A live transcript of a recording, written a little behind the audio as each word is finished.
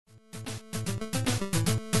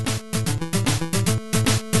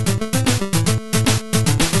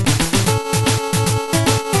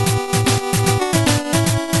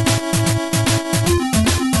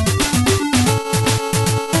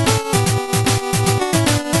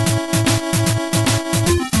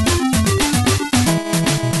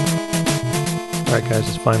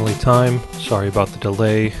finally time. Sorry about the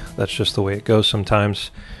delay. That's just the way it goes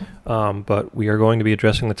sometimes. But we are going to be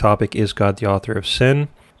addressing the topic, is God the author of sin?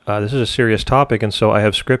 This is a serious topic, and so I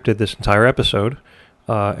have scripted this entire episode,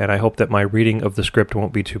 and I hope that my reading of the script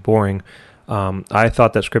won't be too boring. I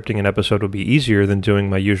thought that scripting an episode would be easier than doing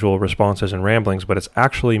my usual responses and ramblings, but it's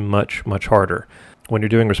actually much, much harder. When you're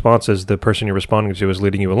doing responses, the person you're responding to is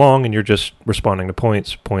leading you along, and you're just responding to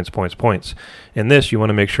points. In this, you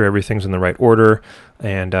want to make sure everything's in the right order,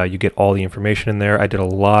 and you get all the information in there. I did a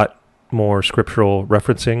lot more scriptural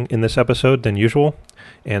referencing in this episode than usual,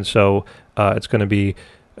 and so it's going to be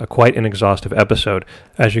quite an exhaustive episode.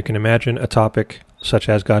 As you can imagine, a topic such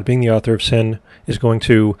as God being the author of sin is going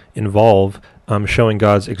to involve showing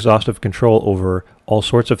God's exhaustive control over all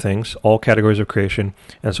sorts of things, all categories of creation,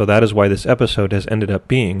 and so that is why this episode has ended up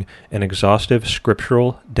being an exhaustive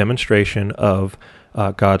scriptural demonstration of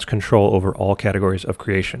God's control over all categories of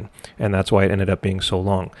creation, and that's why it ended up being so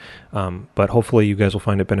long. But hopefully you guys will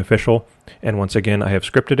find it beneficial, and once again, I have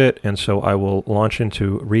scripted it, and so I will launch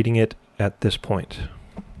into reading it at this point.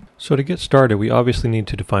 So to get started, we obviously need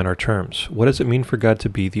to define our terms. What does it mean for God to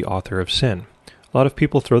be the author of sin? A lot of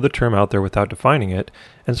people throw the term out there without defining it,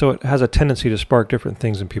 and so it has a tendency to spark different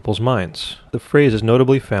things in people's minds. The phrase is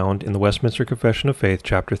notably found in the Westminster Confession of Faith,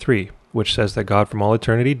 chapter 3, which says that God from all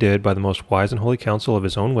eternity did, by the most wise and holy counsel of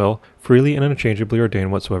his own will, freely and unchangeably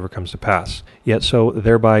ordain whatsoever comes to pass. Yet so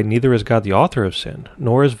thereby neither is God the author of sin,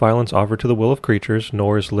 nor is violence offered to the will of creatures,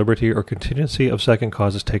 nor is liberty or contingency of second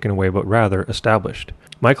causes taken away, but rather established.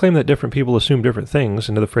 My claim that different people assume different things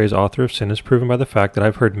into the phrase author of sin is proven by the fact that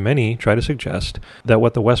I've heard many try to suggest that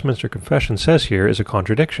what the Westminster Confession says here is a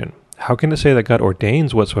contradiction. How can it say that God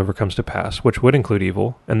ordains whatsoever comes to pass, which would include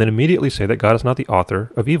evil, and then immediately say that God is not the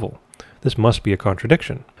author of evil? This must be a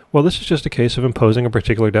contradiction. Well, this is just a case of imposing a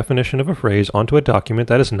particular definition of a phrase onto a document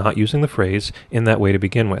that is not using the phrase in that way to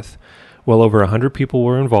begin with. Well over 100 people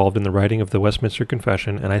were involved in the writing of the Westminster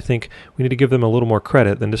Confession, and I think we need to give them a little more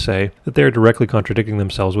credit than to say that they are directly contradicting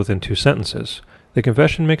themselves within two sentences. The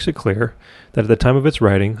Confession makes it clear that at the time of its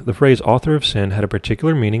writing, the phrase author of sin had a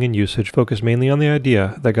particular meaning and usage focused mainly on the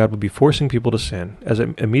idea that God would be forcing people to sin. As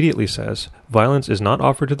it immediately says, violence is not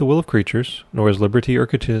offered to the will of creatures, nor is liberty or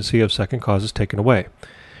contingency of second causes taken away.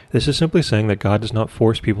 This is simply saying that God does not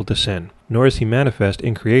force people to sin, nor is he manifest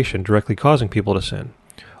in creation directly causing people to sin.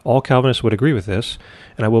 All Calvinists would agree with this,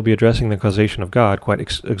 and I will be addressing the causation of God quite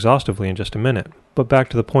exhaustively in just a minute. But back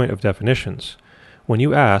to the point of definitions. When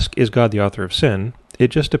you ask, is God the author of sin, it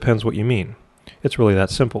just depends what you mean. It's really that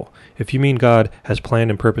simple. If you mean God has planned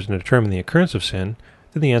and purposed and determined the occurrence of sin,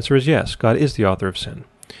 then the answer is yes, God is the author of sin.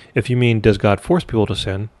 If you mean, does God force people to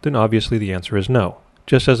sin, then obviously the answer is no,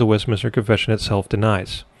 just as the Westminster Confession itself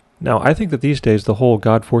denies. Now, I think that these days the whole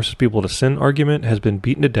God forces people to sin argument has been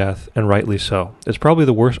beaten to death, and rightly so. It's probably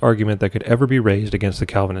the worst argument that could ever be raised against the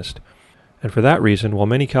Calvinist. And for that reason, while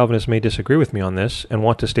many Calvinists may disagree with me on this and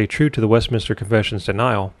want to stay true to the Westminster Confession's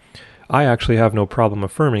denial, I actually have no problem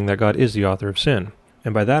affirming that God is the author of sin.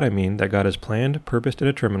 And by that I mean that God has planned, purposed, and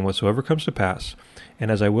determined whatsoever comes to pass,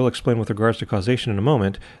 and as I will explain with regards to causation in a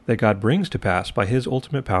moment, that God brings to pass by his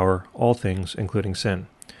ultimate power all things, including sin.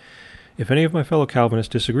 If any of my fellow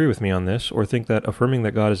Calvinists disagree with me on this, or think that affirming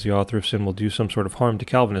that God is the author of sin will do some sort of harm to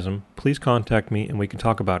Calvinism, please contact me and we can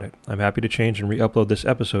talk about it. I'm happy to change and re-upload this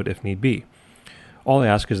episode if need be. All I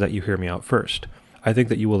ask is that you hear me out first. I think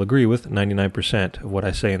that you will agree with 99% of what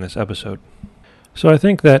I say in this episode. So I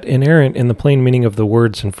think that inherent in the plain meaning of the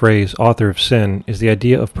words and phrase author of sin is the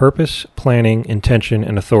idea of purpose, planning, intention,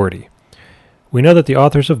 and authority. We know that the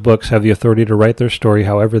authors of books have the authority to write their story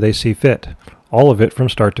however they see fit, all of it from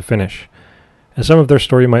start to finish. And some of their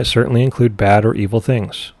story might certainly include bad or evil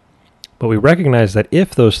things. But we recognize that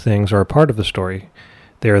if those things are a part of the story,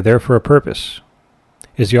 they are there for a purpose.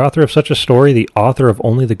 Is the author of such a story the author of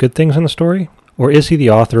only the good things in the story? Or is he the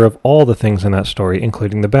author of all the things in that story,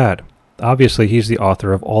 including the bad? Obviously, he's the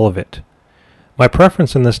author of all of it. My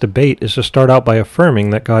preference in this debate is to start out by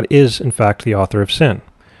affirming that God is, in fact, the author of sin,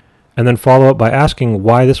 and then follow up by asking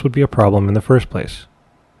why this would be a problem in the first place.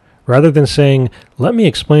 Rather than saying, let me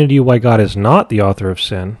explain to you why God is not the author of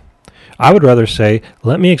sin, I would rather say,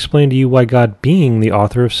 let me explain to you why God being the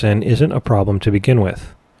author of sin isn't a problem to begin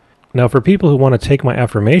with. Now, for people who want to take my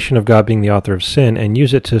affirmation of God being the author of sin and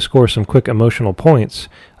use it to score some quick emotional points,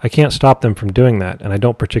 I can't stop them from doing that, and I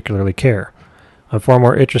don't particularly care. I'm far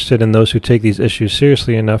more interested in those who take these issues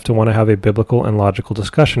seriously enough to want to have a biblical and logical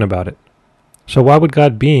discussion about it. So why would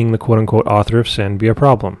God being the quote-unquote author of sin be a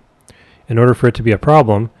problem? In order for it to be a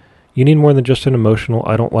problem, you need more than just an emotional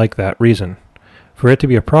I don't like that reason. For it to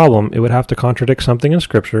be a problem, it would have to contradict something in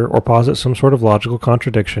Scripture or posit some sort of logical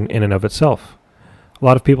contradiction in and of itself. A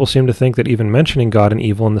lot of people seem to think that even mentioning God and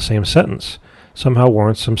evil in the same sentence somehow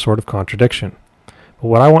warrants some sort of contradiction. But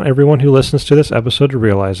what I want everyone who listens to this episode to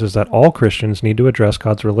realize is that all Christians need to address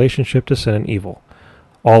God's relationship to sin and evil.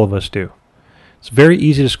 All of us do. It's very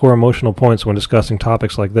easy to score emotional points when discussing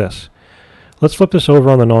topics like this. Let's flip this over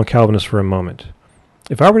on the non-Calvinist for a moment.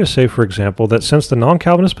 If I were to say, for example, that since the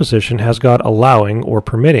non-Calvinist position has God allowing or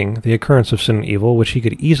permitting the occurrence of sin and evil, which he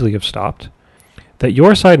could easily have stopped, that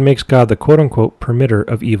your side makes God the quote-unquote permitter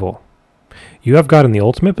of evil. You have God in the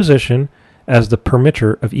ultimate position as the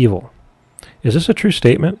permitter of evil. Is this a true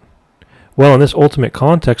statement? Well, in this ultimate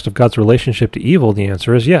context of God's relationship to evil, the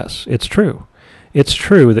answer is yes, it's true. It's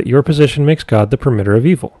true that your position makes God the permitter of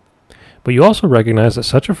evil. But you also recognize that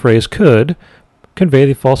such a phrase could convey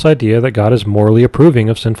the false idea that God is morally approving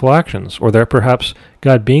of sinful actions, or that perhaps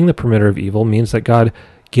God being the permitter of evil means that God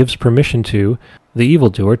gives permission to the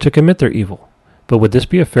evildoer to commit their evil. But would this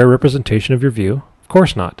be a fair representation of your view? Of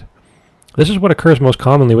course not. This is what occurs most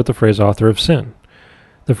commonly with the phrase author of sin.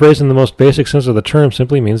 The phrase in the most basic sense of the term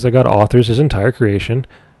simply means that God authors his entire creation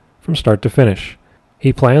from start to finish.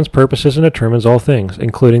 He plans, purposes, and determines all things,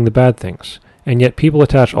 including the bad things. And yet people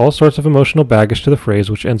attach all sorts of emotional baggage to the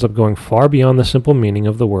phrase, which ends up going far beyond the simple meaning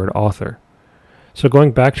of the word author. So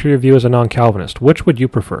going back to your view as a non-Calvinist, which would you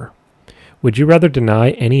prefer? Would you rather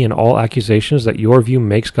deny any and all accusations that your view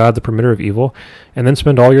makes God the permitter of evil, and then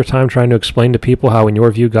spend all your time trying to explain to people how in your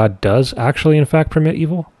view God does actually in fact permit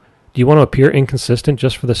evil? Do you want to appear inconsistent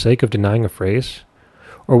just for the sake of denying a phrase?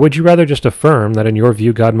 Or would you rather just affirm that in your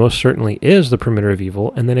view God most certainly is the permitter of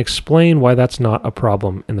evil, and then explain why that's not a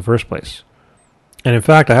problem in the first place? And in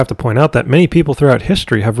fact, I have to point out that many people throughout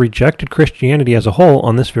history have rejected Christianity as a whole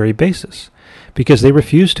on this very basis, because they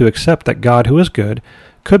refuse to accept that God, who is good,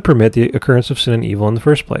 could permit the occurrence of sin and evil in the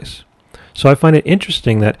first place. So I find it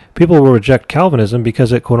interesting that people will reject Calvinism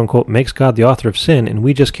because it quote-unquote makes God the author of sin, and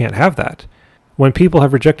we just can't have that, when people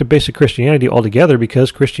have rejected basic Christianity altogether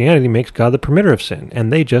because Christianity makes God the permitter of sin,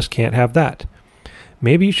 and they just can't have that.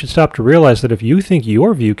 Maybe you should stop to realize that if you think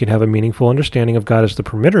your view can have a meaningful understanding of God as the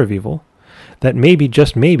permitter of evil, that maybe,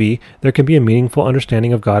 just maybe, there can be a meaningful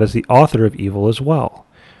understanding of God as the author of evil as well.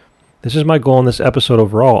 This is my goal in this episode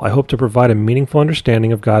overall. I hope to provide a meaningful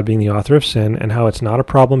understanding of God being the author of sin and how it's not a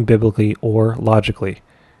problem biblically or logically.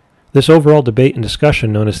 This overall debate and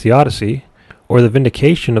discussion known as theodicy, or the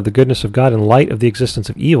vindication of the goodness of God in light of the existence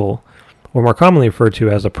of evil, or more commonly referred to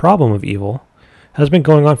as the problem of evil, has been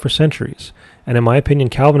going on for centuries, and in my opinion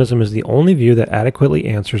Calvinism is the only view that adequately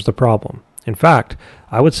answers the problem. In fact,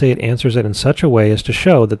 I would say it answers it in such a way as to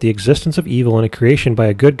show that the existence of evil in a creation by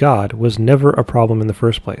a good God was never a problem in the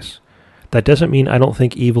first place. That doesn't mean I don't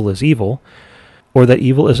think evil is evil, or that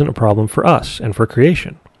evil isn't a problem for us and for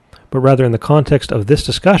creation, but rather in the context of this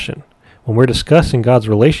discussion, when we're discussing God's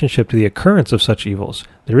relationship to the occurrence of such evils,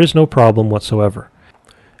 there is no problem whatsoever.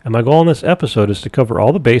 And my goal in this episode is to cover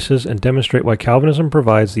all the bases and demonstrate why Calvinism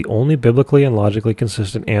provides the only biblically and logically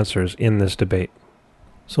consistent answers in this debate.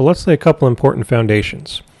 So let's lay a couple important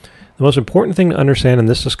foundations. The most important thing to understand in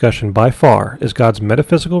this discussion by far is God's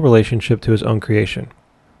metaphysical relationship to his own creation.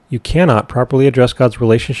 You cannot properly address God's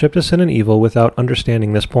relationship to sin and evil without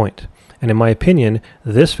understanding this point. And in my opinion,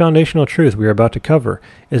 this foundational truth we are about to cover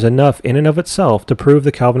is enough in and of itself to prove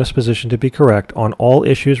the Calvinist position to be correct on all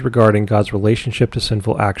issues regarding God's relationship to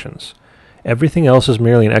sinful actions. Everything else is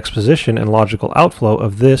merely an exposition and logical outflow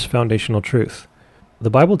of this foundational truth. The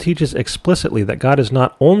Bible teaches explicitly that God is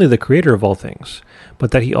not only the creator of all things,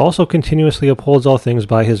 but that he also continuously upholds all things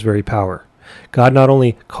by his very power. God not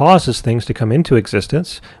only causes things to come into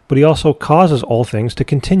existence, but he also causes all things to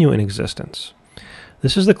continue in existence.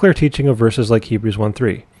 This is the clear teaching of verses like Hebrews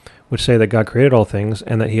 1:3, which say that God created all things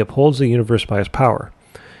and that he upholds the universe by his power,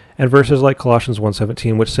 and verses like Colossians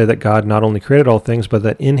 1:17, which say that God not only created all things, but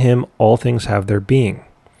that in him all things have their being.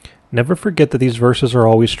 Never forget that these verses are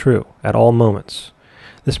always true, at all moments.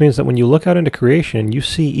 This means that when you look out into creation and you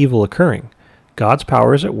see evil occurring, God's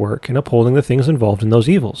power is at work in upholding the things involved in those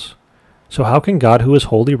evils. So how can God, who is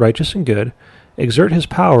holy, righteous, and good, exert his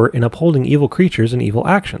power in upholding evil creatures and evil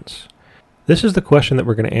actions? This is the question that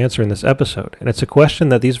we're going to answer in this episode, and it's a question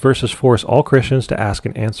that these verses force all Christians to ask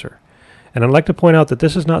and answer. And I'd like to point out that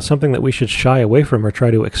this is not something that we should shy away from or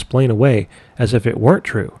try to explain away as if it weren't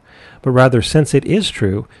true, but rather, since it is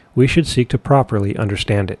true, we should seek to properly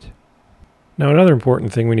understand it. Now, another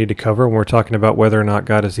important thing we need to cover when we're talking about whether or not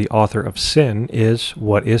God is the author of sin is,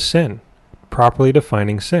 what is sin? Properly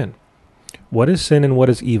defining sin. What is sin and what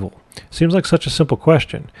is evil? Seems like such a simple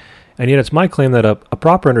question, and yet it's my claim that a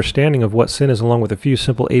proper understanding of what sin is along with a few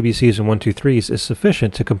simple ABCs and 1, 2, 3s is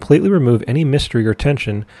sufficient to completely remove any mystery or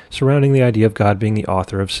tension surrounding the idea of God being the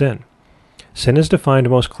author of sin. Sin is defined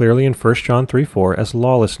most clearly in 1 John 3:4 as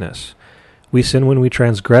lawlessness. We sin when we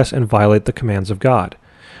transgress and violate the commands of God.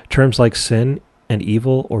 Terms like sin and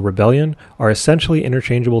evil or rebellion are essentially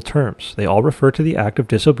interchangeable terms. They all refer to the act of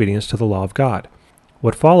disobedience to the law of God.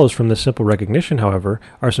 What follows from this simple recognition, however,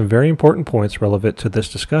 are some very important points relevant to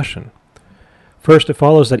this discussion. First, it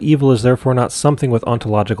follows that evil is therefore not something with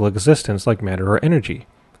ontological existence like matter or energy.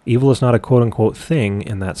 Evil is not a quote-unquote thing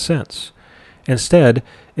in that sense. Instead,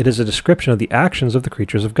 it is a description of the actions of the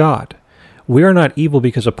creatures of God. We are not evil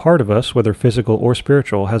because a part of us, whether physical or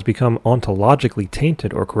spiritual, has become ontologically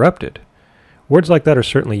tainted or corrupted. Words like that are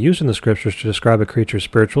certainly used in the scriptures to describe a creature's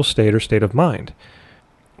spiritual state or state of mind,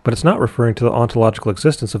 but it's not referring to the ontological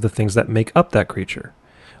existence of the things that make up that creature.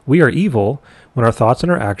 We are evil when our thoughts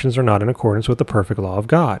and our actions are not in accordance with the perfect law of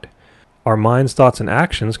God. Our minds, thoughts, and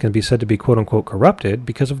actions can be said to be quote-unquote corrupted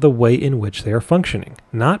because of the way in which they are functioning,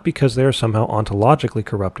 not because they are somehow ontologically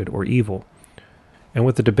corrupted or evil. And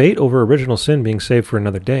with the debate over original sin being saved for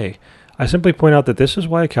another day, I simply point out that this is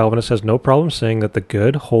why a Calvinist has no problem saying that the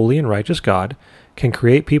good, holy, and righteous God can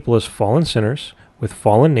create people as fallen sinners, with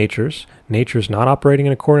fallen natures not operating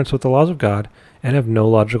in accordance with the laws of God, and have no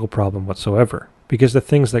logical problem whatsoever, because the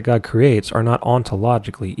things that God creates are not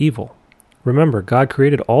ontologically evil. Remember, God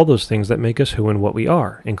created all those things that make us who and what we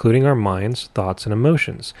are, including our minds, thoughts, and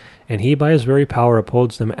emotions, and He by His very power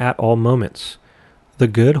upholds them at all moments. The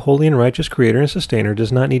good, holy, and righteous Creator and Sustainer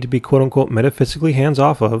does not need to be quote-unquote metaphysically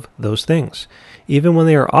hands-off of those things, even when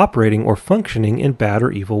they are operating or functioning in bad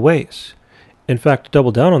or evil ways. In fact, to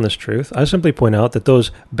double down on this truth, I simply point out that those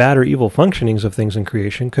bad or evil functionings of things in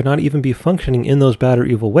creation could not even be functioning in those bad or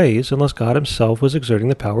evil ways unless God Himself was exerting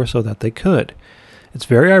the power so that they could. It's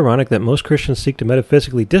very ironic that most Christians seek to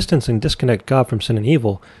metaphysically distance and disconnect God from sin and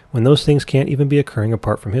evil when those things can't even be occurring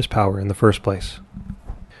apart from His power in the first place.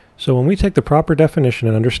 So when we take the proper definition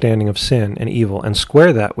and understanding of sin and evil and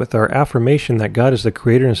square that with our affirmation that God is the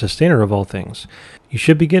creator and sustainer of all things, you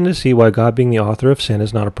should begin to see why God being the author of sin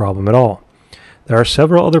is not a problem at all. There are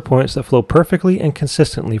several other points that flow perfectly and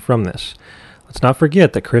consistently from this. Let's not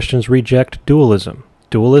forget that Christians reject dualism.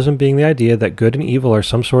 Dualism being the idea that good and evil are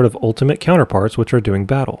some sort of ultimate counterparts which are doing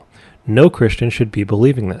battle. No Christian should be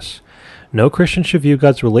believing this. No Christian should view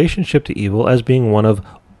God's relationship to evil as being one of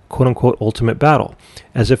quote-unquote ultimate battle,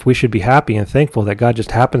 as if we should be happy and thankful that God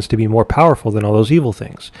just happens to be more powerful than all those evil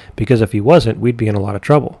things, because if He wasn't, we'd be in a lot of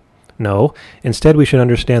trouble. No, instead we should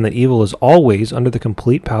understand that evil is always under the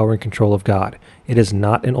complete power and control of God. It is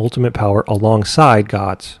not an ultimate power alongside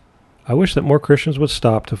God's. I wish that more Christians would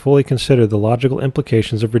stop to fully consider the logical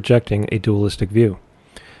implications of rejecting a dualistic view.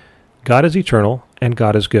 God is eternal, and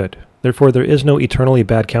God is good. Therefore, there is no eternally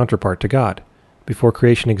bad counterpart to God. Before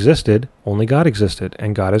creation existed, only God existed,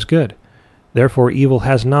 and God is good. Therefore, evil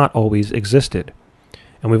has not always existed.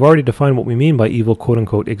 And we've already defined what we mean by evil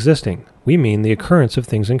quote-unquote existing. We mean the occurrence of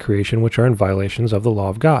things in creation which are in violations of the law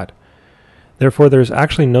of God. Therefore, there is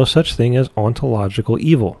actually no such thing as ontological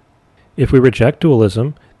evil. If we reject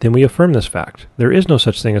dualism, then we affirm this fact. There is no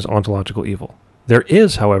such thing as ontological evil. There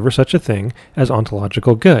is, however, such a thing as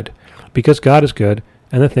ontological good, because God is good,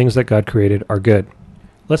 and the things that God created are good.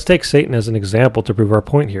 Let's take Satan as an example to prove our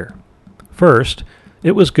point here. First,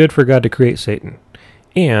 it was good for God to create Satan,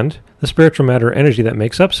 and the spiritual matter or energy that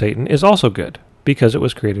makes up Satan is also good, because it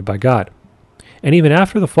was created by God. And even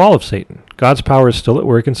after the fall of Satan, God's power is still at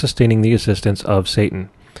work in sustaining the existence of Satan.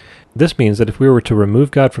 This means that if we were to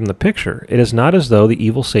remove God from the picture, it is not as though the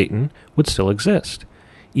evil Satan would still exist.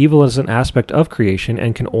 Evil is an aspect of creation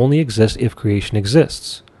and can only exist if creation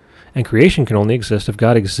exists. And creation can only exist if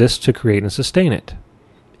God exists to create and sustain it.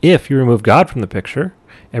 If you remove God from the picture,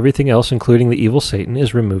 everything else, including the evil Satan,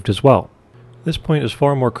 is removed as well. This point is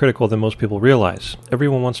far more critical than most people realize.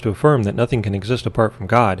 Everyone wants to affirm that nothing can exist apart from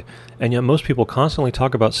God, and yet most people constantly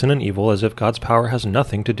talk about sin and evil as if God's power has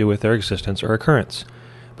nothing to do with their existence or occurrence.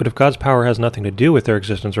 But if God's power has nothing to do with their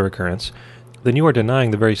existence or occurrence, then you are denying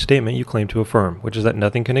the very statement you claim to affirm, which is that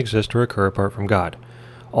nothing can exist or occur apart from God.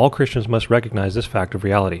 All Christians must recognize this fact of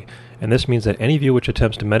reality, and this means that any view which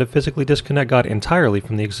attempts to metaphysically disconnect God entirely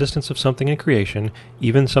from the existence of something in creation,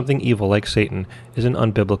 even something evil like Satan, is an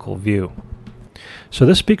unbiblical view. So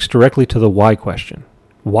this speaks directly to the why question.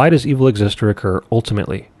 Why does evil exist or occur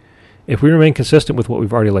ultimately? If we remain consistent with what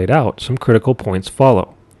we've already laid out, some critical points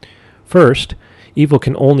follow. First, evil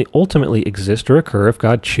can only ultimately exist or occur if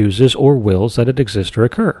God chooses or wills that it exist or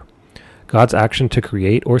occur. God's action to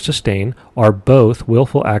create or sustain are both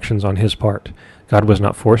willful actions on His part. God was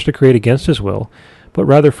not forced to create against His will, but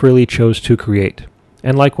rather freely chose to create.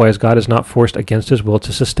 And likewise, God is not forced against His will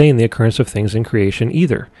to sustain the occurrence of things in creation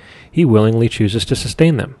either. He willingly chooses to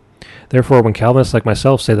sustain them. Therefore, when Calvinists like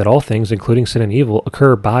myself say that all things, including sin and evil,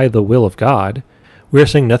 occur by the will of God, we are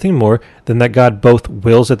saying nothing more than that God both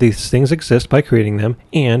wills that these things exist by creating them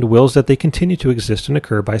and wills that they continue to exist and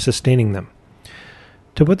occur by sustaining them.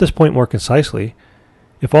 To put this point more concisely,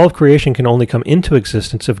 if all of creation can only come into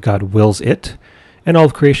existence if God wills it, and all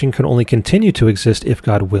of creation can only continue to exist if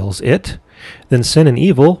God wills it, then sin and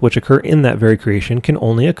evil, which occur in that very creation, can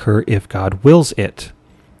only occur if God wills it.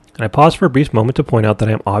 And I pause for a brief moment to point out that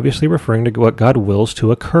I am obviously referring to what God wills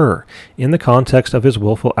to occur in the context of his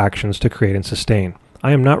willful actions to create and sustain.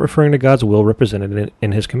 I am not referring to God's will represented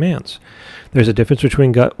in his commands. There's a difference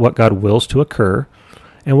between what God wills to occur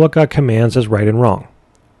and what God commands as right and wrong.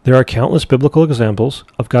 There are countless biblical examples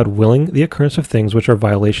of God willing the occurrence of things which are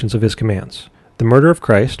violations of his commands. The murder of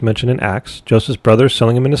Christ, mentioned in Acts, Joseph's brothers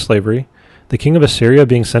selling him into slavery, the king of Assyria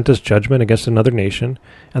being sent as judgment against another nation,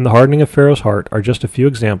 and the hardening of Pharaoh's heart are just a few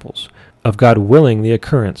examples of God willing the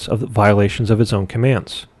occurrence of violations of his own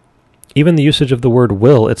commands. Even the usage of the word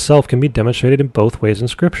will itself can be demonstrated in both ways in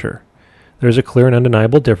Scripture. There is a clear and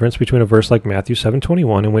undeniable difference between a verse like Matthew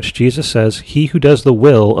 7:21, in which Jesus says, "He who does the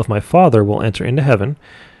will of my Father will enter into heaven,"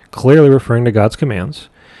 clearly referring to God's commands,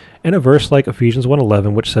 and a verse like Ephesians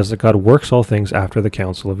 1:11, which says that God works all things after the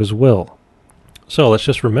counsel of his will. So let's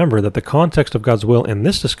just remember that the context of God's will in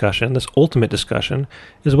this discussion, this ultimate discussion,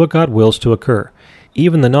 is what God wills to occur.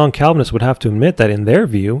 Even the non-Calvinists would have to admit that in their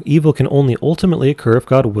view, evil can only ultimately occur if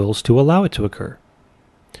God wills to allow it to occur.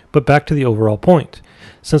 But back to the overall point.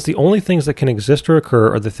 Since the only things that can exist or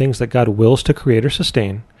occur are the things that God wills to create or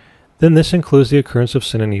sustain, then this includes the occurrence of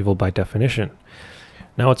sin and evil by definition.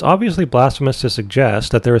 Now, it's obviously blasphemous to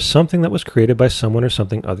suggest that there is something that was created by someone or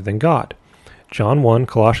something other than God. John 1,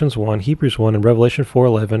 Colossians 1, Hebrews 1, and Revelation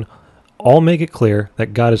 4:11 all make it clear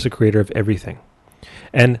that God is the creator of everything.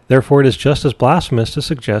 And therefore it is just as blasphemous to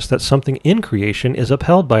suggest that something in creation is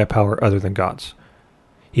upheld by a power other than God's.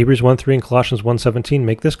 Hebrews 1:3 and Colossians 1:17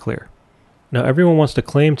 make this clear. Now, everyone wants to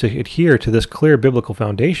claim to adhere to this clear biblical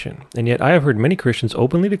foundation, and yet I have heard many Christians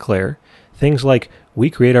openly declare things like, we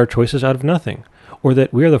create our choices out of nothing, or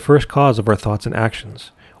that we are the first cause of our thoughts and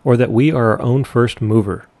actions, or that we are our own first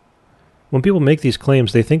mover. When people make these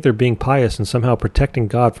claims, they think they're being pious and somehow protecting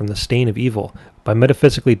God from the stain of evil by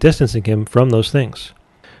metaphysically distancing him from those things.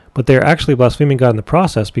 But they are actually blaspheming God in the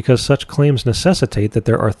process, because such claims necessitate that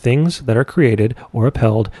there are things that are created or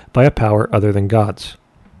upheld by a power other than God's.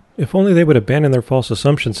 If only they would abandon their false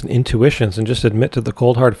assumptions and intuitions and just admit to the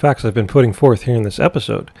cold hard facts I've been putting forth here in this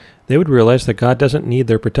episode, they would realize that God doesn't need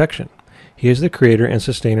their protection. He is the creator and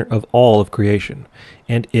sustainer of all of creation,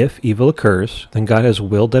 and if evil occurs, then God has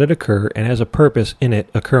willed that it occur and has a purpose in it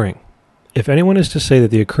occurring. If anyone is to say that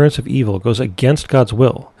the occurrence of evil goes against God's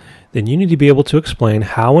will, then you need to be able to explain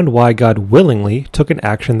how and why God willingly took an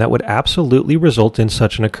action that would absolutely result in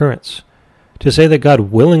such an occurrence. To say that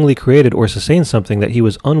God willingly created or sustained something that he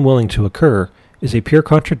was unwilling to occur is a pure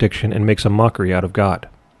contradiction and makes a mockery out of God.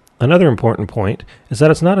 Another important point is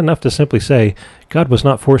that it's not enough to simply say, God was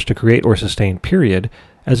not forced to create or sustain, period,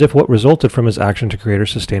 as if what resulted from his action to create or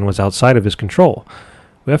sustain was outside of his control.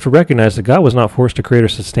 We have to recognize that God was not forced to create or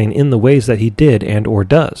sustain in the ways that he did and or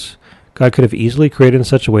does. God could have easily created in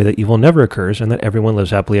such a way that evil never occurs and that everyone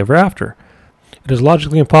lives happily ever after. It is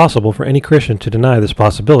logically impossible for any Christian to deny this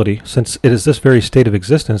possibility, since it is this very state of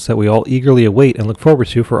existence that we all eagerly await and look forward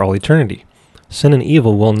to for all eternity. Sin and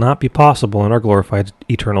evil will not be possible in our glorified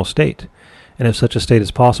eternal state, and if such a state is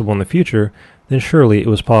possible in the future, then surely it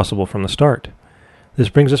was possible from the start. This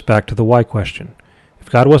brings us back to the why question. If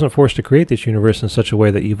God wasn't forced to create this universe in such a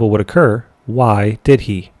way that evil would occur, why did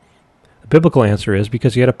he? The biblical answer is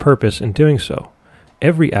because he had a purpose in doing so.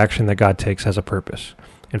 Every action that God takes has a purpose.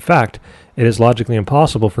 In fact, it is logically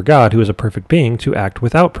impossible for God, who is a perfect being, to act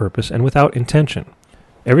without purpose and without intention.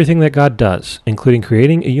 Everything that God does, including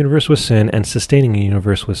creating a universe with sin and sustaining a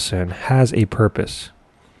universe with sin, has a purpose.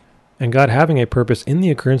 And God having a purpose in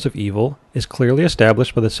the occurrence of evil is clearly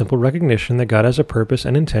established by the simple recognition that God has a purpose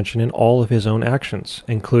and intention in all of his own actions,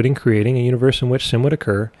 including creating a universe in which sin would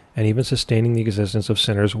occur and even sustaining the existence of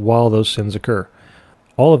sinners while those sins occur.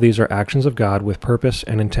 All of these are actions of God with purpose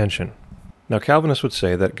and intention. Now, Calvinists would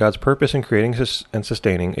say that God's purpose in creating and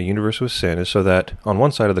sustaining a universe with sin is so that, on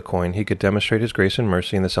one side of the coin, he could demonstrate his grace and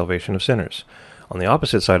mercy in the salvation of sinners. On the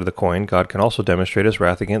opposite side of the coin, God can also demonstrate his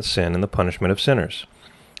wrath against sin and the punishment of sinners.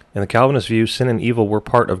 In the Calvinist view, sin and evil were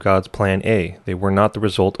part of God's plan A. They were not the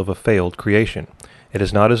result of a failed creation. It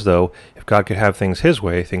is not as though, if God could have things his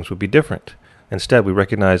way, things would be different. Instead, we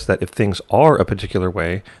recognize that if things are a particular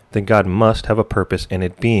way, then God must have a purpose in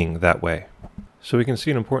it being that way. So we can see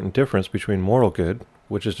an important difference between moral good,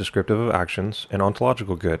 which is descriptive of actions, and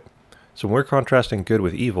ontological good. So when we're contrasting good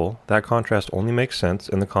with evil, that contrast only makes sense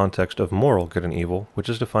in the context of moral good and evil, which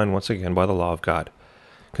is defined once again by the law of God.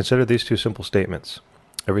 Consider these two simple statements.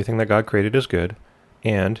 Everything that God created is good,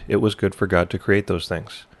 and it was good for God to create those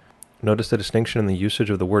things. Notice the distinction in the usage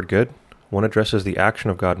of the word good. One addresses the action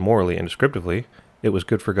of God morally and descriptively. It was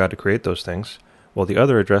good for God to create those things, while the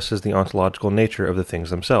other addresses the ontological nature of the things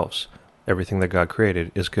themselves. Everything that God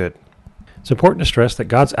created is good. It's important to stress that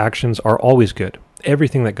God's actions are always good.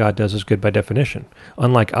 Everything that God does is good by definition,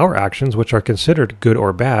 unlike our actions, which are considered good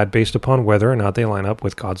or bad based upon whether or not they line up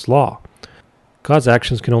with God's law. God's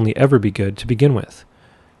actions can only ever be good to begin with.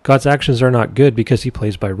 God's actions are not good because he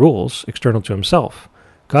plays by rules external to himself.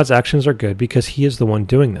 God's actions are good because he is the one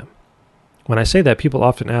doing them. When I say that, people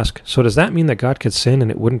often ask, so does that mean that God could sin and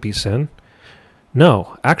it wouldn't be sin?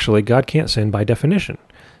 No, actually, God can't sin by definition,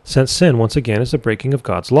 since sin, once again, is the breaking of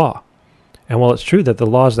God's law. And while it's true that the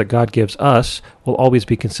laws that God gives us will always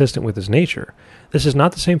be consistent with his nature, this is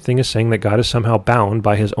not the same thing as saying that God is somehow bound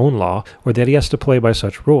by his own law or that he has to play by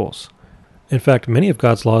such rules. In fact, many of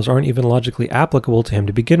God's laws aren't even logically applicable to him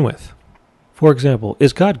to begin with. For example,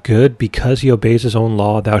 is God good because he obeys his own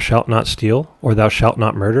law, thou shalt not steal, or thou shalt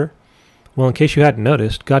not murder? Well, in case you hadn't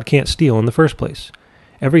noticed, God can't steal in the first place.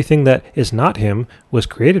 Everything that is not him was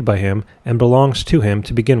created by him and belongs to him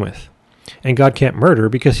to begin with. And God can't murder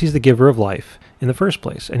because he's the giver of life in the first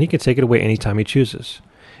place, and he can take it away anytime he chooses.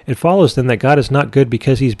 It follows then that God is not good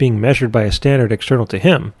because he's being measured by a standard external to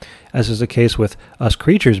him, as is the case with us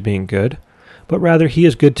creatures being good, but rather he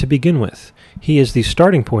is good to begin with. He is the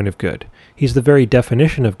starting point of good. He's the very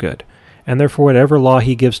definition of good, and therefore whatever law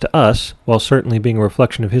he gives to us, while certainly being a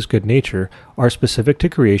reflection of his good nature, are specific to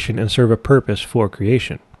creation and serve a purpose for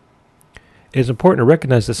creation. It is important to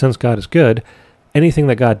recognize that since God is good, anything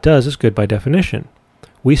that God does is good by definition.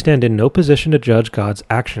 We stand in no position to judge God's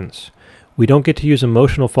actions. We don't get to use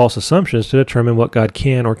emotional false assumptions to determine what God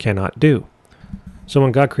can or cannot do. So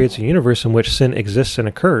when God creates a universe in which sin exists and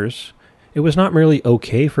occurs, it was not merely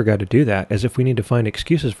okay for God to do that, as if we need to find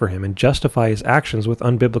excuses for him and justify his actions with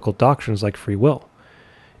unbiblical doctrines like free will.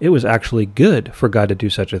 It was actually good for God to do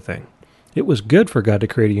such a thing. It was good for God to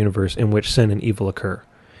create a universe in which sin and evil occur.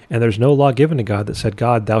 And there's no law given to God that said,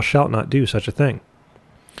 God, thou shalt not do such a thing.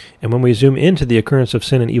 And when we zoom into the occurrence of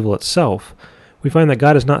sin and evil itself, we find that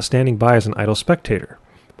God is not standing by as an idle spectator,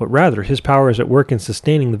 but rather his power is at work in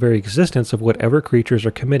sustaining the very existence of whatever creatures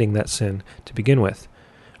are committing that sin to begin with.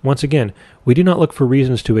 Once again, we do not look for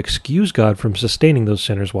reasons to excuse God from sustaining those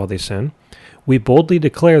sinners while they sin. We boldly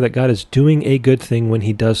declare that God is doing a good thing when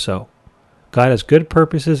he does so. God has good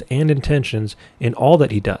purposes and intentions in all that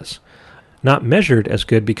he does, not measured as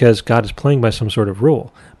good because God is playing by some sort of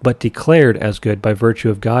rule, but declared as good by virtue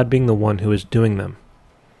of God being the one who is doing them.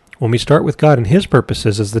 When we start with God and his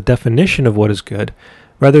purposes as the definition of what is good,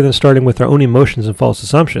 rather than starting with our own emotions and false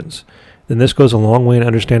assumptions, then this goes a long way in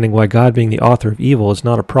understanding why God being the author of evil is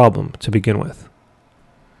not a problem to begin with.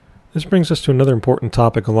 This brings us to another important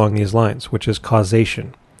topic along these lines, which is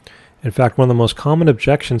causation. In fact, one of the most common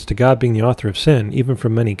objections to God being the author of sin, even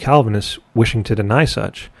from many Calvinists wishing to deny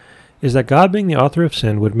such, is that God being the author of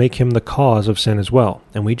sin would make him the cause of sin as well,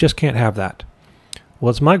 and we just can't have that.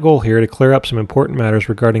 Well, it's my goal here to clear up some important matters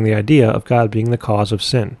regarding the idea of God being the cause of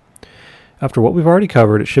sin. After what we've already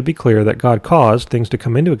covered, it should be clear that God caused things to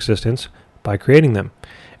come into existence by creating them,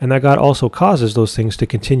 and that God also causes those things to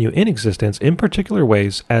continue in existence in particular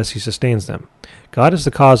ways as he sustains them. God is the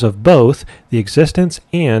cause of both the existence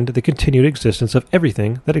and the continued existence of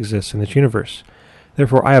everything that exists in this universe.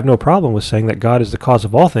 Therefore, I have no problem with saying that God is the cause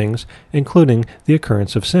of all things, including the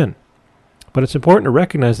occurrence of sin. But it's important to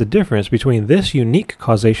recognize the difference between this unique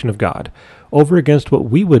causation of God over against what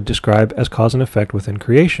we would describe as cause and effect within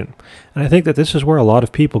creation. And I think that this is where a lot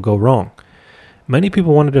of people go wrong. Many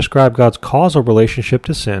people want to describe God's causal relationship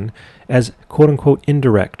to sin as quote-unquote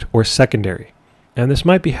indirect or secondary. And this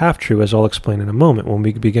might be half true, as I'll explain in a moment when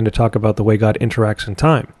we begin to talk about the way God interacts in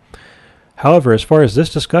time. However, as far as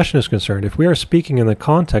this discussion is concerned, if we are speaking in the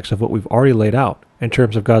context of what we've already laid out in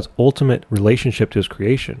terms of God's ultimate relationship to his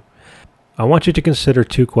creation, I want you to consider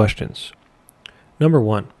two questions. Number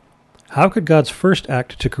one, how could God's first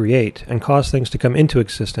act to create and cause things to come into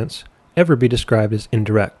existence ever be described as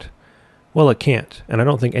indirect? Well, it can't, and I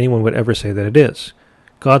don't think anyone would ever say that it is.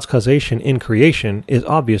 God's causation in creation is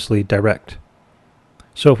obviously direct.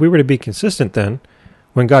 So if we were to be consistent then,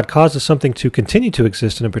 when God causes something to continue to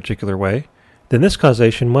exist in a particular way, then this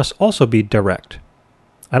causation must also be direct.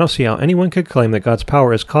 I don't see how anyone could claim that God's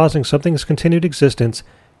power is causing something's continued existence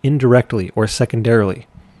indirectly or secondarily.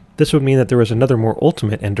 This would mean that there is another more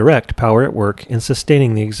ultimate and direct power at work in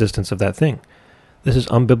sustaining the existence of that thing. This is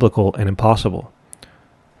unbiblical and impossible.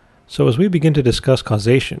 So as we begin to discuss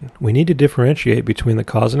causation, we need to differentiate between the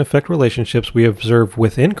cause and effect relationships we observe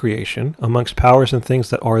within creation amongst powers and things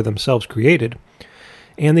that are themselves created,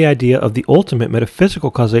 and the idea of the ultimate metaphysical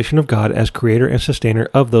causation of God as creator and sustainer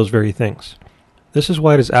of those very things. This is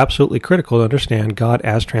why it is absolutely critical to understand God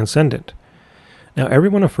as transcendent. Now,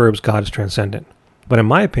 everyone affirms God is transcendent, but in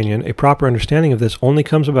my opinion, a proper understanding of this only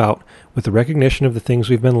comes about with the recognition of the things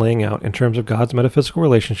we've been laying out in terms of God's metaphysical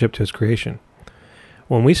relationship to his creation.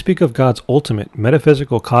 When we speak of God's ultimate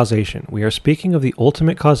metaphysical causation, we are speaking of the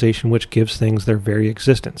ultimate causation which gives things their very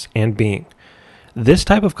existence and being. This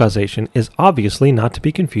type of causation is obviously not to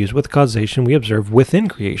be confused with causation we observe within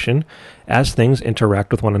creation as things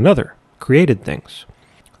interact with one another, created things.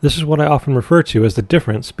 This is what I often refer to as the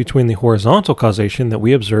difference between the horizontal causation that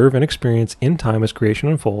we observe and experience in time as creation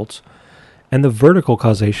unfolds, and the vertical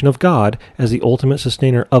causation of God as the ultimate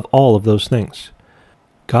sustainer of all of those things.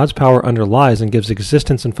 God's power underlies and gives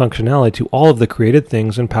existence and functionality to all of the created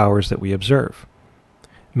things and powers that we observe.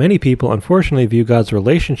 Many people unfortunately view God's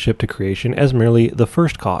relationship to creation as merely the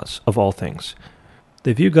first cause of all things.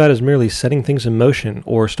 They view God as merely setting things in motion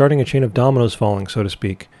or starting a chain of dominoes falling, so to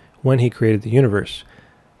speak, when he created the universe.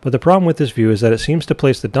 But the problem with this view is that it seems to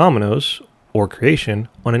place the dominoes, or creation,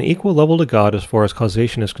 on an equal level to God as far as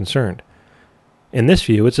causation is concerned. In this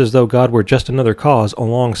view, it's as though God were just another cause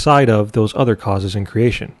alongside of those other causes in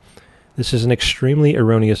creation. This is an extremely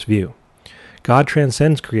erroneous view. God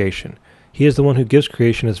transcends creation. He is the one who gives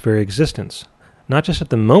creation its very existence, not just at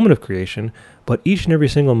the moment of creation, but each and every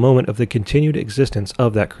single moment of the continued existence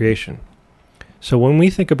of that creation. So when we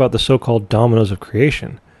think about the so-called dominoes of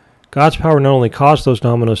creation, God's power not only caused those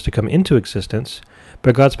dominoes to come into existence,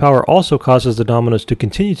 but God's power also causes the dominoes to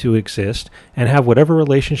continue to exist and have whatever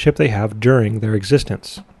relationship they have during their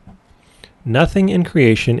existence. Nothing in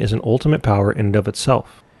creation is an ultimate power in and of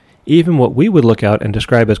itself. Even what we would look at and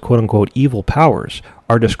describe as quote-unquote evil powers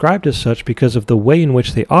are described as such because of the way in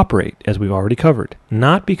which they operate, as we've already covered,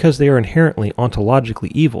 not because they are inherently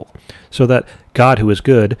ontologically evil, so that God, who is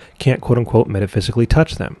good, can't quote-unquote metaphysically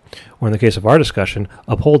touch them, or in the case of our discussion,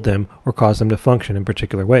 uphold them or cause them to function in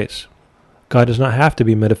particular ways. God does not have to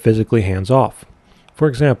be metaphysically hands-off. For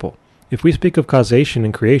example, if we speak of causation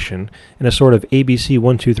in creation in a sort of ABC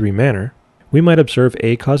 1, 2, 3 manner, we might observe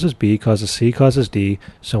A causes B, causes C, causes D,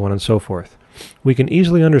 so on and so forth. We can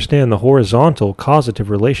easily understand the horizontal causative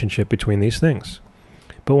relationship between these things.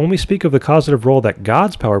 But when we speak of the causative role that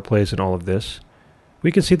God's power plays in all of this,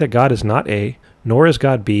 we can see that God is not A, nor is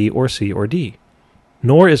God B or C or D.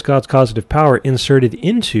 Nor is God's causative power inserted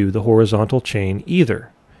into the horizontal chain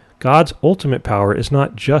either. God's ultimate power is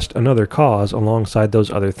not just another cause alongside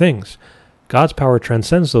those other things. God's power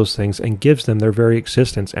transcends those things and gives them their very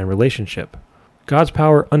existence and relationship. God's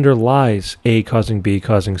power underlies A causing B,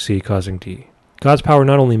 causing C, causing D. God's power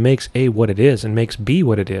not only makes A what it is and makes B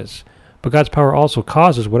what it is, but God's power also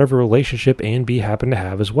causes whatever relationship A and B happen to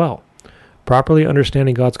have as well. Properly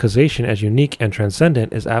understanding God's causation as unique and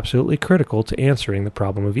transcendent is absolutely critical to answering the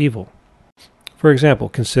problem of evil. For example,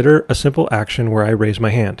 consider a simple action where I raise my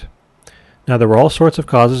hand. Now, there were all sorts of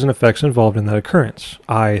causes and effects involved in that occurrence.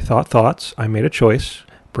 I thought thoughts, I made a choice,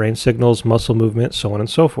 brain signals, muscle movement, so on and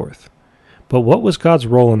so forth. But what was God's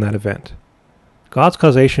role in that event? God's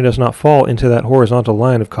causation does not fall into that horizontal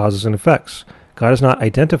line of causes and effects. God is not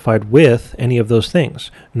identified with any of those things,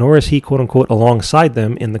 nor is he quote-unquote alongside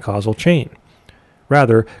them in the causal chain.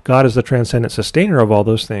 Rather, God is the transcendent sustainer of all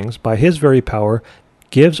those things by his very power,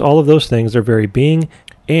 gives all of those things their very being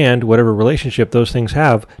and whatever relationship those things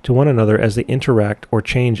have to one another as they interact or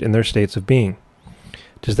change in their states of being.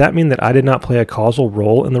 Does that mean that I did not play a causal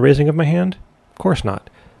role in the raising of my hand? Of course not.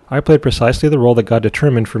 I played precisely the role that God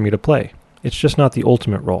determined for me to play. It's just not the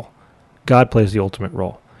ultimate role. God plays the ultimate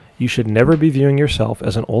role. You should never be viewing yourself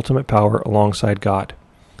as an ultimate power alongside God.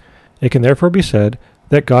 It can therefore be said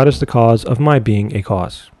that God is the cause of my being a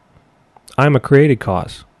cause. I am a created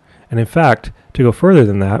cause. And in fact, to go further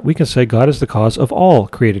than that, we can say God is the cause of all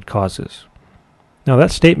created causes. Now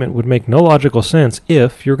that statement would make no logical sense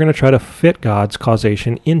if you're going to try to fit God's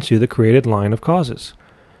causation into the created line of causes.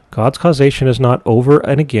 God's causation is not over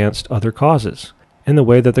and against other causes, in the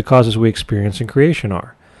way that the causes we experience in creation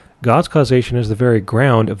are. God's causation is the very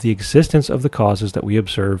ground of the existence of the causes that we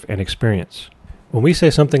observe and experience. When we say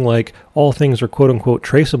something like, all things are quote-unquote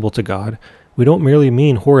traceable to God, we don't merely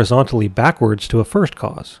mean horizontally backwards to a first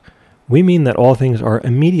cause. We mean that all things are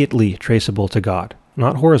immediately traceable to God,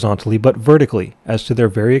 not horizontally, but vertically, as to their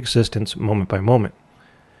very existence moment by moment.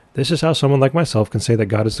 This is how someone like myself can say that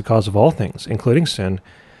God is the cause of all things, including sin,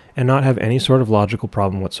 and not have any sort of logical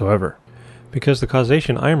problem whatsoever. Because the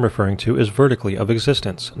causation I am referring to is vertically of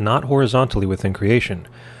existence, not horizontally within creation.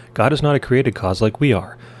 God is not a created cause like we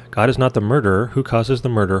are. God is not the murderer who causes the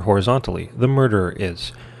murder horizontally. The murderer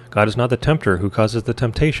is. God is not the tempter who causes the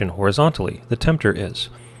temptation horizontally. The tempter is.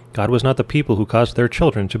 God was not the people who caused their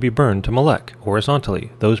children to be burned to Molech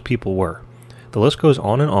horizontally. Those people were. The list goes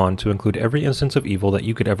on and on to include every instance of evil that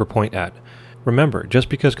you could ever point at. Remember, just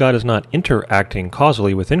because God is not interacting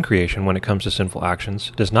causally within creation when it comes to sinful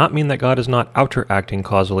actions, does not mean that God is not outeracting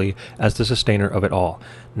causally as the sustainer of it all.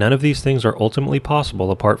 None of these things are ultimately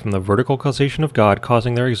possible apart from the vertical causation of God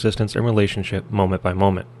causing their existence and relationship moment by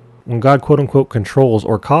moment. When God quote-unquote controls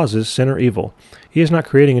or causes sin or evil, he is not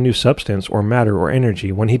creating a new substance or matter or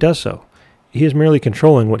energy when he does so. He is merely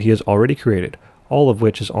controlling what he has already created, all of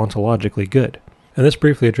which is ontologically good. And this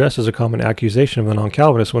briefly addresses a common accusation of the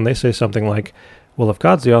non-Calvinists when they say something like, well, if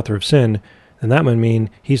God's the author of sin, then that would mean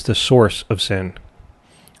he's the source of sin.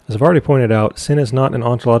 As I've already pointed out, sin is not an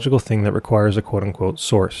ontological thing that requires a quote-unquote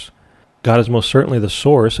source. God is most certainly the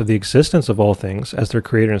source of the existence of all things as their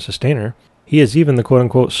creator and sustainer. He is even the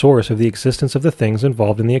quote-unquote source of the existence of the things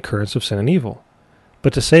involved in the occurrence of sin and evil.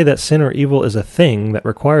 But to say that sin or evil is a thing that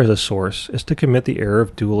requires a source is to commit the error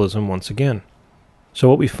of dualism once again. So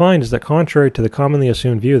what we find is that contrary to the commonly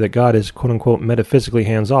assumed view that God is quote-unquote metaphysically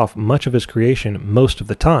hands-off much of his creation most of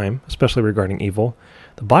the time, especially regarding evil,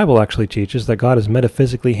 the Bible actually teaches that God is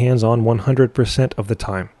metaphysically hands-on 100% of the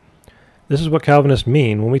time. This is what Calvinists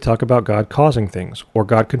mean when we talk about God causing things, or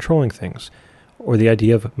God controlling things, or the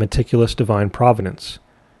idea of meticulous divine providence.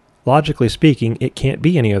 Logically speaking, it can't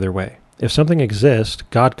be any other way. If something exists,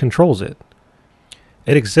 God controls it.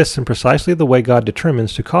 It exists in precisely the way God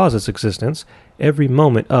determines to cause its existence every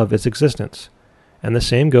moment of its existence. And the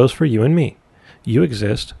same goes for you and me. You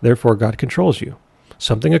exist, therefore God controls you.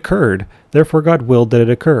 Something occurred, therefore God willed that it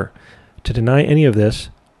occur. To deny any of this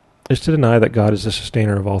is to deny that God is the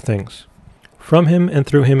sustainer of all things. From him and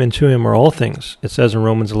through him and to him are all things, it says in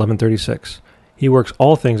Romans 11:36. He works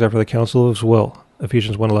all things after the counsel of his will,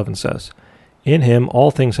 Ephesians 1:11 says. In him all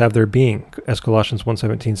things have their being, as Colossians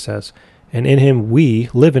 1:17 says. And in him we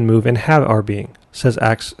live and move and have our being, says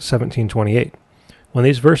Acts 17:28. When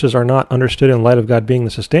these verses are not understood in light of God being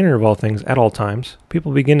the sustainer of all things at all times,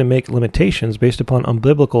 people begin to make limitations based upon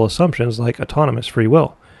unbiblical assumptions like autonomous free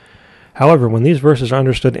will. However, when these verses are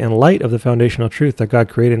understood in light of the foundational truth that God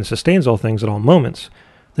created and sustains all things at all moments,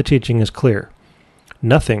 the teaching is clear.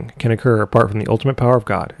 Nothing can occur apart from the ultimate power of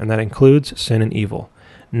God, and that includes sin and evil.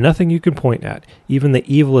 Nothing you can point at, even the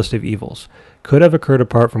evilest of evils, could have occurred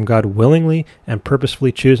apart from God willingly and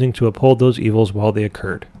purposefully choosing to uphold those evils while they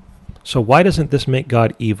occurred. So why doesn't this make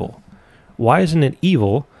God evil? Why isn't it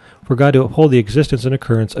evil for God to uphold the existence and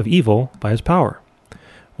occurrence of evil by his power?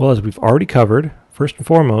 Well, as we've already covered, first and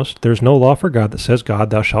foremost, there's no law for God that says, God,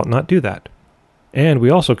 thou shalt not do that. And we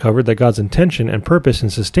also covered that God's intention and purpose in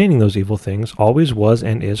sustaining those evil things always was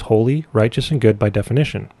and is holy, righteous, and good by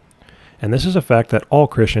definition. And this is a fact that all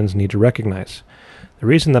Christians need to recognize. The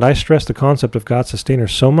reason that I stress the concept of God's sustainer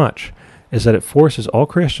so much is that it forces all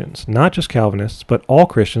Christians, not just Calvinists, but all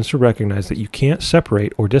Christians to recognize that you can't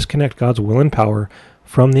separate or disconnect God's will and power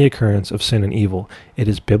from the occurrence of sin and evil. It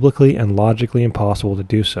is biblically and logically impossible to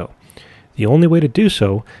do so. The only way to do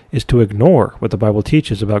so is to ignore what the Bible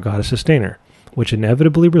teaches about God as sustainer, which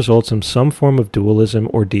inevitably results in some form of dualism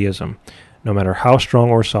or deism, no matter how strong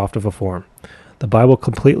or soft of a form. The Bible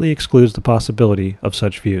completely excludes the possibility of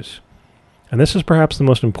such views. And this is perhaps the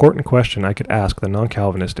most important question I could ask the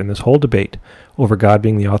non-Calvinist in this whole debate over God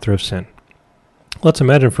being the author of sin. Let's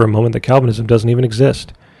imagine for a moment that Calvinism doesn't even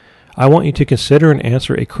exist. I want you to consider and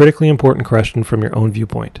answer a critically important question from your own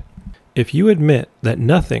viewpoint. If you admit that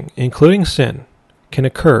nothing, including sin, can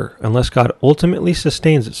occur unless God ultimately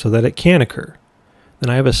sustains it so that it can occur, then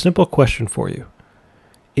I have a simple question for you.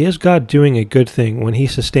 Is God doing a good thing when he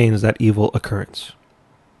sustains that evil occurrence?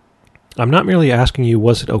 I'm not merely asking you,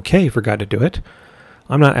 was it okay for God to do it?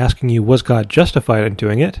 I'm not asking you, was God justified in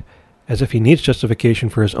doing it, as if he needs justification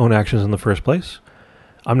for his own actions in the first place?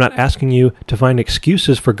 I'm not asking you to find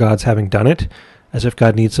excuses for God's having done it, as if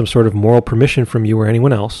God needs some sort of moral permission from you or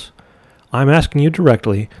anyone else. I'm asking you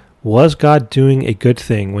directly, was God doing a good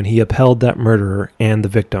thing when he upheld that murderer and the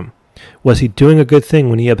victim? Was he doing a good thing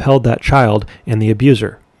when he upheld that child and the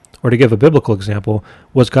abuser? Or to give a biblical example,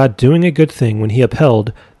 was God doing a good thing when he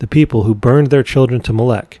upheld the people who burned their children to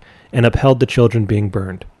Molech and upheld the children being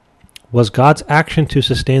burned? Was God's action to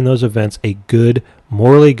sustain those events a good,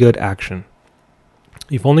 morally good action?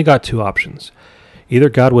 You've only got two options. Either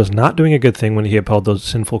God was not doing a good thing when he upheld those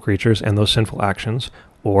sinful creatures and those sinful actions,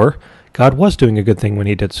 or God was doing a good thing when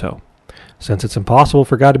he did so. Since it's impossible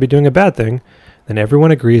for God to be doing a bad thing, then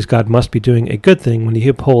everyone agrees God must be doing a good thing when he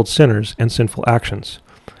upholds sinners and sinful actions.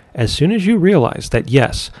 As soon as you realize that,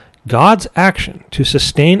 yes, God's action to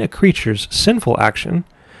sustain a creature's sinful action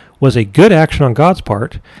was a good action on God's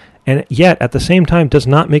part, and yet at the same time does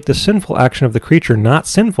not make the sinful action of the creature not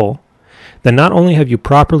sinful, then not only have you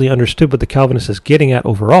properly understood what the Calvinist is getting at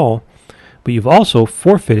overall, but you've also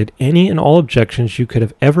forfeited any and all objections you could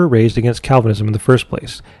have ever raised against Calvinism in the first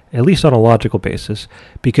place, at least on a logical basis,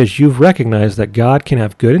 because you've recognized that God can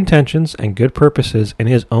have good intentions and good purposes and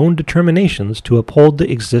his own determinations to uphold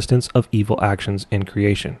the existence of evil actions in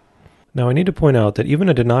creation. Now, I need to point out that even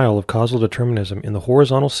a denial of causal determinism in the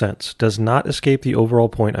horizontal sense does not escape the overall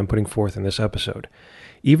point I'm putting forth in this episode.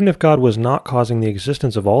 Even if God was not causing the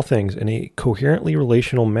existence of all things in a coherently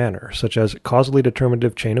relational manner, such as a causally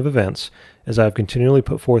determinative chain of events, as I have continually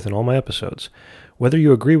put forth in all my episodes, whether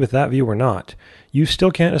you agree with that view or not, you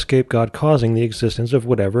still can't escape God causing the existence of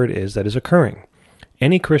whatever it is that is occurring.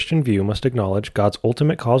 Any Christian view must acknowledge God's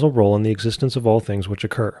ultimate causal role in the existence of all things which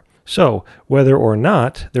occur. So, whether or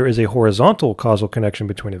not there is a horizontal causal connection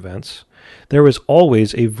between events, there is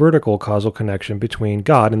always a vertical causal connection between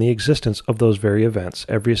God and the existence of those very events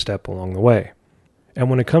every step along the way.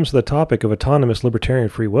 And when it comes to the topic of autonomous libertarian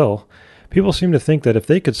free will, people seem to think that if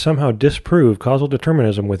they could somehow disprove causal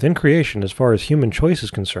determinism within creation as far as human choice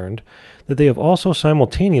is concerned, that they have also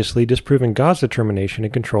simultaneously disproven God's determination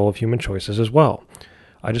and control of human choices as well.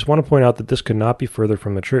 I just want to point out that this could not be further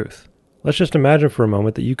from the truth. Let's just imagine for a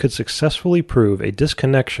moment that you could successfully prove a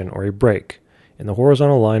disconnection or a break in the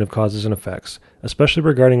horizontal line of causes and effects, especially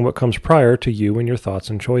regarding what comes prior to you and your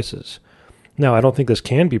thoughts and choices. Now, I don't think this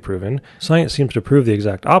can be proven. Science seems to prove the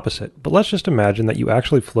exact opposite, but let's just imagine that you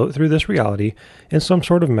actually float through this reality in some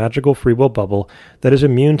sort of magical free will bubble that is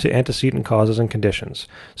immune to antecedent causes and conditions,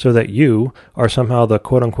 so that you are somehow the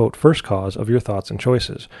quote-unquote first cause of your thoughts and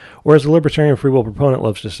choices. Or as the libertarian free will proponent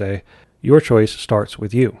loves to say, your choice starts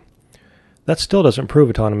with you. That still doesn't prove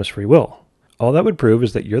autonomous free will. All that would prove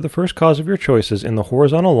is that you're the first cause of your choices in the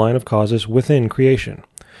horizontal line of causes within creation.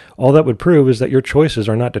 All that would prove is that your choices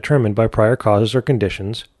are not determined by prior causes or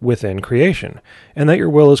conditions within creation, and that your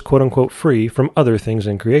will is quote-unquote free from other things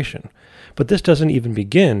in creation. But this doesn't even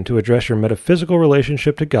begin to address your metaphysical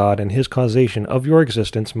relationship to God and his causation of your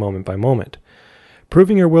existence moment by moment.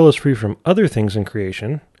 Proving your will is free from other things in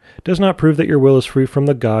creation does not prove that your will is free from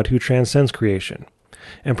the God who transcends creation.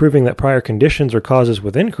 And proving that prior conditions or causes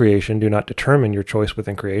within creation do not determine your choice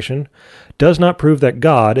within creation does not prove that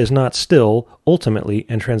God is not still, ultimately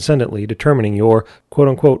and transcendently determining your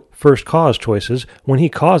quote-unquote first cause choices when he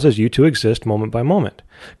causes you to exist moment by moment.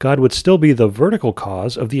 God would still be the vertical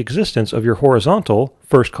cause of the existence of your horizontal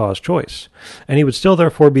first cause choice, and he would still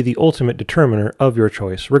therefore be the ultimate determiner of your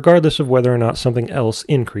choice, regardless of whether or not something else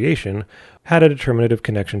in creation had a determinative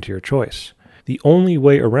connection to your choice. The only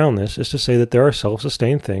way around this is to say that there are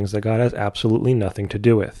self-sustained things that God has absolutely nothing to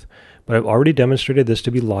do with. But I've already demonstrated this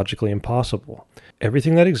to be logically impossible.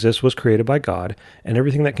 Everything that exists was created by God, and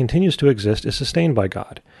everything that continues to exist is sustained by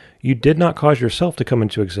God. You did not cause yourself to come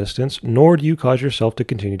into existence, nor do you cause yourself to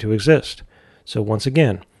continue to exist. So once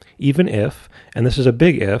again, even if, and this is a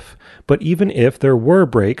big if, but even if there were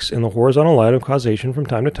breaks in the horizontal line of causation from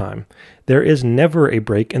time to time, there is never a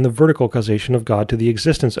break in the vertical causation of God to the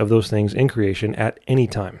existence of those things in creation at any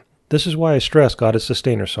time. This is why I stress God as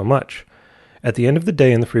sustainer so much. At the end of the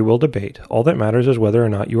day in the free will debate, all that matters is whether or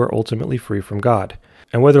not you are ultimately free from God.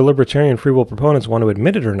 And whether libertarian free will proponents want to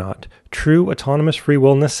admit it or not, true autonomous free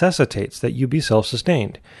will necessitates that you be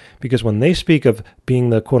self-sustained. Because when they speak of being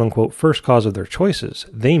the quote-unquote first cause of their choices,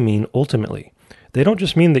 they mean ultimately. They don't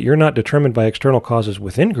just mean that you're not determined by external causes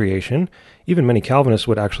within creation. Even many Calvinists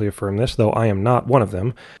would actually affirm this, though I am not one of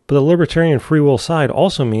them. But the libertarian free will side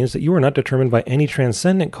also means that you are not determined by any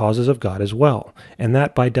transcendent causes of God as well. And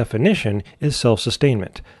that, by definition, is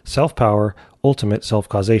self-sustainment, self-power, ultimate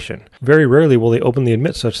self-causation. Very rarely will they openly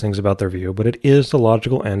admit such things about their view, but it is the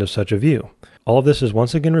logical end of such a view. All of this is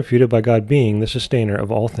once again refuted by God being the sustainer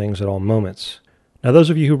of all things at all moments. Now,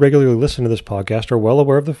 those of you who regularly listen to this podcast are well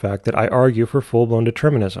aware of the fact that I argue for full-blown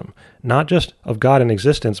determinism, not just of God in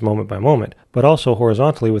existence moment by moment, but also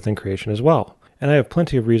horizontally within creation as well. And I have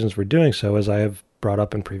plenty of reasons for doing so, as I have brought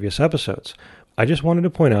up in previous episodes. I just wanted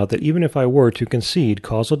to point out that even if I were to concede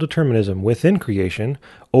causal determinism within creation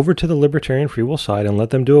over to the libertarian free will side and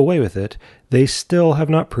let them do away with it, they still have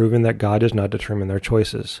not proven that God does not determine their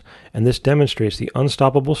choices. And this demonstrates the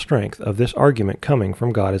unstoppable strength of this argument coming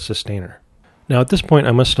from God as sustainer. Now, at this point,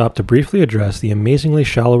 I must stop to briefly address the amazingly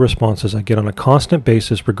shallow responses I get on a constant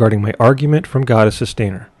basis regarding my argument from God as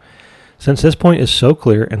sustainer. Since this point is so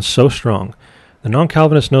clear and so strong, the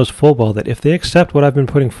non-Calvinist knows full well that if they accept what I've been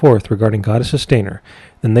putting forth regarding God as sustainer,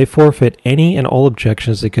 then they forfeit any and all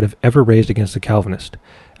objections they could have ever raised against the Calvinist.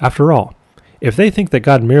 After all, if they think that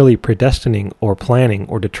God merely predestining or planning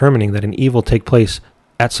or determining that an evil take place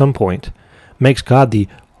at some point makes God the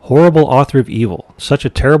horrible author of evil, such a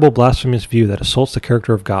terrible blasphemous view that assaults the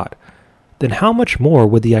character of God, then how much more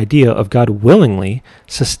would the idea of God willingly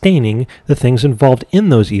sustaining the things involved in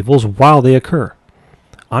those evils while they occur?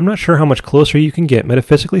 I'm not sure how much closer you can get,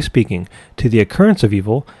 metaphysically speaking, to the occurrence of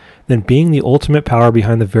evil than being the ultimate power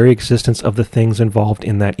behind the very existence of the things involved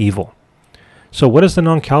in that evil. So what does the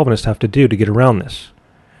non-Calvinist have to do to get around this?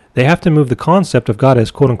 They have to move the concept of God as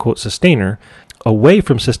quote-unquote sustainer away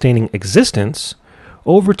from sustaining existence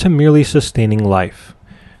over to merely sustaining life.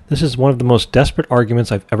 This is one of the most desperate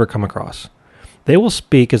arguments I've ever come across. They will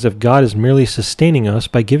speak as if God is merely sustaining us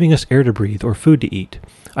by giving us air to breathe or food to eat.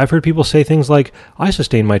 I've heard people say things like, I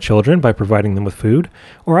sustain my children by providing them with food,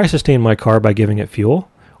 or I sustain my car by giving it fuel,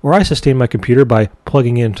 or I sustain my computer by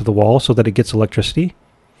plugging it into the wall so that it gets electricity.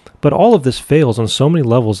 But all of this fails on so many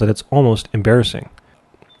levels that it's almost embarrassing.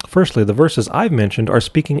 Firstly, the verses I've mentioned are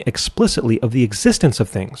speaking explicitly of the existence of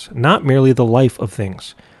things, not merely the life of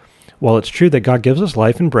things. While it's true that God gives us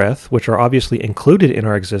life and breath, which are obviously included in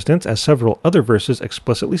our existence, as several other verses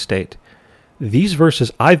explicitly state, these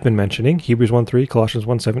verses I've been mentioning, Hebrews 1:3, Colossians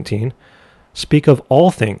 1:17, speak of all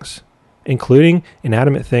things, including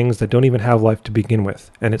inanimate things that don't even have life to begin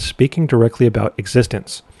with, and it's speaking directly about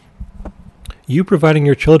existence. You providing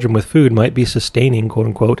your children with food might be sustaining,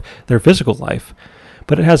 quote-unquote, their physical life,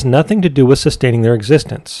 but it has nothing to do with sustaining their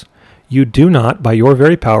existence. You do not, by your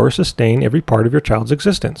very power, sustain every part of your child's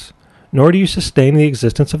existence, nor do you sustain the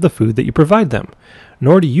existence of the food that you provide them,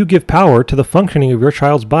 nor do you give power to the functioning of your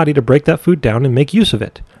child's body to break that food down and make use of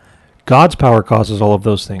it. God's power causes all of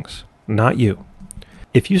those things, not you.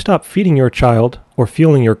 If you stop feeding your child, or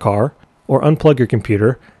fueling your car, or unplug your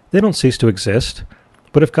computer, they don't cease to exist.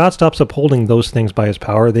 But if God stops upholding those things by his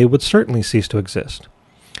power, they would certainly cease to exist.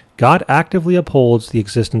 God actively upholds the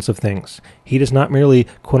existence of things. He does not merely,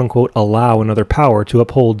 quote-unquote, allow another power to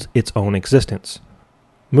uphold its own existence.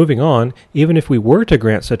 Moving on, even if we were to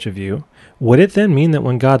grant such a view, would it then mean that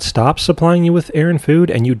when God stops supplying you with air and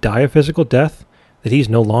food and you die a physical death, that he's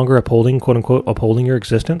no longer upholding, quote-unquote, upholding your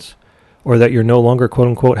existence? Or that you're no longer,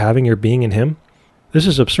 quote-unquote, having your being in him? This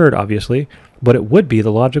is absurd, obviously, but it would be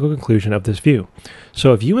the logical conclusion of this view.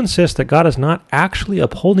 So if you insist that God is not actually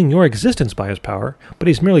upholding your existence by his power, but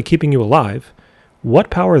he's merely keeping you alive, what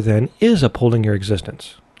power then is upholding your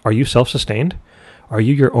existence? Are you self-sustained? Are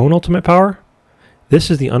you your own ultimate power? This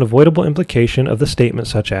is the unavoidable implication of the statement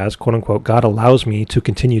such as, quote-unquote, God allows me to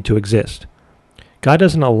continue to exist. God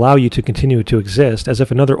doesn't allow you to continue to exist as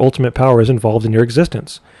if another ultimate power is involved in your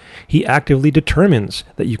existence. He actively determines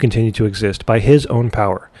that you continue to exist by his own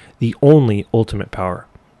power, the only ultimate power.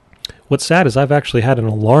 What's sad is I've actually had an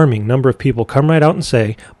alarming number of people come right out and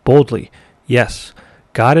say, boldly, yes,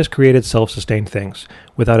 God has created self-sustained things,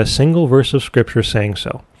 without a single verse of Scripture saying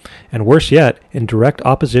so. And worse yet, in direct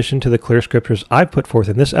opposition to the clear Scriptures I've put forth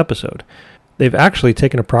in this episode, they've actually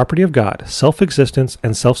taken a property of God, self-existence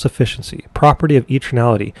and self-sufficiency, property of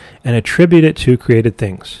eternality, and attribute it to created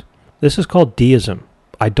things. This is called deism,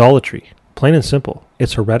 idolatry, plain and simple.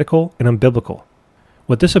 It's heretical and unbiblical.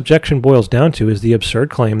 What this objection boils down to is the absurd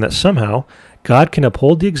claim that somehow God can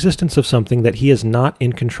uphold the existence of something that he is not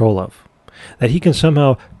in control of, that he can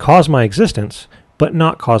somehow cause my existence, but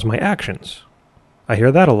not cause my actions. I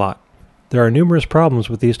hear that a lot. There are numerous problems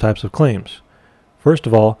with these types of claims. First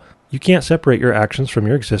of all, you can't separate your actions from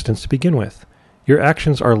your existence to begin with. Your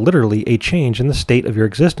actions are literally a change in the state of your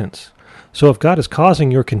existence. So if God is causing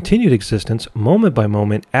your continued existence moment by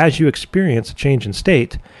moment as you experience a change in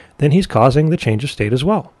state, then he's causing the change of state as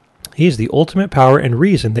well. He is the ultimate power and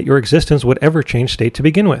reason that your existence would ever change state to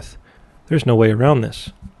begin with. There's no way around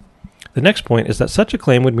this. The next point is that such a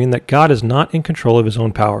claim would mean that God is not in control of his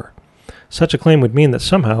own power. Such a claim would mean that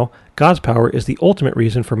somehow God's power is the ultimate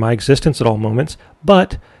reason for my existence at all moments,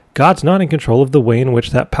 but God's not in control of the way in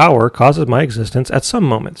which that power causes my existence at some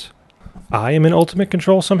moments. I am in ultimate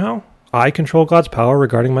control somehow? I control God's power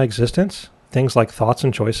regarding my existence? Things like thoughts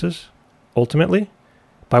and choices? Ultimately?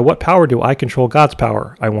 By what power do I control God's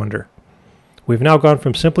power, I wonder? We've now gone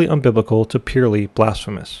from simply unbiblical to purely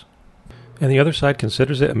blasphemous. And the other side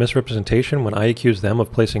considers it a misrepresentation when I accuse them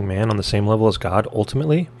of placing man on the same level as God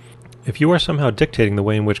ultimately? If you are somehow dictating the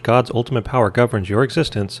way in which God's ultimate power governs your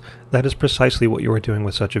existence, that is precisely what you are doing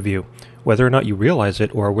with such a view. Whether or not you realize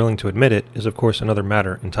it or are willing to admit it is of course another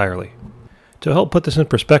matter entirely. To help put this in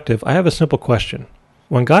perspective, I have a simple question.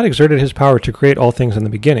 When God exerted his power to create all things in the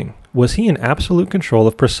beginning, was he in absolute control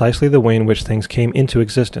of precisely the way in which things came into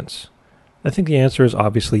existence? I think the answer is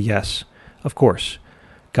obviously yes. Of course.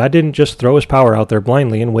 God didn't just throw his power out there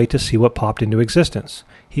blindly and wait to see what popped into existence.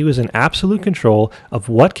 He was in absolute control of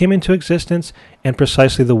what came into existence and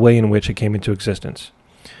precisely the way in which it came into existence.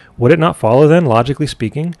 Would it not follow then, logically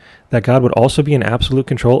speaking, that God would also be in absolute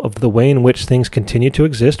control of the way in which things continue to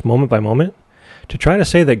exist moment by moment? To try to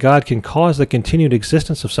say that God can cause the continued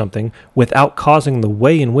existence of something without causing the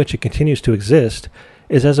way in which it continues to exist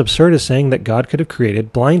is as absurd as saying that God could have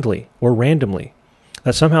created blindly or randomly,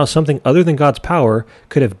 that somehow something other than God's power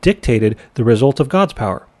could have dictated the result of God's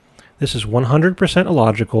power. This is 100%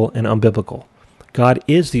 illogical and unbiblical. God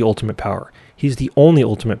is the ultimate power. He's the only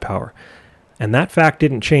ultimate power. And that fact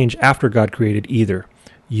didn't change after God created either.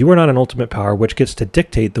 You are not an ultimate power which gets to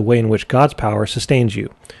dictate the way in which God's power sustains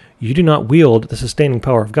you. You do not wield the sustaining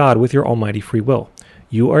power of God with your almighty free will.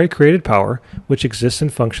 You are a created power which exists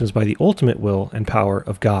and functions by the ultimate will and power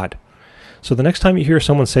of God. So the next time you hear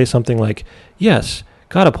someone say something like, yes,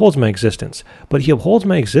 God upholds my existence, but he upholds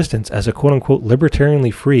my existence as a quote-unquote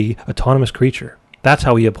libertarianly free, autonomous creature. That's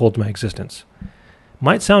how he upholds my existence.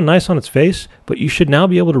 Might sound nice on its face, but you should now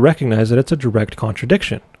be able to recognize that it's a direct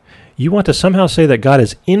contradiction. You want to somehow say that God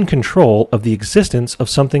is in control of the existence of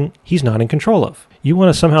something he's not in control of. You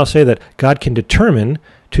want to somehow say that God can determine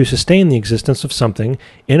to sustain the existence of something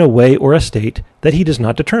in a way or a state that he does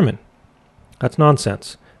not determine. That's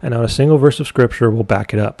nonsense, and not a single verse of Scripture will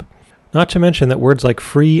back it up. Not to mention that words like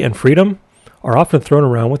free and freedom are often thrown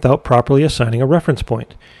around without properly assigning a reference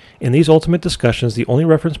point. In these ultimate discussions, the only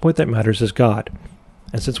reference point that matters is God.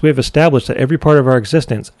 And since we have established that every part of our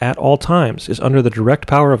existence at all times is under the direct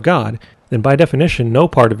power of God, then by definition, no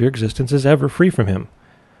part of your existence is ever free from him.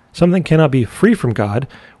 Something cannot be free from God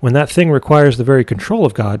when that thing requires the very control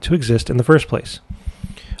of God to exist in the first place.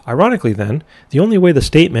 Ironically then, the only way the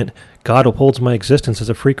statement, God upholds my existence as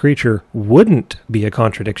a free creature, wouldn't be a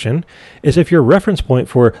contradiction is if your reference point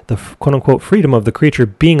for the quote-unquote freedom of the creature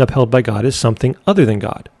being upheld by God is something other than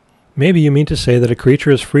God. Maybe you mean to say that a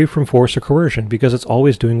creature is free from force or coercion because it's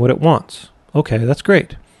always doing what it wants. Okay, that's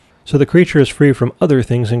great. So the creature is free from other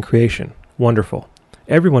things in creation. Wonderful.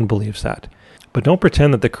 Everyone believes that. But don't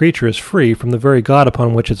pretend that the creature is free from the very God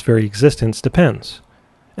upon which its very existence depends.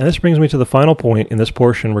 And this brings me to the final point in this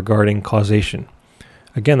portion regarding causation.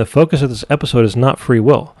 Again, the focus of this episode is not free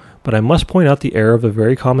will, but I must point out the error of a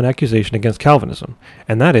very common accusation against Calvinism,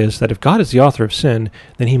 and that is that if God is the author of sin,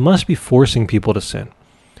 then he must be forcing people to sin.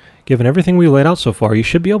 Given everything we laid out so far, you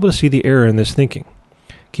should be able to see the error in this thinking.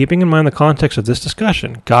 Keeping in mind the context of this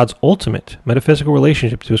discussion, God's ultimate metaphysical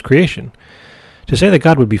relationship to his creation, to say that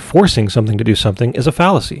God would be forcing something to do something is a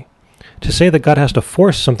fallacy. To say that God has to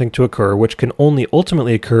force something to occur which can only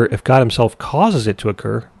ultimately occur if God himself causes it to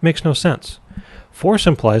occur makes no sense. Force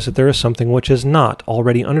implies that there is something which is not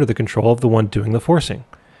already under the control of the one doing the forcing.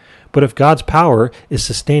 But if God's power is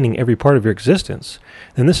sustaining every part of your existence,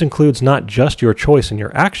 then this includes not just your choice and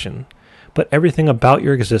your action, but everything about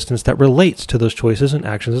your existence that relates to those choices and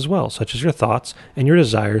actions as well, such as your thoughts and your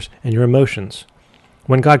desires and your emotions.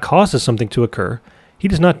 When God causes something to occur, he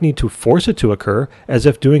does not need to force it to occur as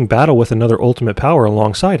if doing battle with another ultimate power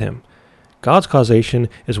alongside him. God's causation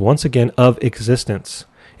is once again of existence.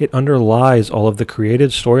 It underlies all of the created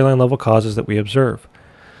storyline level causes that we observe.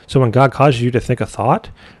 So when God causes you to think a thought,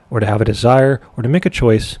 or to have a desire, or to make a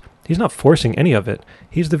choice, he's not forcing any of it.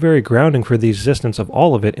 He's the very grounding for the existence of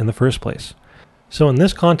all of it in the first place. So in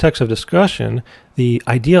this context of discussion, the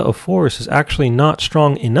idea of force is actually not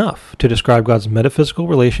strong enough to describe God's metaphysical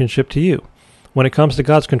relationship to you. When it comes to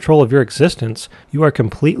God's control of your existence, you are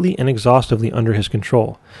completely and exhaustively under his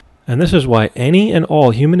control. And this is why any and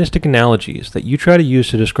all humanistic analogies that you try to use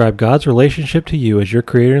to describe God's relationship to you as your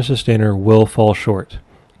creator and sustainer will fall short.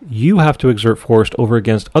 You have to exert force over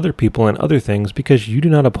against other people and other things because you do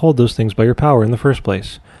not uphold those things by your power in the first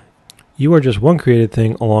place. You are just one created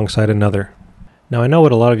thing alongside another. Now I know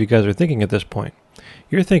what a lot of you guys are thinking at this point.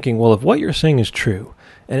 You're thinking, well, if what you're saying is true,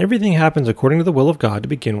 and everything happens according to the will of God to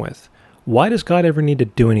begin with, why does God ever need to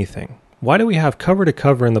do anything? Why do we have cover to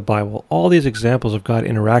cover in the Bible all these examples of God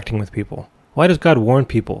interacting with people? Why does God warn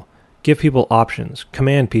people, give people options,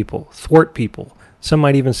 command people, thwart people? Some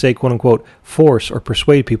might even say, quote-unquote, force or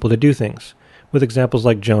persuade people to do things, with examples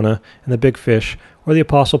like Jonah and the big fish, or the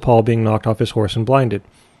Apostle Paul being knocked off his horse and blinded.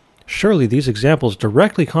 Surely these examples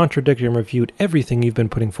directly contradict and refute everything you've been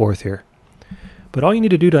putting forth here. But all you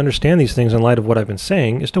need to do to understand these things in light of what I've been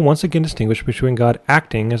saying is to once again distinguish between God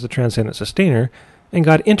acting as the transcendent sustainer and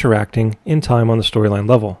God interacting in time on the storyline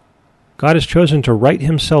level. God has chosen to write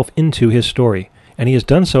himself into his story, and he has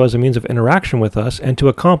done so as a means of interaction with us and to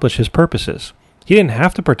accomplish his purposes. He didn't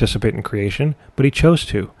have to participate in creation, but he chose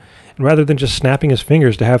to. And rather than just snapping his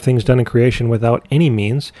fingers to have things done in creation without any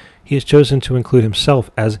means, he has chosen to include himself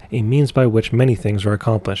as a means by which many things are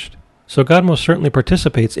accomplished. So God most certainly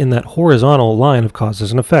participates in that horizontal line of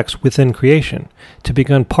causes and effects within creation, to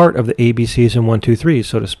become part of the ABCs and 1, 2, 3,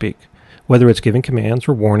 so to speak, whether it's giving commands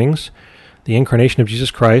or warnings, the incarnation of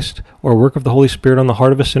Jesus Christ, or work of the Holy Spirit on the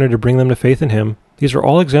heart of a sinner to bring them to faith in Him. These are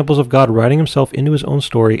all examples of God writing Himself into His own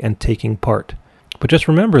story and taking part. But just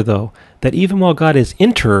remember, though, that even while God is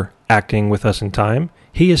interacting with us in time,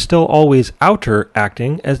 He is still always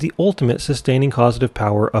outer-acting as the ultimate sustaining causative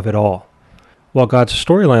power of it all. While God's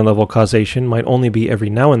storyline level causation might only be every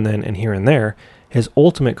now and then and here and there, His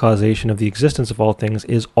ultimate causation of the existence of all things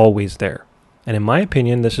is always there. And in my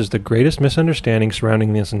opinion, this is the greatest misunderstanding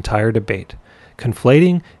surrounding this entire debate,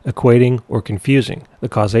 conflating, equating, or confusing the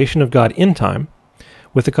causation of God in time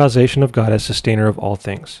with the causation of God as sustainer of all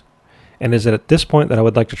things. And it is at this point that I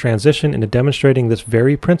would like to transition into demonstrating this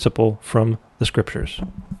very principle from the Scriptures.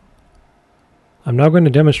 I'm now going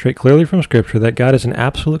to demonstrate clearly from Scripture that God is in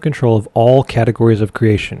absolute control of all categories of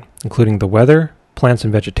creation, including the weather, plants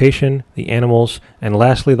and vegetation, the animals, and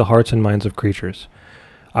lastly the hearts and minds of creatures.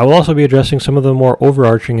 I will also be addressing some of the more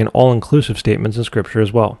overarching and all-inclusive statements in Scripture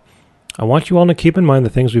as well. I want you all to keep in mind the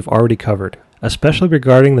things we've already covered, especially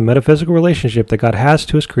regarding the metaphysical relationship that God has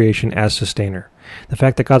to His creation as sustainer. The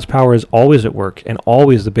fact that God's power is always at work and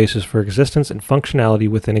always the basis for existence and functionality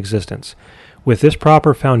within existence. With this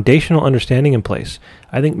proper foundational understanding in place,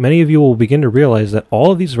 I think many of you will begin to realize that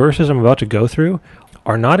all of these verses I'm about to go through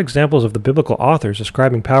are not examples of the biblical authors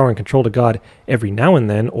ascribing power and control to God every now and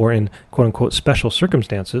then or in quote-unquote special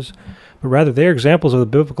circumstances, but rather they are examples of the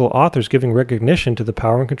biblical authors giving recognition to the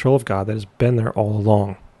power and control of God that has been there all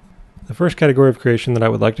along. The first category of creation that I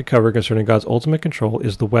would like to cover concerning God's ultimate control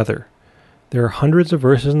is the weather. There are hundreds of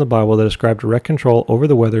verses in the Bible that ascribe direct control over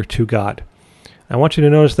the weather to God. I want you to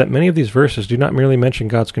notice that many of these verses do not merely mention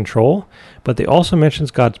God's control, but they also mention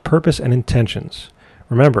God's purpose and intentions.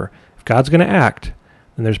 Remember, if God's going to act,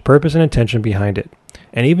 then there's purpose and intention behind it.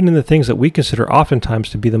 And even in the things that we consider oftentimes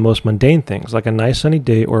to be the most mundane things, like a nice sunny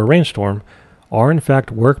day or a rainstorm, are in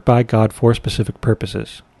fact worked by God for specific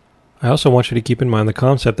purposes. I also want you to keep in mind the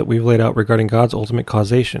concept that we've laid out regarding God's ultimate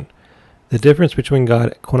causation. The difference between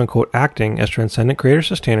God, quote-unquote, acting as transcendent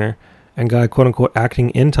creator-sustainer and God, quote-unquote, acting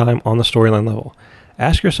in time on the storyline level.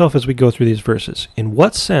 Ask yourself as we go through these verses, in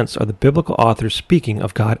what sense are the biblical authors speaking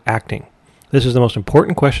of God acting? This is the most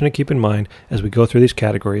important question to keep in mind as we go through these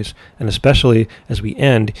categories, and especially as we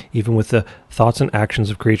end even with the thoughts and actions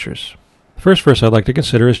of creatures. The first verse I'd like to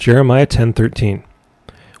consider is Jeremiah 10:13,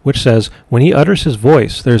 which says, "When He utters His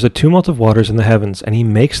voice, there is a tumult of waters in the heavens, and He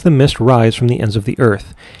makes the mist rise from the ends of the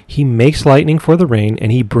earth. He makes lightning for the rain,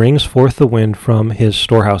 and He brings forth the wind from His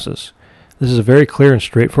storehouses." This is a very clear and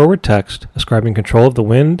straightforward text ascribing control of the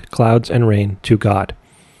wind, clouds, and rain to God.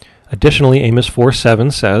 Additionally, Amos 4:7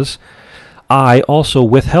 says, "I also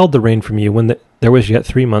withheld the rain from you when there was yet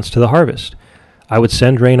 3 months to the harvest. I would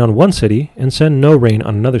send rain on one city and send no rain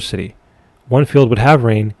on another city. One field would have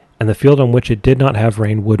rain, and the field on which it did not have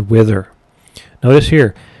rain would wither." Notice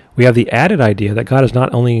here, we have the added idea that God is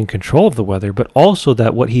not only in control of the weather, but also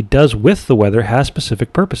that what He does with the weather has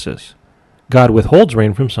specific purposes. God withholds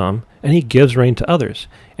rain from some, and He gives rain to others,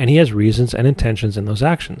 and He has reasons and intentions in those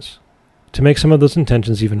actions. To make some of those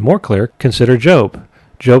intentions even more clear, consider Job.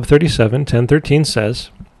 Job 37:10-13 says,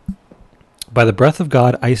 "By the breath of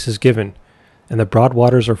God ice is given, and the broad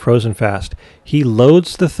waters are frozen fast. He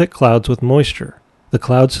loads the thick clouds with moisture. The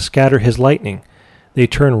clouds scatter His lightning. They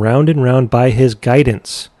turn round and round by His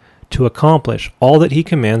guidance to accomplish all that He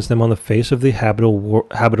commands them on the face of the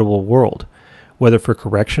habitable world. Whether for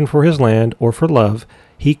correction for His land or for love,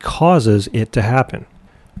 He causes it to happen."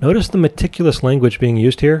 Notice the meticulous language being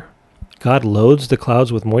used here. God loads the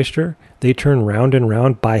clouds with moisture. They turn round and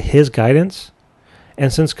round by His guidance.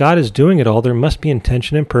 And since God is doing it all, there must be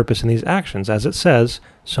intention and purpose in these actions. As it says,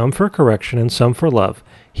 some for correction and some for love.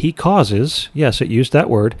 He causes, yes, it used that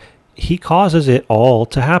word, He causes it all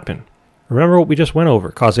to happen. Remember what we just went over,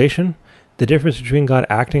 causation? The difference between God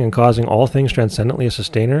acting and causing all things transcendently as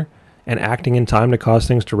sustainer, and acting in time to cause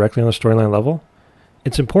things directly on the storyline level?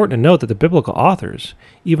 It's important to note that the biblical authors,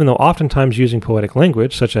 even though oftentimes using poetic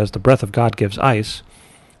language, such as the breath of God gives ice,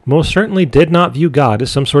 most certainly did not view God as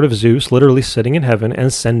some sort of Zeus literally sitting in heaven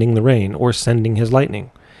and sending the rain, or sending His lightning.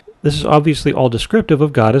 This is obviously all descriptive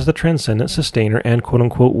of God as the transcendent sustainer and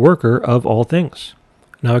quote-unquote worker of all things.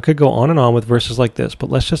 Now I could go on and on with verses like this, but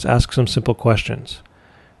let's just ask some simple questions.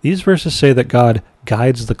 These verses say that God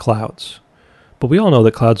guides the clouds. But we all know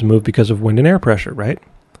that clouds move because of wind and air pressure, right?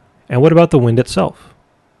 And what about the wind itself?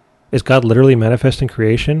 Is God literally manifest in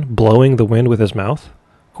creation, blowing the wind with His mouth?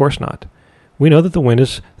 Of course not. We know that the wind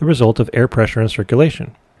is the result of air pressure and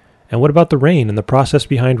circulation. And what about the rain and the process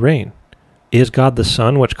behind rain? Is God the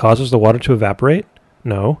sun which causes the water to evaporate?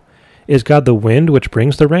 No. Is God the wind which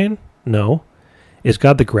brings the rain? No. Is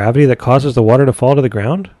God the gravity that causes the water to fall to the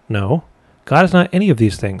ground? No. God is not any of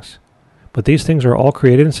these things. But these things are all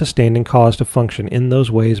created and sustained and caused to function in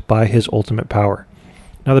those ways by his ultimate power.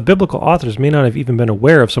 Now, the biblical authors may not have even been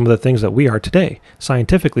aware of some of the things that we are today,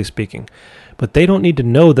 scientifically speaking, but they don't need to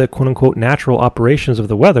know the quote-unquote natural operations of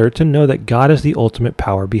the weather to know that God is the ultimate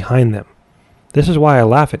power behind them. This is why I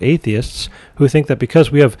laugh at atheists who think that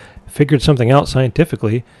because we have figured something out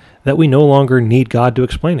scientifically, that we no longer need God to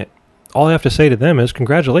explain it. All I have to say to them is,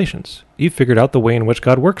 congratulations, you've figured out the way in which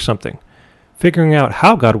God works something. Figuring out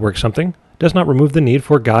how God works something does not remove the need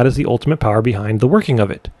for God as the ultimate power behind the working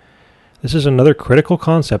of it. This is another critical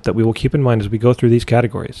concept that we will keep in mind as we go through these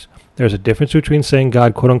categories. There's a difference between saying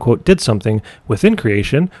God quote-unquote did something within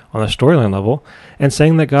creation on a storyline level and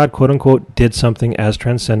saying that God quote-unquote did something as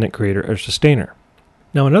transcendent creator or sustainer.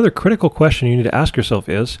 Now, another critical question you need to ask yourself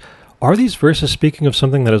is, are these verses speaking of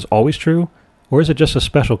something that is always true, or is it just a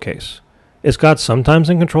special case? Is God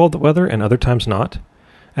sometimes in control of the weather and other times not?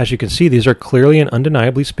 As you can see, these are clearly and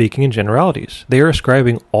undeniably speaking in generalities. They are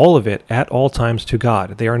ascribing all of it at all times to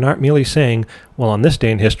God. They are not merely saying, well, on this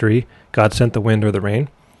day in history, God sent the wind or the rain.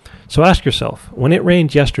 So ask yourself, when it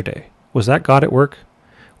rained yesterday, was that God at work?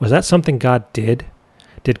 Was that something God did?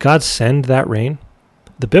 Did God send that rain?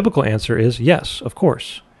 The biblical answer is yes, of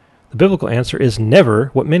course. The biblical answer is never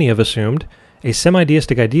what many have assumed, a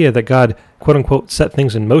semi-deistic idea that God, quote-unquote, set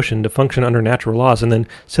things in motion to function under natural laws and then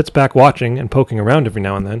sits back watching and poking around every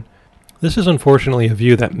now and then. This is unfortunately a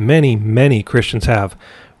view that many, many Christians have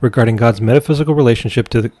regarding God's metaphysical relationship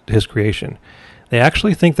to his creation. They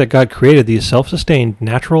actually think that God created these self-sustained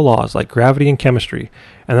natural laws like gravity and chemistry,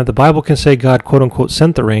 and that the Bible can say God, quote-unquote,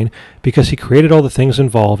 sent the rain because he created all the things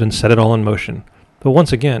involved and set it all in motion. But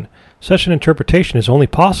once again, such an interpretation is only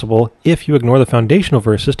possible if you ignore the foundational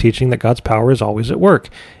verses teaching that God's power is always at work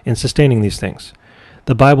in sustaining these things.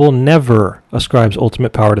 The Bible never ascribes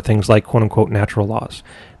ultimate power to things like quote-unquote natural laws.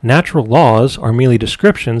 Natural laws are merely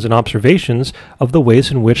descriptions and observations of the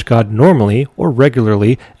ways in which God normally or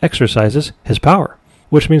regularly exercises his power.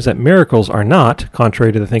 Which means that miracles are not,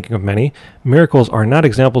 contrary to the thinking of many, miracles are not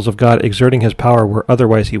examples of God exerting his power where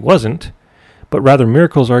otherwise he wasn't, but rather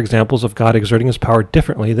miracles are examples of God exerting his power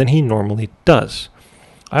differently than he normally does.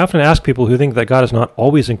 I often ask people who think that God is not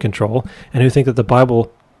always in control and who think that the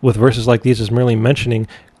Bible with verses like these is merely mentioning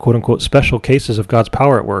quote-unquote special cases of God's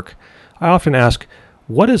power at work. I often ask,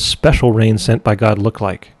 what does special rain sent by God look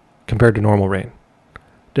like compared to normal rain?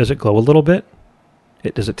 Does it glow a little bit?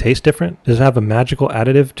 Does it taste different? Does it have a magical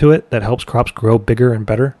additive to it that helps crops grow bigger and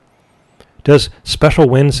better? Does special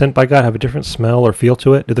wind sent by God have a different smell or feel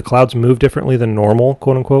to it? Do the clouds move differently than normal,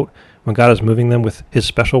 quote-unquote, when God is moving them with his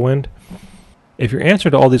special wind? If your answer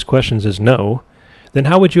to all these questions is no, then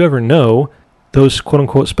how would you ever know those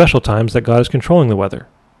quote-unquote special times that God is controlling the weather?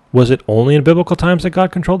 Was it only in biblical times that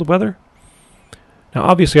God controlled the weather? Now,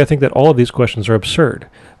 obviously, I think that all of these questions are absurd,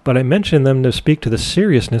 but I mention them to speak to the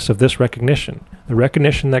seriousness of this recognition, the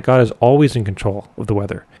recognition that God is always in control of the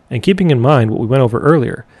weather. And keeping in mind what we went over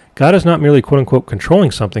earlier, God is not merely quote-unquote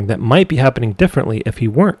controlling something that might be happening differently if he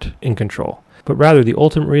weren't in control, but rather the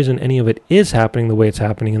ultimate reason any of it is happening the way it's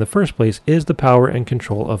happening in the first place is the power and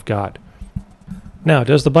control of God. Now,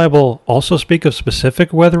 does the Bible also speak of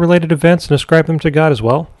specific weather-related events and ascribe them to God as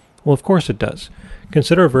well? Well, of course it does.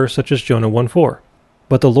 Consider a verse such as Jonah 1:4.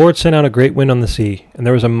 But the Lord sent out a great wind on the sea, and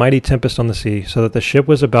there was a mighty tempest on the sea, so that the ship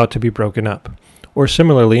was about to be broken up. Or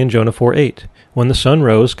similarly in Jonah 4:8, when the sun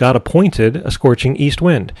rose, God appointed a scorching east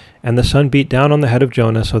wind, and the sun beat down on the head of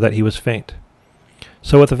Jonah so that he was faint.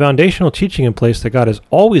 So with the foundational teaching in place that God is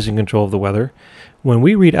always in control of the weather, when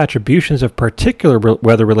we read attributions of particular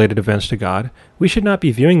weather-related events to God, we should not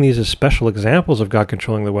be viewing these as special examples of God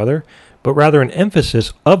controlling the weather, but rather an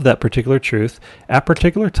emphasis of that particular truth at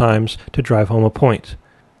particular times to drive home a point.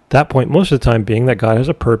 That point most of the time being that God has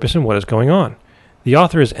a purpose in what is going on. The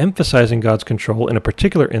author is emphasizing God's control in a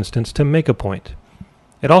particular instance to make a point.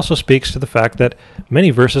 It also speaks to the fact that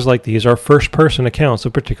many verses like these are first-person accounts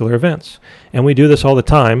of particular events. And we do this all the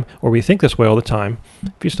time, or we think this way all the time,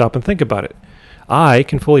 if you stop and think about it. I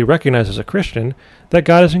can fully recognize as a Christian that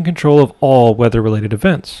God is in control of all weather-related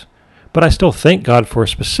events. But I still thank God for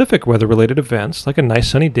specific weather-related events, like a nice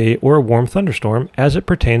sunny day or a warm thunderstorm, as it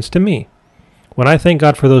pertains to me. When I thank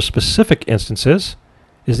God for those specific instances,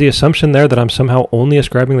 is the assumption there that I'm somehow only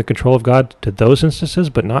ascribing the control of God to those instances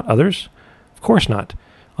but not others? Of course not.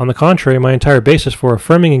 On the contrary, my entire basis for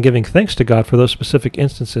affirming and giving thanks to God for those specific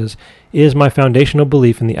instances is my foundational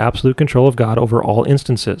belief in the absolute control of God over all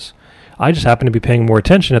instances. I just happen to be paying more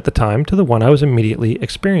attention at the time to the one I was immediately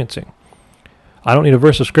experiencing. I don't need a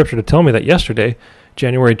verse of scripture to tell me that yesterday,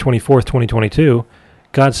 January 24th, 2022,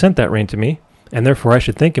 God sent that rain to me, and therefore I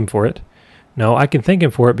should thank him for it. No, I can thank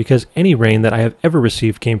him for it because any rain that I have ever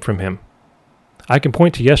received came from him. I can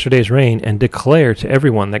point to yesterday's rain and declare to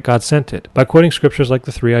everyone that God sent it by quoting scriptures like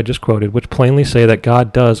the 3 I just quoted, which plainly say that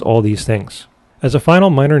God does all these things. As a final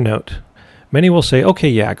minor note, many will say, okay,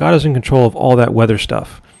 yeah, God is in control of all that weather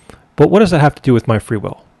stuff, but what does that have to do with my free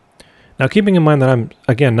will? Now, keeping in mind that I'm,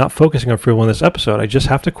 again, not focusing on free will in this episode, I just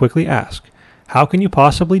have to quickly ask, how can you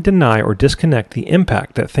possibly deny or disconnect the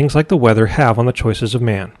impact that things like the weather have on the choices of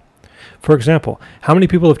man? For example, how many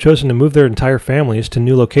people have chosen to move their entire families to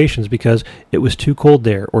new locations because it was too cold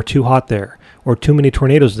there, or too hot there, or too many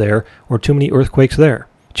tornadoes there, or too many earthquakes there,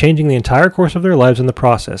 changing the entire course of their lives in the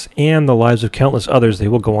process, and the lives of countless others they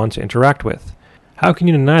will go on to interact with? How can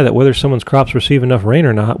you deny that whether someone's crops receive enough rain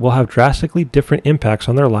or not will have drastically different impacts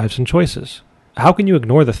on their lives and choices? How can you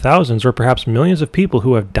ignore the thousands or perhaps millions of people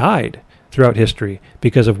who have died throughout history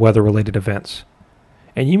because of weather-related events?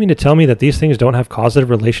 And you mean to tell me that these things don't have causative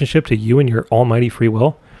relationship to you and your almighty free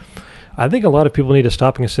will? I think a lot of people need to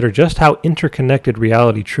stop and consider just how interconnected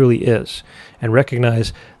reality truly is, and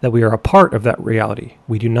recognize that we are a part of that reality.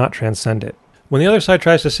 We do not transcend it. When the other side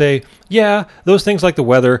tries to say, yeah, those things like the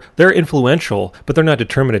weather, they're influential, but they're not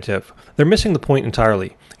determinative, they're missing the point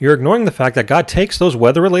entirely. You're ignoring the fact that God takes those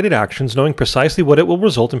weather-related actions knowing precisely what it will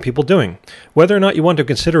result in people doing. Whether or not you want to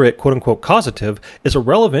consider it quote-unquote causative is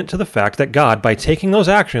irrelevant to the fact that God, by taking those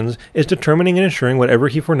actions, is determining and ensuring whatever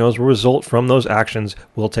he foreknows will result from those actions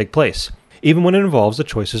will take place, even when it involves the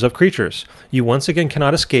choices of creatures. You once again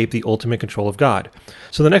cannot escape the ultimate control of God.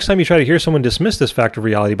 So the next time you try to hear someone dismiss this fact of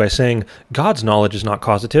reality by saying God's knowledge is not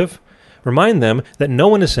causative, remind them that no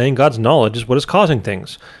one is saying God's knowledge is what is causing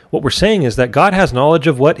things. What we're saying is that God has knowledge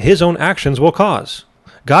of what his own actions will cause.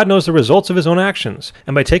 God knows the results of his own actions,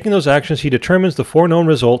 and by taking those actions, he determines the foreknown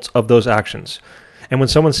results of those actions. And when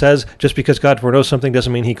someone says, just because God foreknows something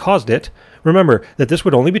doesn't mean he caused it, remember that this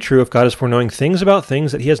would only be true if God is foreknowing things about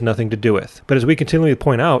things that he has nothing to do with. But as we continually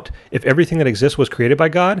point out, if everything that exists was created by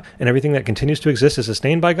God, and everything that continues to exist is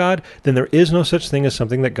sustained by God, then there is no such thing as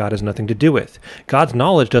something that God has nothing to do with. God's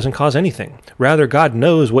knowledge doesn't cause anything. Rather, God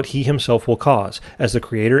knows what he himself will cause, as the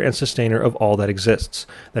creator and sustainer of all that exists.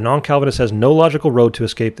 The non-Calvinist has no logical road to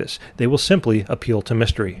escape this. They will simply appeal to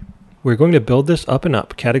mystery. We're going to build this up and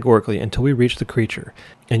up categorically until we reach the creature,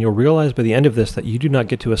 and you'll realize by the end of this that you do not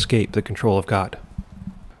get to escape the control of God.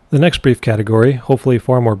 The next brief category, hopefully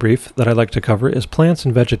far more brief, that I'd like to cover is plants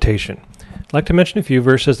and vegetation. I'd like to mention a few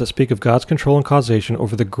verses that speak of God's control and causation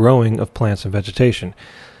over the growing of plants and vegetation.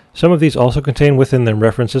 Some of these also contain within them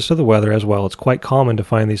references to the weather as well. It's quite common to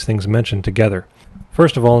find these things mentioned together.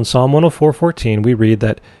 First of all, in Psalm 104:14, we read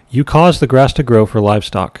that, "You cause the grass to grow for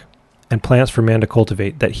livestock, and plants for man to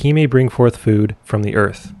cultivate, that he may bring forth food from the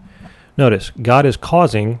earth." Notice, God is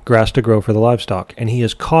causing grass to grow for the livestock, and he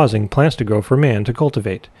is causing plants to grow for man to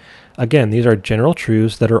cultivate. Again, these are general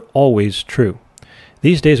truths that are always true.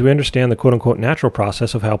 These days we understand the quote-unquote natural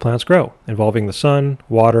process of how plants grow, involving the sun,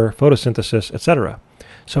 water, photosynthesis, etc.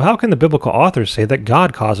 So how can the biblical authors say that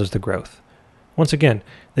God causes the growth? Once again,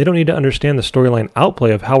 they don't need to understand the storyline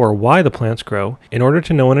outplay of how or why the plants grow in order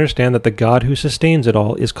to know and understand that the God who sustains it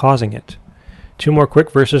all is causing it. Two more quick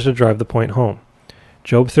verses to drive the point home.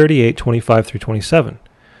 Job 38:25-27.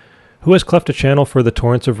 "Who has cleft a channel for the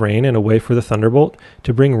torrents of rain and a way for the thunderbolt,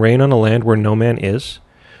 to bring rain on a land where no man is,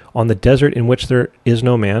 on the desert in which there is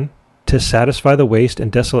no man, to satisfy the waste and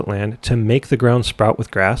desolate land, to make the ground sprout with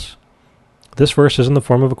grass?" This verse is in the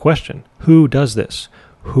form of a question. Who does this?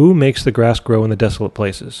 Who makes the grass grow in the desolate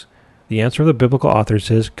places? The answer of the biblical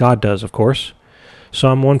authors is God does, of course.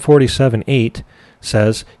 Psalm 147:8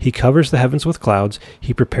 says, "He covers the heavens with clouds,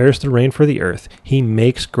 he prepares the rain for the earth, he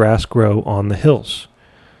makes grass grow on the hills."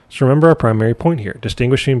 So remember our primary point here,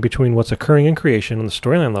 distinguishing between what's occurring in creation on the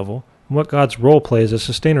storyline level and what God's role plays as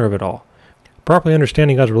sustainer of it all. Properly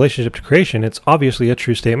understanding God's relationship to creation, it's obviously a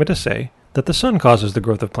true statement to say that the sun causes the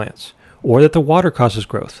growth of plants, or that the water causes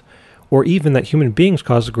growth, or even that human beings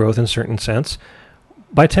cause growth in a certain sense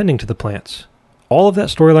by tending to the plants. All of that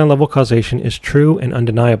storyline level causation is true and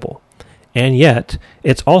undeniable. And yet,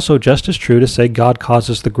 it's also just as true to say God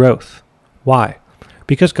causes the growth. Why?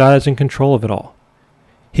 Because God is in control of it all.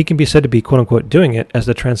 He can be said to be quote-unquote doing it as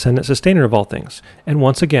the transcendent sustainer of all things. And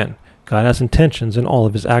once again, God has intentions in all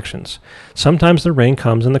of his actions. Sometimes the rain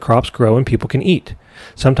comes and the crops grow and people can eat.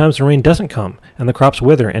 Sometimes the rain doesn't come and the crops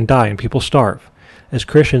wither and die and people starve. As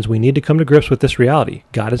Christians, we need to come to grips with this reality.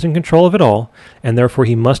 God is in control of it all, and therefore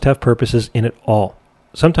he must have purposes in it all.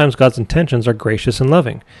 Sometimes God's intentions are gracious and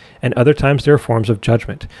loving, and other times they are forms of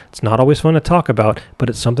judgment. It's not always fun to talk about, but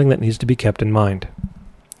it's something that needs to be kept in mind.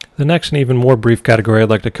 The next and even more brief category I'd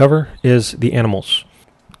like to cover is the animals.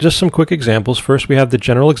 Just some quick examples. First, we have the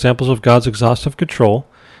general examples of God's exhaustive control,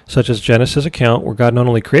 such as Genesis' account, where God not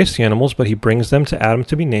only creates the animals, but he brings them to Adam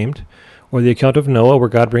to be named, or the account of Noah, where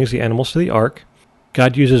God brings the animals to the ark.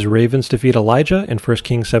 God uses ravens to feed Elijah in 1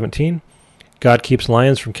 Kings 17. God keeps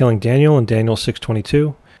lions from killing Daniel in Daniel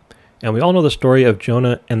 6:22. And we all know the story of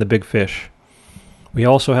Jonah and the big fish. We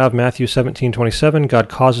also have Matthew 17:27. God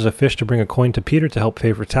causes a fish to bring a coin to Peter to help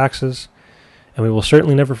pay for taxes. And we will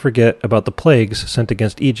certainly never forget about the plagues sent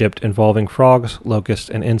against Egypt involving frogs, locusts,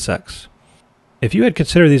 and insects. If you had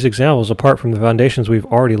considered these examples apart from the foundations we've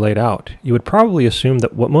already laid out, you would probably assume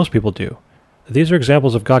that what most people do, that these are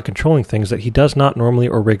examples of God controlling things that he does not normally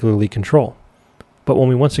or regularly control. But when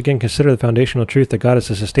we once again consider the foundational truth that God is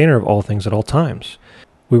the sustainer of all things at all times,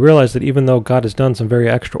 we realize that even though God has done some very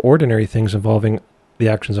extraordinary things involving the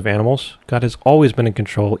actions of animals, God has always been in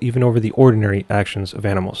control even over the ordinary actions of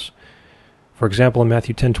animals. For example, in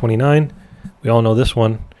Matthew 10:29, we all know this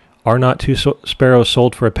one, "Are not two sparrows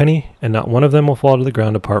sold for a penny, and not one of them will fall to the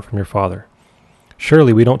ground apart from your Father?"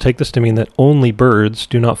 Surely we don't take this to mean that only birds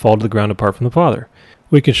do not fall to the ground apart from the Father.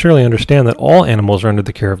 We can surely understand that all animals are under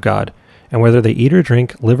the care of God, and whether they eat or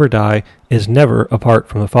drink, live or die, is never apart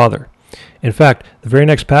from the Father. In fact, the very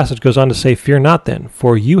next passage goes on to say, "Fear not then,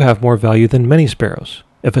 for you have more value than many sparrows."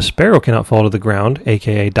 If a sparrow cannot fall to the ground,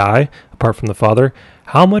 aka die, apart from the Father,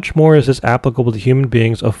 how much more is this applicable to human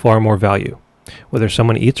beings of far more value? Whether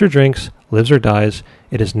someone eats or drinks, lives or dies,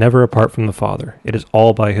 it is never apart from the Father. It is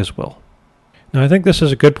all by his will. Now I think this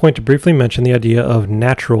is a good point to briefly mention the idea of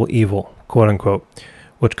natural evil, quote unquote,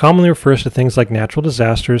 which commonly refers to things like natural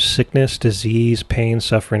disasters, sickness, disease, pain,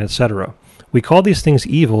 suffering, etc. We call these things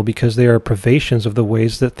evil because they are privations of the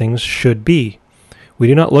ways that things should be. We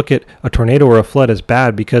do not look at a tornado or a flood as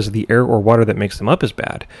bad because the air or water that makes them up is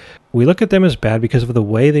bad. We look at them as bad because of the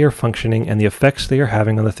way they are functioning and the effects they are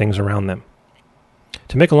having on the things around them.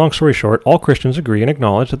 To make a long story short, all Christians agree and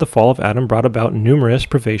acknowledge that the fall of Adam brought about numerous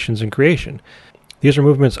privations in creation. These are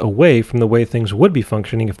movements away from the way things would be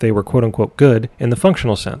functioning if they were quote-unquote good in the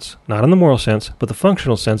functional sense, not in the moral sense, but the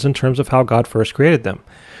functional sense in terms of how God first created them.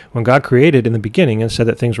 When God created in the beginning and said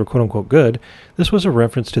that things were quote-unquote good, this was a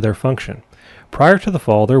reference to their function. Prior to the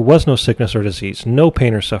fall, there was no sickness or disease, no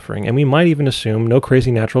pain or suffering, and we might even assume no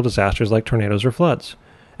crazy natural disasters like tornadoes or floods.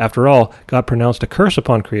 After all, God pronounced a curse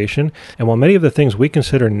upon creation, and while many of the things we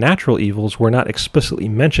consider natural evils were not explicitly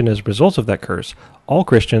mentioned as results of that curse, all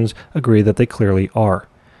Christians agree that they clearly are.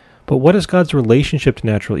 But what is God's relationship to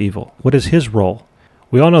natural evil? What is his role?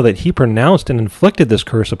 We all know that he pronounced and inflicted this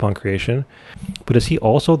curse upon creation, but is he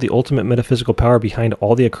also the ultimate metaphysical power behind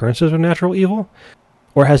all the occurrences of natural evil?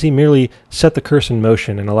 Or has he merely set the curse in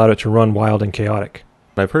motion and allowed it to run wild and chaotic?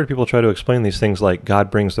 I've heard people try to explain these things like God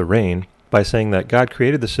brings the rain by saying that God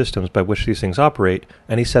created the systems by which these things operate,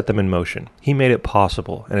 and he set them in motion. He made it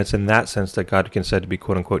possible, and it's in that sense that God can said to be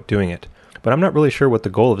quote-unquote doing it. But I'm not really sure what the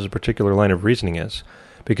goal of his particular line of reasoning is.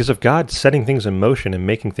 Because if God setting things in motion and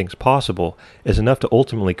making things possible is enough to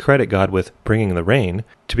ultimately credit God with bringing the rain,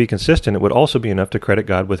 to be consistent, it would also be enough to credit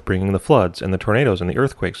God with bringing the floods and the tornadoes and the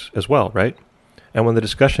earthquakes as well, right? And when the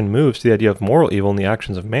discussion moves to the idea of moral evil in the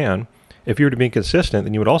actions of man, if you were to be consistent,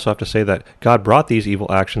 then you would also have to say that God brought these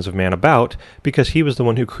evil actions of man about because he was the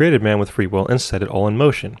one who created man with free will and set it all in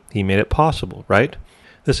motion. He made it possible, right?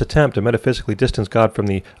 This attempt to metaphysically distance God from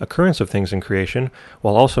the occurrence of things in creation,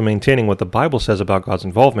 while also maintaining what the Bible says about God's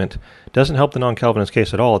involvement, doesn't help the non-Calvinist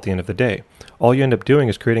case at all at the end of the day. All you end up doing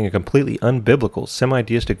is creating a completely unbiblical,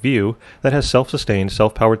 semi-deistic view that has self-sustained,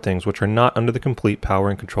 self-powered things which are not under the complete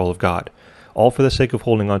power and control of God. All for the sake of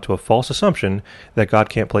holding on to a false assumption that God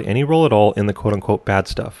can't play any role at all in the quote-unquote bad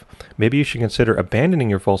stuff. Maybe you should consider abandoning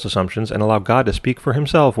your false assumptions and allow God to speak for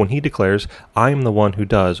himself when he declares, "I am the one who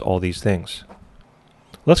does all these things."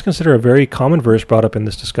 Let's consider a very common verse brought up in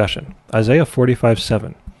this discussion, Isaiah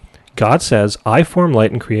 45:7. God says, "I form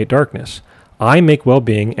light and create darkness. I make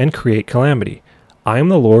well-being and create calamity. I am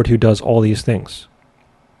the Lord who does all these things."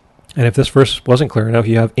 And if this verse wasn't clear enough,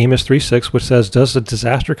 you have Amos 3:6, which says, "Does a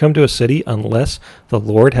disaster come to a city unless the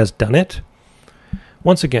Lord has done it?"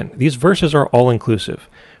 Once again, these verses are all-inclusive.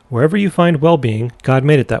 Wherever you find well-being, God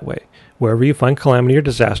made it that way. Wherever you find calamity or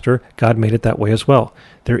disaster, God made it that way as well.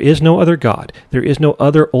 There is no other God. There is no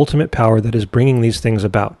other ultimate power that is bringing these things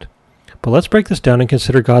about. But let's break this down and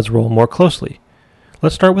consider God's role more closely.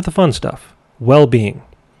 Let's start with the fun stuff, well-being.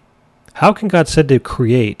 How can God said to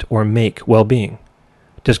create or make well-being?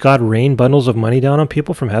 Does God rain bundles of money down on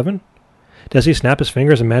people from heaven? Does he snap his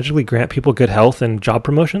fingers and magically grant people good health and job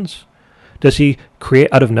promotions? Does he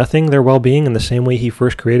create out of nothing their well-being in the same way he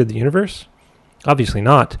first created the universe? Obviously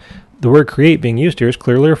not. The word create being used here is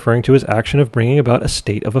clearly referring to his action of bringing about a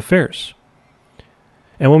state of affairs.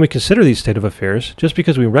 And when we consider these state of affairs, just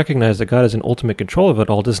because we recognize that God is in ultimate control of it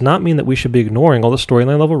all does not mean that we should be ignoring all the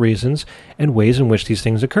storyline level reasons and ways in which these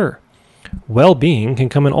things occur. Well-being can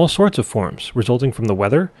come in all sorts of forms, resulting from the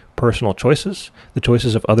weather, personal choices, the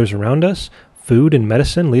choices of others around us, food and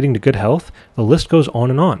medicine leading to good health. The list goes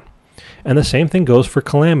on and on. And the same thing goes for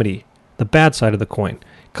calamity, the bad side of the coin.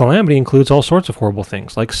 Calamity includes all sorts of horrible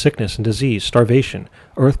things like sickness and disease, starvation,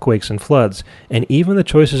 earthquakes and floods, and even the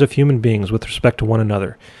choices of human beings with respect to one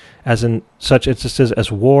another, as in such instances as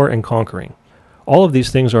war and conquering. All of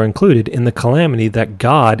these things are included in the calamity that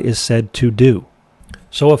God is said to do.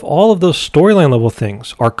 So if all of those storyline level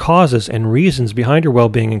things are causes and reasons behind your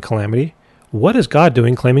well-being and calamity, what is God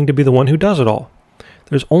doing claiming to be the one who does it all?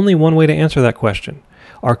 There's only one way to answer that question: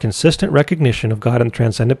 our consistent recognition of God in the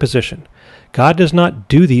transcendent position. God does not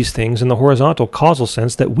do these things in the horizontal causal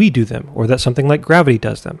sense that we do them, or that something like gravity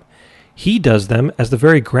does them. He does them as the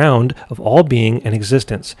very ground of all being and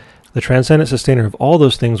existence, the transcendent sustainer of all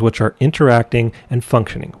those things which are interacting and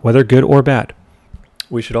functioning, whether good or bad.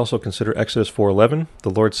 We should also consider Exodus 4:11. The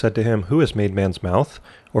Lord said to him, "Who has made man's mouth?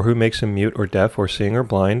 Or who makes him mute or deaf or seeing or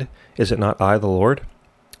blind? Is it not I, the Lord?"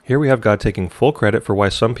 Here we have God taking full credit for why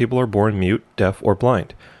some people are born mute, deaf, or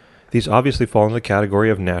blind. These obviously fall in the category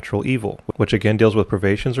of natural evil, which again deals with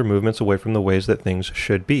privations or movements away from the ways that things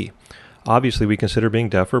should be. Obviously, we consider being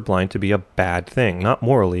deaf or blind to be a bad thing, not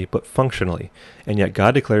morally, but functionally. And yet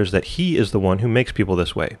God declares that He is the one who makes people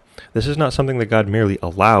this way. This is not something that God merely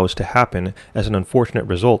allows to happen as an unfortunate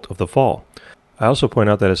result of the fall. I also point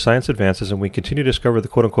out that as science advances and we continue to discover the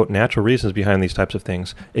quote-unquote natural reasons behind these types of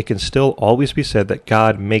things, it can still always be said that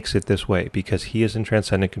God makes it this way because He is in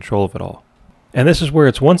transcendent control of it all. And this is where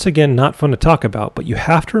it's once again not fun to talk about, but you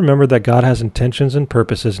have to remember that God has intentions and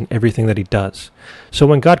purposes in everything that He does. So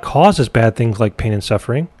when God causes bad things like pain and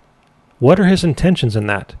suffering, what are His intentions in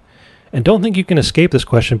that? And don't think you can escape this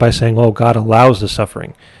question by saying, oh, God allows the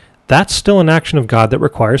suffering. That's still an action of God that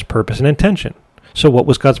requires purpose and intention. So what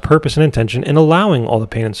was God's purpose and intention in allowing all the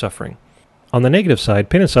pain and suffering? On the negative side,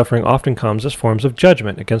 pain and suffering often comes as forms of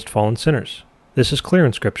judgment against fallen sinners. This is clear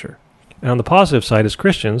in Scripture. And on the positive side, as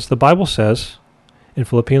Christians, the Bible says in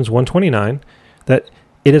Philippians 1:29 that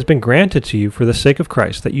it has been granted to you for the sake of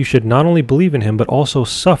Christ that you should not only believe in Him but also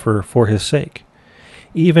suffer for His sake.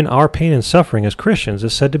 Even our pain and suffering as Christians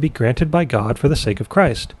is said to be granted by God for the sake of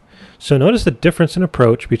Christ. So notice the difference in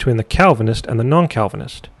approach between the Calvinist and the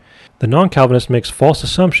non-Calvinist. The non-Calvinist makes false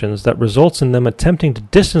assumptions that results in them attempting to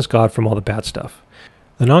distance God from all the bad stuff.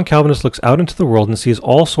 The non-Calvinist looks out into the world and sees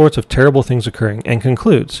all sorts of terrible things occurring and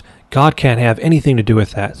concludes, God can't have anything to do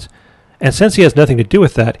with that. And since He has nothing to do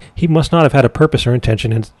with that, He must not have had a purpose or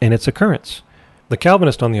intention in its occurrence. The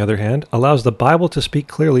Calvinist, on the other hand, allows the Bible to speak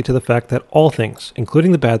clearly to the fact that all things,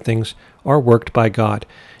 including the bad things, are worked by God,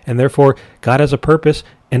 and therefore God has a purpose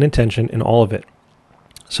and intention in all of it.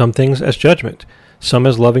 Some things as judgment, some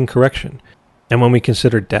as loving correction. And when we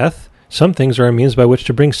consider death, some things are a means by which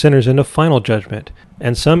to bring sinners into final judgment,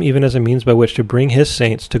 and some even as a means by which to bring His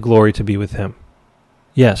saints to glory to be with Him.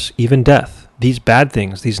 Yes, even death, these bad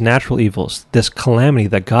things, these natural evils, this calamity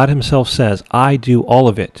that God Himself says, I do all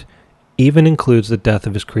of it, even includes the death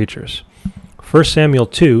of His creatures. 1 Samuel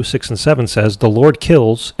 2:6 and 7 says, the Lord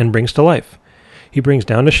kills and brings to life. He brings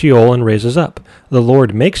down to Sheol and raises up. The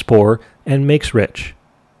Lord makes poor and makes rich.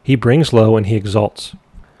 He brings low and He exalts.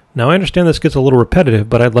 Now I understand this gets a little repetitive,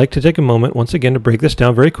 but I'd like to take a moment once again to break this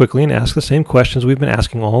down very quickly and ask the same questions we've been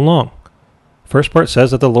asking all along. First part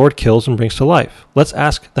says that the Lord kills and brings to life. Let's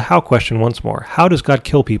ask the how question once more. How does God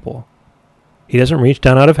kill people? He doesn't reach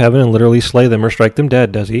down out of heaven and literally slay them or strike them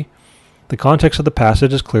dead, does He? The context of the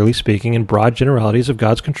passage is clearly speaking in broad generalities of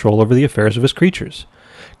God's control over the affairs of His creatures.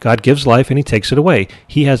 God gives life and He takes it away.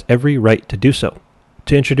 He has every right to do so.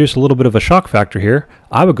 To introduce a little bit of a shock factor here,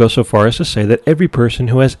 I would go so far as to say that every person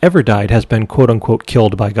who has ever died has been quote-unquote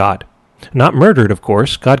killed by God. Not murdered, of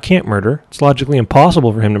course. God can't murder. It's logically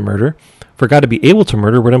impossible for Him to murder. For God to be able to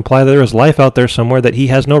murder would imply that there is life out there somewhere that He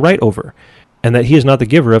has no right over, and that He is not the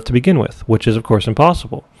giver of to begin with, which is of course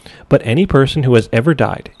impossible. But any person who has ever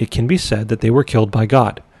died, it can be said that they were killed by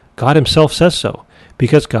God. God Himself says so,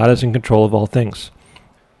 because God is in control of all things.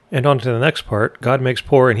 And on to the next part, God makes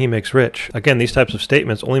poor and He makes rich. Again, these types of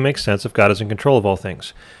statements only make sense if God is in control of all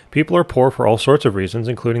things. People are poor for all sorts of reasons,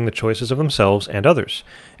 including the choices of themselves and others.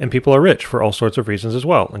 And people are rich for all sorts of reasons as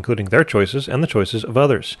well, including their choices and the choices of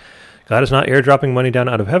others. God is not airdropping money down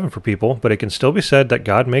out of heaven for people, but it can still be said that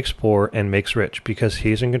God makes poor and makes rich because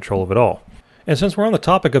he's in control of it all. And since we're on the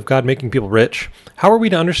topic of God making people rich, how are we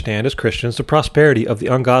to understand as Christians the prosperity of the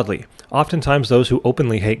ungodly, oftentimes those who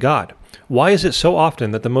openly hate God? Why is it so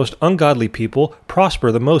often that the most ungodly people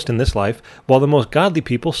prosper the most in this life, while the most godly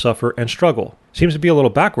people suffer and struggle? Seems to be a little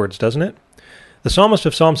backwards, doesn't it? The psalmist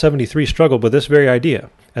of Psalm 73 struggled with this very idea,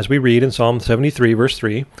 as we read in Psalm 73, verse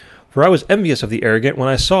 3, "For I was envious of the arrogant when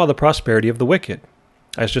I saw the prosperity of the wicked."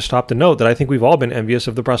 I just stopped to note that I think we've all been envious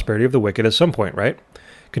of the prosperity of the wicked at some point, right?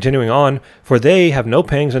 Continuing on, "For they have no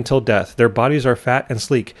pangs until death. Their bodies are fat and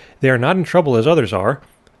sleek. They are not in trouble as others are.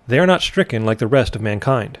 They are not stricken like the rest of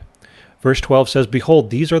mankind." Verse 12 says, "Behold,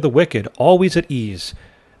 these are the wicked, always at ease.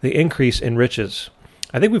 They increase in riches."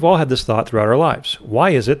 I think we've all had this thought throughout our lives.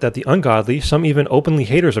 Why is it that the ungodly, some even openly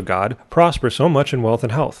haters of God, prosper so much in wealth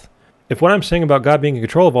and health? If what I'm saying about God being in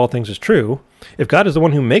control of all things is true, if God is the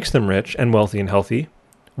one who makes them rich and wealthy and healthy,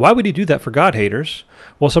 why would he do that for God haters,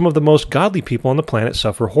 while some of the most godly people on the planet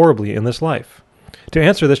suffer horribly in this life? To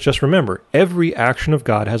answer this, just remember, every action of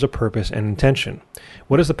God has a purpose and intention.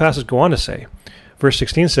 What does the passage go on to say? Verse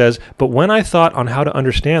 16 says, "But when I thought on how to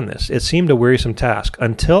understand this, it seemed a wearisome task,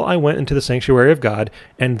 until I went into the sanctuary of God,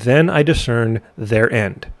 and then I discerned their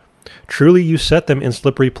end. Truly you set them in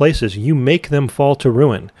slippery places, you make them fall to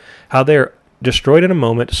ruin. How they are destroyed in a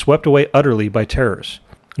moment, swept away utterly by terrors."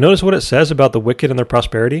 Notice what it says about the wicked and their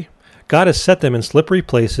prosperity. God has set them in slippery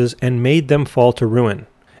places and made them fall to ruin.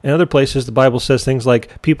 In other places, the Bible says things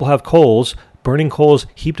like, people have coals, burning coals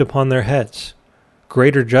heaped upon their heads.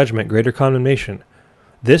 Greater judgment, greater condemnation.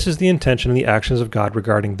 This is the intention and the actions of God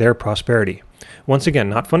regarding their prosperity. Once again,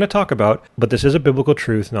 not fun to talk about, but this is a biblical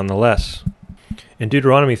truth nonetheless. In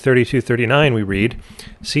Deuteronomy 32:39 we read,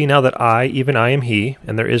 "See now that I, even I am he,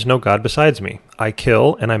 and there is no God besides me. I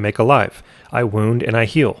kill and I make alive. I wound and I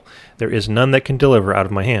heal. There is none that can deliver out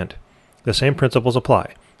of my hand." The same principles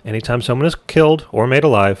apply. Anytime someone is killed or made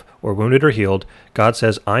alive or wounded or healed, God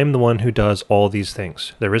says, "I am the one who does all these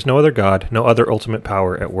things. There is no other God, no other ultimate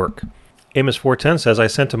power at work." Amos 4:10 says, "I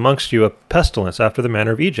sent amongst you a pestilence after the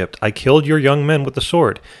manner of Egypt. I killed your young men with the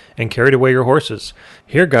sword, and carried away your horses."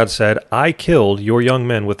 Here God said, "I killed your young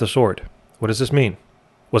men with the sword." What does this mean?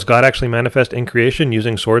 Was God actually manifest in creation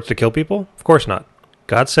using swords to kill people? Of course not.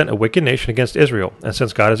 God sent a wicked nation against Israel, and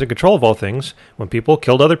since God is in control of all things, when people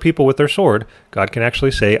killed other people with their sword, God can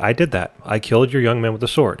actually say, "I did that. I killed your young men with the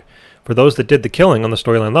sword." For those that did the killing on the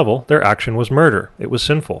storyline level, their action was murder. It was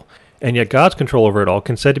sinful. And yet God's control over it all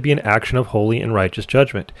can said to be an action of holy and righteous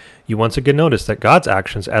judgment. You once again notice that God's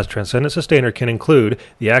actions as transcendent sustainer can include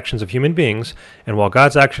the actions of human beings, and while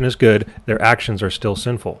God's action is good, their actions are still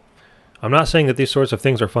sinful. I'm not saying that these sorts of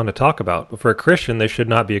things are fun to talk about, but for a Christian they should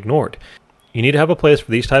not be ignored. You need to have a place for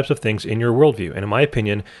these types of things in your worldview, and in my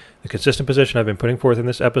opinion, the consistent position I've been putting forth in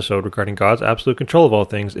this episode regarding God's absolute control of all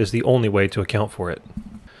things is the only way to account for it.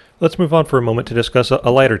 Let's move on for a moment to discuss a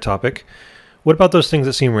lighter topic. What about those things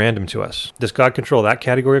that seem random to us? Does God control that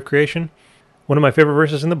category of creation? One of my favorite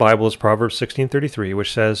verses in the Bible is Proverbs 16:33,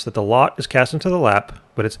 which says that the lot is cast into the lap,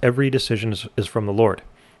 but its every decision is from the Lord.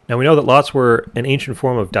 Now we know that lots were an ancient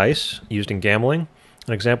form of dice used in gambling.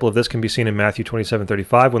 An example of this can be seen in Matthew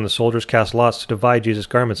 27:35 when the soldiers cast lots to divide Jesus'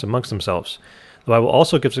 garments amongst themselves. The Bible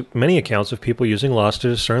also gives many accounts of people using lots to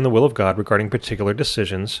discern the will of God regarding particular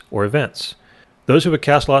decisions or events. Those who would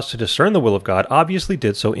cast lots to discern the will of God obviously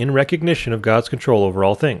did so in recognition of God's control over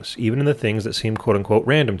all things, even in the things that seem quote-unquote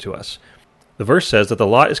random to us. The verse says that the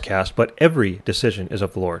lot is cast, but every decision is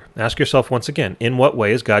of the Lord. Ask yourself once again, in what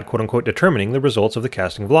way is God quote-unquote determining the results of the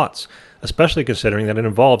casting of lots, especially considering that it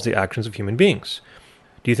involves the actions of human beings?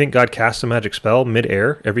 Do you think God casts a magic spell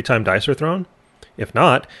mid-air every time dice are thrown? If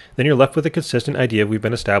not, then you're left with a consistent idea we've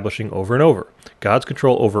been establishing over and over. God's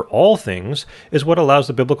control over all things is what allows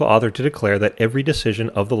the biblical author to declare that every decision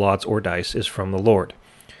of the lots or dice is from the Lord.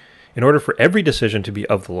 In order for every decision to be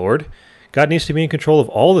of the Lord, God needs to be in control of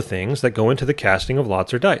all the things that go into the casting of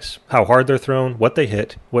lots or dice. How hard they're thrown, what they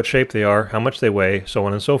hit, what shape they are, how much they weigh, so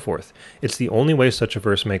on and so forth. It's the only way such a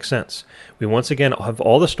verse makes sense. We once again have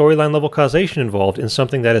all the storyline level causation involved in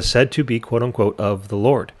something that is said to be quote-unquote of the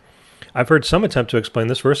Lord. I've heard some attempt to explain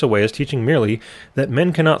this verse away as teaching merely that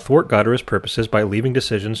men cannot thwart God or his purposes by leaving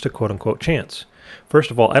decisions to quote-unquote chance.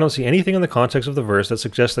 First of all, I don't see anything in the context of the verse that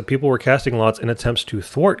suggests that people were casting lots in attempts to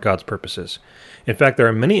thwart God's purposes. In fact, there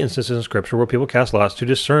are many instances in Scripture where people cast lots to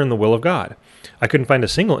discern the will of God. I couldn't find a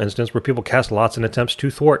single instance where people cast lots in attempts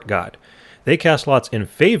to thwart God. They cast lots in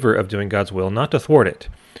favor of doing God's will, not to thwart it.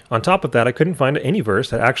 On top of that, I couldn't find any verse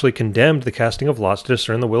that actually condemned the casting of lots to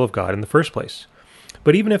discern the will of God in the first place.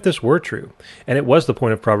 But even if this were true, and it was the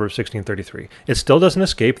point of Proverbs 16:33, it still doesn't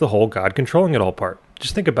escape the whole God controlling it all part.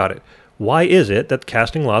 Just think about it. Why is it that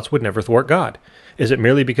casting lots would never thwart God? Is it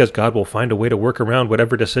merely because God will find a way to work around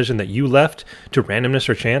whatever decision that you left to randomness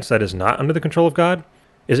or chance that is not under the control of God?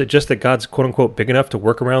 Is it just that God's quote-unquote big enough to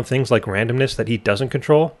work around things like randomness that he doesn't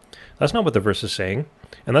control? That's not what the verse is saying,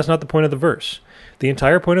 and that's not the point of the verse. The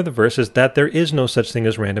entire point of the verse is that there is no such thing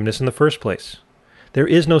as randomness in the first place. There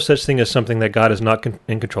is no such thing as something that God is not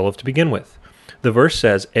in control of to begin with. The verse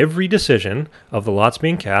says every decision of the lots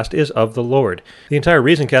being cast is of the Lord. The entire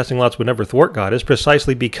reason casting lots would never thwart God is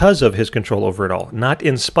precisely because of his control over it all, not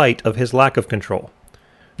in spite of his lack of control.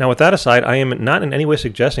 Now, with that aside, I am not in any way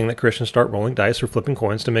suggesting that Christians start rolling dice or flipping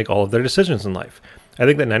coins to make all of their decisions in life. I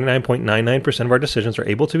think that 99.99% of our decisions are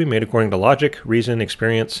able to be made according to logic, reason,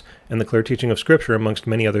 experience, and the clear teaching of Scripture, amongst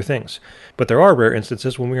many other things. But there are rare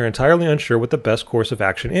instances when we are entirely unsure what the best course of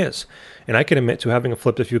action is, and I can admit to having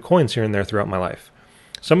flipped a few coins here and there throughout my life.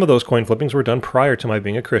 Some of those coin flippings were done prior to my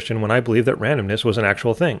being a Christian when I believed that randomness was an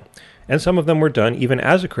actual thing, and some of them were done even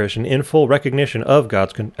as a Christian in full recognition of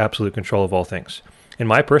God's absolute control of all things. In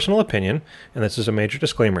my personal opinion, and this is a major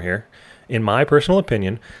disclaimer here, in my personal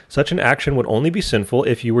opinion, such an action would only be sinful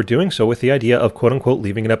if you were doing so with the idea of quote-unquote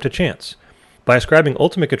leaving it up to chance. By ascribing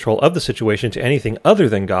ultimate control of the situation to anything other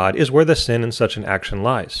than God is where the sin in such an action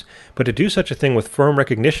lies. But to do such a thing with firm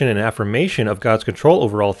recognition and affirmation of God's control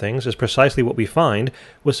over all things is precisely what we find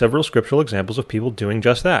with several scriptural examples of people doing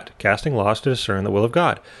just that, casting lots to discern the will of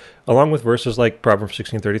God. Along with verses like Proverbs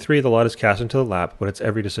 16:33, the lot is cast into the lap, but its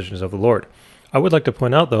every decision is of the Lord. I would like to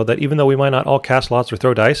point out, though, that even though we might not all cast lots or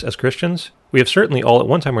throw dice as Christians, we have certainly all at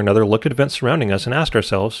one time or another looked at events surrounding us and asked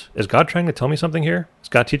ourselves, is God trying to tell me something here? Is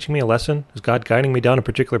God teaching me a lesson? Is God guiding me down a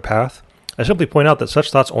particular path? I simply point out that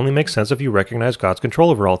such thoughts only make sense if you recognize God's control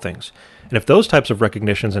over all things. And if those types of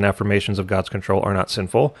recognitions and affirmations of God's control are not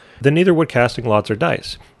sinful, then neither would casting lots or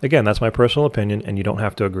dice. Again, that's my personal opinion, and you don't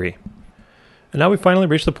have to agree. And now we finally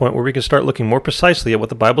reach the point where we can start looking more precisely at what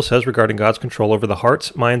the Bible says regarding God's control over the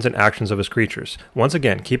hearts, minds, and actions of his creatures. Once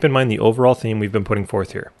again, keep in mind the overall theme we've been putting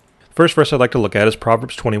forth here. The first verse I'd like to look at is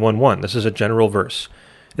Proverbs 21:1. This is a general verse.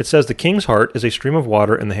 It says, "The king's heart is a stream of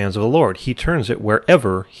water in the hands of the Lord. He turns it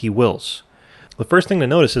wherever he wills." The first thing to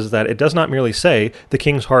notice is that it does not merely say the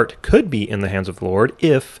king's heart could be in the hands of the Lord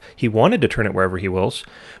if he wanted to turn it wherever he wills,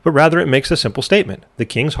 but rather it makes a simple statement. The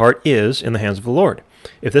king's heart is in the hands of the Lord.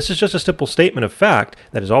 If this is just a simple statement of fact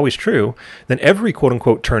that is always true, then every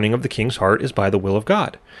quote-unquote turning of the king's heart is by the will of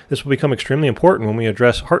God. This will become extremely important when we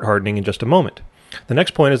address heart hardening in just a moment. The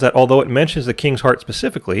next point is that although it mentions the king's heart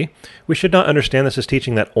specifically, we should not understand this as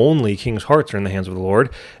teaching that only kings' hearts are in the hands of the Lord,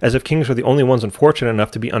 as if kings are the only ones unfortunate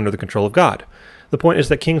enough to be under the control of God. The point is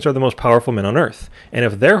that kings are the most powerful men on earth, and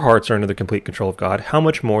if their hearts are under the complete control of God, how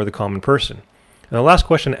much more the common person? And the last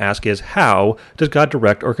question to ask is, how does God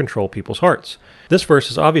direct or control people's hearts? This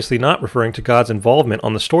verse is obviously not referring to God's involvement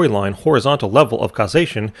on the storyline horizontal level of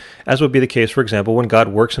causation, as would be the case, for example, when God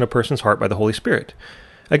works in a person's heart by the Holy Spirit.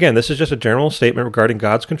 Again, this is just a general statement regarding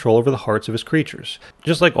God's control over the hearts of his creatures,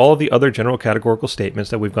 just like all of the other general categorical statements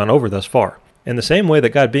that we've gone over thus far. In the same way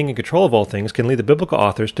that God being in control of all things can lead the biblical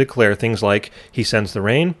authors to declare things like he sends the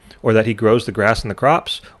rain, or that he grows the grass and the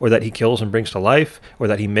crops, or that he kills and brings to life, or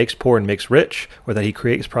that he makes poor and makes rich, or that he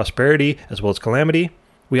creates prosperity as well as calamity,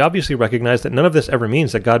 we obviously recognize that none of this ever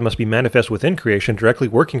means that God must be manifest within creation directly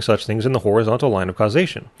working such things in the horizontal line of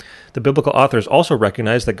causation. The biblical authors also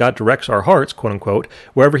recognize that God directs our hearts, quote-unquote,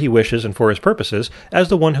 wherever he wishes and for his purposes, as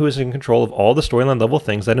the one who is in control of all the storyline level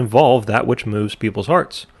things that involve that which moves people's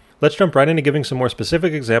hearts. Let's jump right into giving some more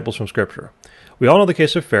specific examples from Scripture. We all know the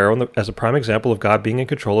case of Pharaoh as a prime example of God being in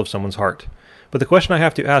control of someone's heart. But the question I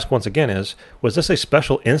have to ask once again is, was this a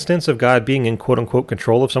special instance of God being in quote-unquote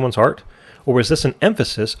control of someone's heart? Or was this an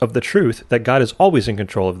emphasis of the truth that God is always in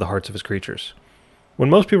control of the hearts of his creatures? When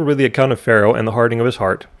most people read the account of Pharaoh and the hardening of his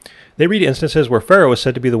heart, they read instances where Pharaoh is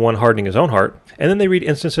said to be the one hardening his own heart, and then they read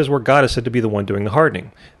instances where God is said to be the one doing the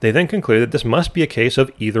hardening. They then conclude that this must be a case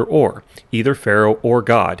of either Pharaoh or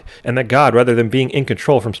God, and that God, rather than being in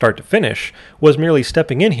control from start to finish, was merely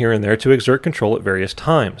stepping in here and there to exert control at various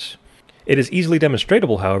times. It is easily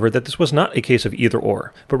demonstrable, however, that this was not a case of either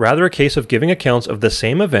or, but rather a case of giving accounts of the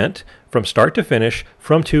same event from start to finish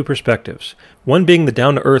from two perspectives, one being the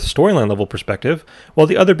down-to-earth storyline level perspective, while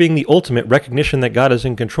the other being the ultimate recognition that God is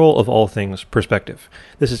in control of all things perspective.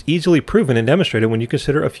 This is easily proven and demonstrated when you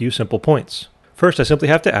consider a few simple points. First, I simply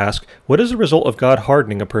have to ask, what is the result of God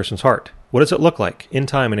hardening a person's heart? What does it look like in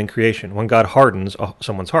time and in creation when God hardens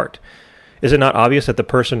someone's heart? Is it not obvious that the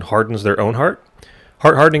person hardens their own heart?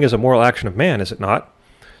 Heart hardening is a moral action of man, is it not?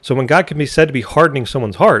 So when God can be said to be hardening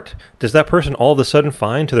someone's heart, does that person all of a sudden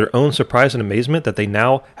find to their own surprise and amazement that they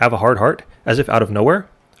now have a hard heart, as if out of nowhere?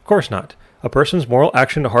 Of course not. A person's moral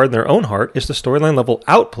action to harden their own heart is the storyline level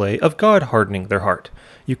outplay of God hardening their heart.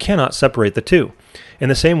 You cannot separate the two. In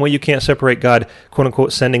the same way you can't separate God,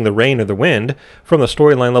 quote-unquote, sending the rain or the wind from the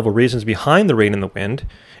storyline level reasons behind the rain and the wind,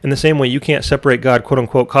 in the same way you can't separate God,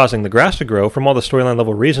 quote-unquote, causing the grass to grow from all the storyline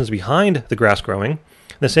level reasons behind the grass growing,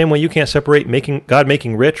 in the same way you can't separate God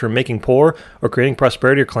making rich or making poor or creating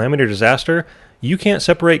prosperity or calamity or disaster, you can't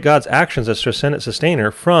separate God's actions as transcendent sustainer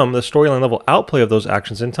from the storyline level outplay of those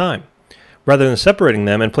actions in time. Rather than separating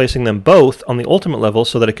them and placing them both on the ultimate level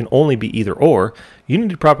so that it can only be either or, you need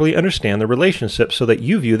to properly understand the relationship so that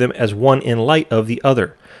you view them as one in light of the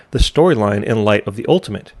other, the storyline in light of the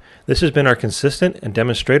ultimate. This has been our consistent and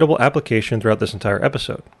demonstrable application throughout this entire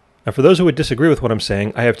episode. Now, for those who would disagree with what I'm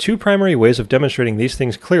saying, I have two primary ways of demonstrating these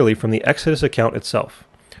things clearly from the Exodus account itself.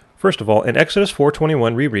 First of all, in Exodus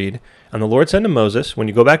 4:21 we read, "And the Lord said to Moses, when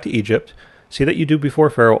you go back to Egypt, see that you do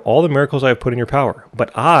before Pharaoh all the miracles I have put in your power,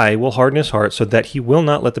 but I will harden his heart so that he will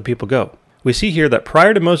not let the people go." We see here that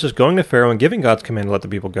prior to Moses going to Pharaoh and giving God's command to let the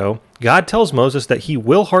people go, God tells Moses that he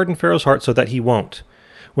will harden Pharaoh's heart so that he won't.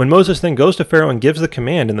 When Moses then goes to Pharaoh and gives the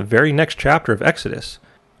command in the very next chapter of Exodus,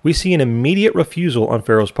 we see an immediate refusal on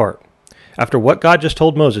Pharaoh's part. After what God just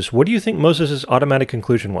told Moses, what do you think Moses' automatic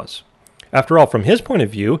conclusion was? After all, from his point of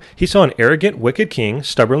view, he saw an arrogant, wicked king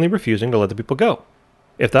stubbornly refusing to let the people go.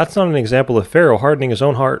 If that's not an example of Pharaoh hardening his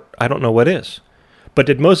own heart, I don't know what is. But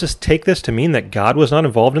did Moses take this to mean that God was not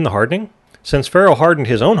involved in the hardening? Since Pharaoh hardened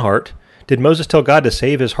his own heart, did Moses tell God to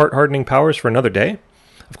save his heart-hardening powers for another day?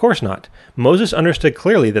 Of course not. Moses understood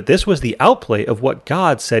clearly that this was the outplay of what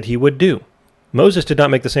God said he would do. Moses did not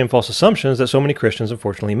make the same false assumptions that so many Christians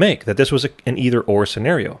unfortunately make, that this was an either-or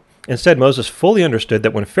scenario. Instead, Moses fully understood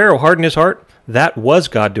that when Pharaoh hardened his heart, that was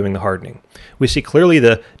God doing the hardening. We see clearly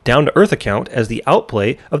the down-to-earth account as the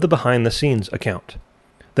outplay of the behind-the-scenes account.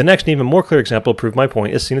 The next and even more clear example to prove my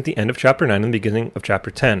point is seen at the end of chapter 9 and the beginning of chapter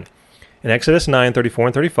 10. In Exodus 9:34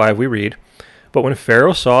 and 35 we read, "But when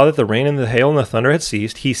Pharaoh saw that the rain and the hail and the thunder had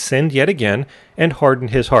ceased, he sinned yet again and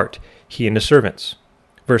hardened his heart, he and his servants."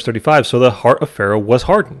 Verse 35, "So the heart of Pharaoh was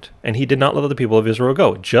hardened, and he did not let the people of Israel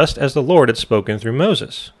go, just as the Lord had spoken through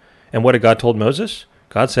Moses." And what had God told Moses?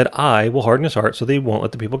 God said, "I will harden his heart so that he won't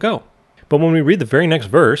let the people go." But when we read the very next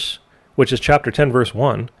verse, which is chapter 10, verse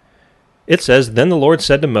 1, it says, "Then the Lord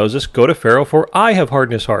said to Moses, Go to Pharaoh, for I have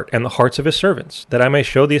hardened his heart and the hearts of his servants, that I may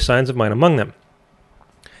show these signs of mine among them."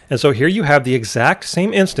 And so here you have the exact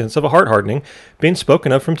same instance of a heart hardening being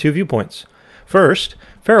spoken of from two viewpoints. First,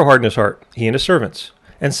 Pharaoh hardened his heart, he and his servants.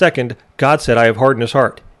 And second, God said, "I have hardened his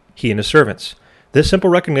heart, he and his servants." This simple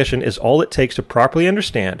recognition is all it takes to properly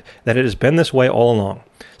understand that it has been this way all along.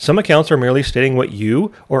 Some accounts are merely stating what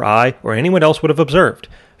you or I or anyone else would have observed,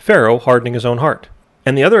 Pharaoh hardening his own heart.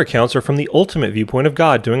 And the other accounts are from the ultimate viewpoint of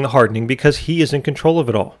God doing the hardening because he is in control of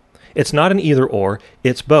it all. It's not an either-or,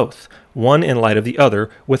 it's both, one in light of the other,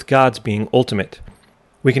 with God's being ultimate.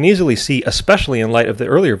 We can easily see, especially in light of the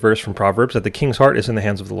earlier verse from Proverbs, that the king's heart is in the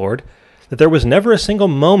hands of the Lord, that there was never a single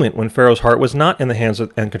moment when Pharaoh's heart was not in the hands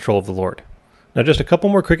and control of the Lord. Now, just a couple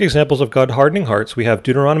more quick examples of God hardening hearts. We have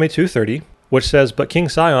Deuteronomy 2:30, which says, "But King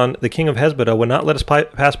Sihon, the king of Heshbon, would not let us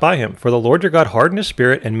pass by him, for the Lord your God hardened his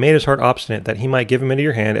spirit and made his heart obstinate, that he might give him into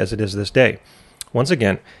your hand as it is this day." Once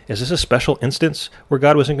again, is this a special instance where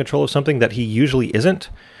God was in control of something that he usually isn't?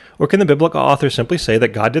 Or can the biblical authors simply say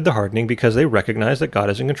that God did the hardening because they recognize that God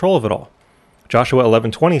is in control of it all? Joshua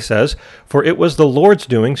 11:20 says, "For it was the Lord's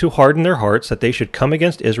doing to harden their hearts, that they should come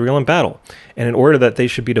against Israel in battle, and in order that they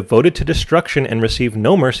should be devoted to destruction and receive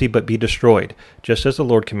no mercy but be destroyed, just as the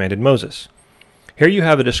Lord commanded Moses." Here you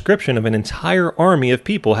have a description of an entire army of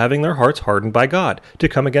people having their hearts hardened by God to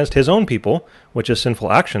come against his own people, which is sinful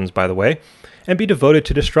actions, by the way, and be devoted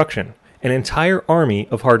to destruction. An entire army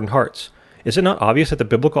of hardened hearts. Is it not obvious that the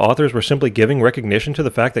biblical authors were simply giving recognition to the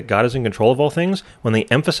fact that God is in control of all things when they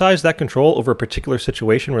emphasized that control over a particular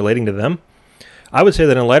situation relating to them? I would say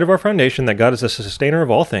that in light of our foundation that God is the sustainer of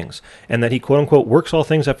all things, and that he quote-unquote works all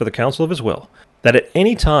things after the counsel of his will, that at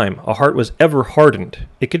any time a heart was ever hardened,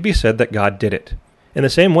 it could be said that God did it. In the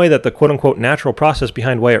same way that the quote-unquote natural process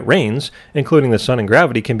behind why it rains, including the sun and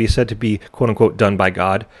gravity, can be said to be quote-unquote done by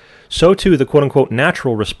God, so too the quote-unquote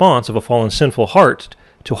natural response of a fallen sinful heart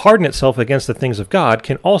to harden itself against the things of God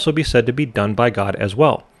can also be said to be done by God as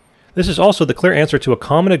well. This is also the clear answer to a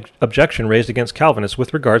common objection raised against Calvinists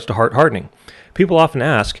with regards to heart hardening. People often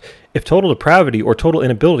ask, if total depravity or total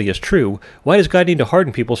inability is true, why does God need to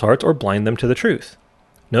harden people's hearts or blind them to the truth?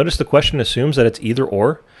 Notice the question assumes that it's either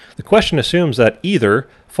or. The question assumes that either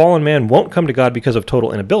fallen man won't come to God because of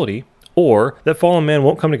total inability, or that fallen man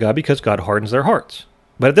won't come to God because God hardens their hearts.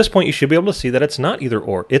 But at this point, you should be able to see that it's not either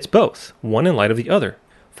or. It's both, one in light of the other.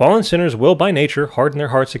 Fallen sinners will by nature harden their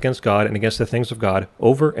hearts against God and against the things of God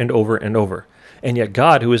over and over and over. And yet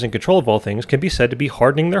God, who is in control of all things, can be said to be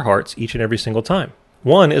hardening their hearts each and every single time.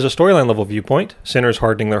 One is a storyline level viewpoint, sinners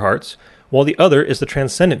hardening their hearts, while the other is the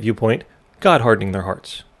transcendent viewpoint, God hardening their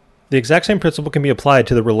hearts. The exact same principle can be applied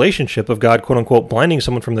to the relationship of God, quote-unquote, blinding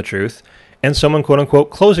someone from the truth, and someone, quote-unquote,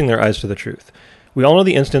 closing their eyes to the truth. We all know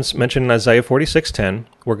the instance mentioned in Isaiah 46:10,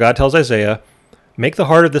 where God tells Isaiah, "Make the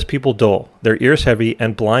heart of this people dull, their ears heavy,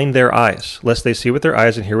 and blind their eyes, lest they see with their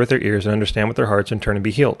eyes and hear with their ears and understand with their hearts and turn and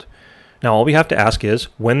be healed." Now all we have to ask is,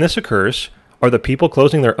 when this occurs, are the people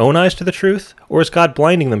closing their own eyes to the truth, or is God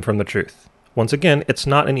blinding them from the truth? Once again, it's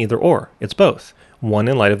not an either or, it's both, one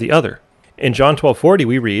in light of the other. In John 12:40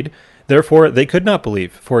 we read, "Therefore they could not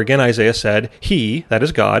believe, for again Isaiah said, He," that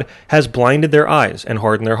is God, "has blinded their eyes and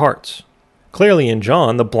hardened their hearts." Clearly in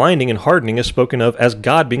John, the blinding and hardening is spoken of as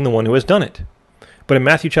God being the one who has done it. But in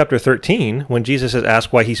Matthew chapter 13, when Jesus is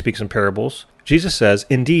asked why he speaks in parables, Jesus says,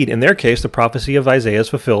 "Indeed, in their case the prophecy of Isaiah is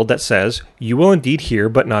fulfilled that says, You will indeed hear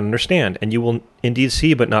but not understand, and you will indeed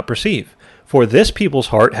see but not perceive. For this people's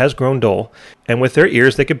heart has grown dull, and with their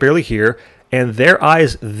ears they could barely hear, and their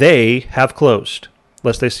eyes they have closed,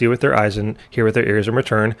 lest they see with their eyes and hear with their ears and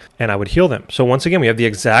return, and I would heal them." So once again, we have the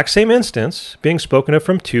exact same instance being spoken of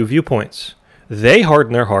from two viewpoints. They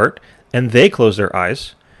harden their heart, and they close their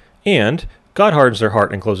eyes, and God hardens their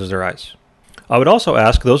heart and closes their eyes. I would also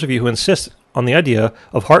ask those of you who insist on the idea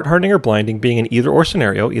of heart hardening or blinding being an either-or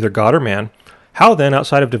scenario, either God or man, how then,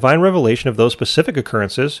 outside of divine revelation of those specific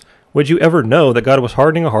occurrences, would you ever know that God was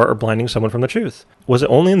hardening a heart or blinding someone from the truth? Was it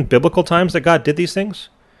only in biblical times that God did these things?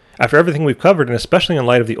 After everything we've covered, and especially in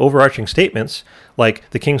light of the overarching statements, like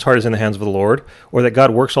the king's heart is in the hands of the Lord, or that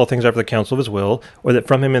God works all things after the counsel of his will, or that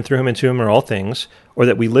from him and through him and to him are all things, or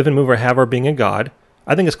that we live and move or have our being in God,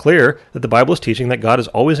 I think it's clear that the Bible is teaching that God is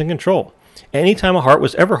always in control. Anytime a heart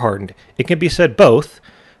was ever hardened, it can be said both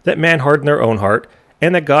that man hardened their own heart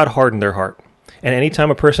and that God hardened their heart. And anytime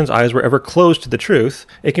a person's eyes were ever closed to the truth,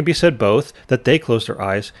 it can be said both that they closed their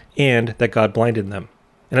eyes and that God blinded them.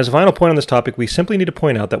 And as a final point on this topic, we simply need to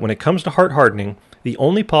point out that when it comes to heart hardening, the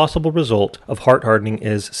only possible result of heart hardening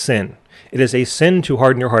is sin. It is a sin to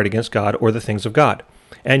harden your heart against God or the things of God.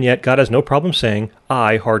 And yet God has no problem saying,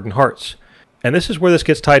 "I harden hearts." And this is where this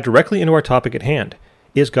gets tied directly into our topic at hand.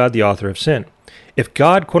 Is God the author of sin? If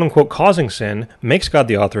God, quote-unquote, causing sin makes God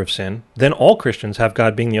the author of sin, then all Christians have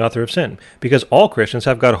God being the author of sin, because all Christians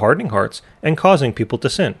have God hardening hearts and causing people to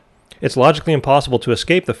sin. It's logically impossible to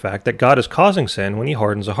escape the fact that God is causing sin when he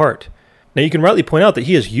hardens a heart. Now you can rightly point out that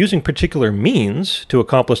he is using particular means to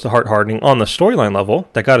accomplish the heart hardening on the storyline level,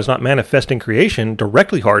 that God is not manifesting creation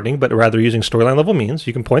directly hardening, but rather using storyline level means.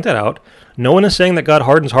 You can point that out. No one is saying that God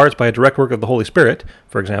hardens hearts by a direct work of the Holy Spirit,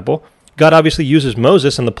 for example. God obviously uses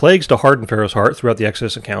Moses and the plagues to harden Pharaoh's heart throughout the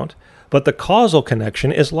Exodus account, but the causal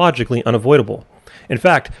connection is logically unavoidable. In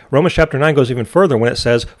fact, Romans chapter 9 goes even further when it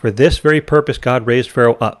says, "For this very purpose God raised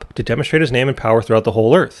Pharaoh up, to demonstrate his name and power throughout the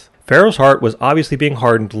whole earth." Pharaoh's heart was obviously being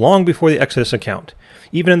hardened long before the Exodus account,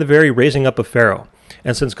 even in the very raising up of Pharaoh.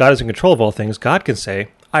 And since God is in control of all things, God can say,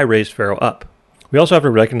 "I raised Pharaoh up." We also have to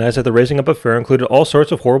recognize that the raising up of Pharaoh included all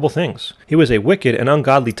sorts of horrible things. He was a wicked and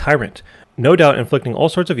ungodly tyrant, no doubt inflicting all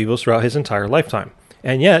sorts of evils throughout his entire lifetime.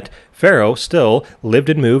 And yet, Pharaoh still lived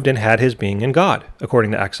and moved and had his being in God,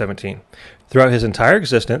 according to Acts 17. Throughout his entire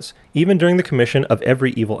existence, even during the commission of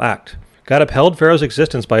every evil act, God upheld Pharaoh's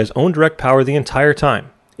existence by his own direct power the entire time.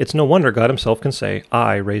 It's no wonder God himself can say,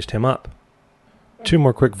 "I raised him up." Two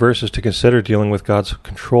more quick verses to consider dealing with God's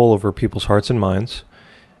control over people's hearts and minds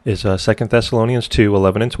is 2 Thessalonians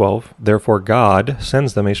 2:11 and 12. "Therefore God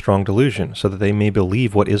sends them a strong delusion, so that they may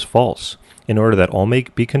believe what is false, in order that all may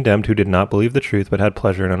be condemned who did not believe the truth but had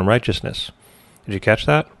pleasure in unrighteousness." Did you catch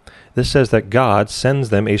that? This says that God sends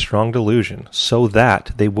them a strong delusion, so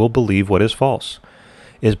that they will believe what is false.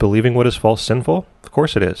 Is believing what is false sinful? Of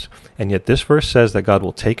course it is. And yet this verse says that God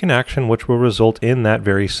will take an action which will result in that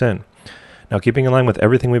very sin. Now, keeping in line with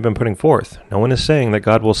everything we've been putting forth, no one is saying that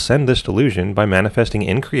God will send this delusion by manifesting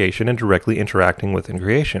in creation and directly interacting within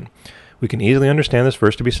creation. We can easily understand this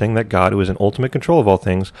verse to be saying that God, who is in ultimate control of all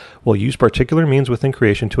things, will use particular means within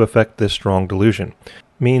creation to effect this strong delusion.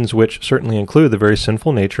 Means which certainly include the very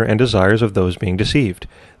sinful nature and desires of those being deceived.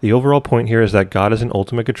 The overall point here is that God is in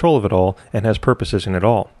ultimate control of it all and has purposes in it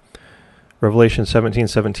all. Revelation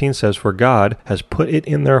 17:17 says, "For God has put it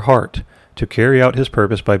in their heart to carry out his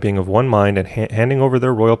purpose by being of one mind and handing over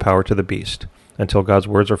their royal power to the beast." until God's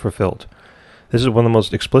words are fulfilled. This is one of the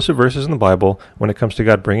most explicit verses in the Bible when it comes to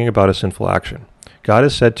God bringing about a sinful action. God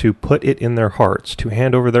is said to put it in their hearts to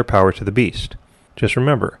hand over their power to the beast. Just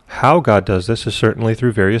remember, how God does this is certainly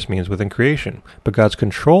through various means within creation, but God's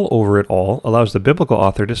control over it all allows the biblical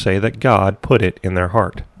author to say that God put it in their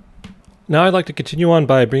heart. Now I'd like to continue on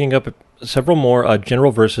by bringing up several more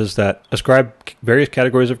general verses that ascribe various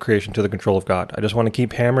categories of creation to the control of God. I just want to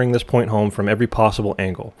keep hammering this point home from every possible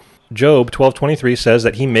angle. Job 12:23 says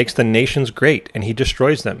that he makes the nations great and he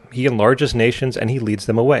destroys them. He enlarges nations and he leads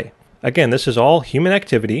them away. Again, this is all human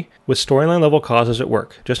activity with storyline level causes at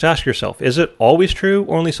work. Just ask yourself, is it always true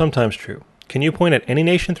or only sometimes true? Can you point at any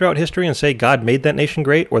nation throughout history and say God made that nation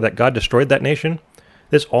great or that God destroyed that nation?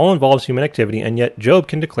 This all involves human activity, and yet Job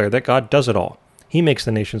can declare that God does it all. He makes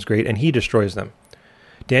the nations great and he destroys them.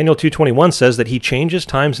 Daniel 2:21 says that he changes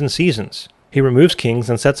times and seasons. He removes kings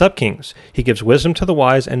and sets up kings. He gives wisdom to the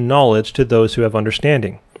wise and knowledge to those who have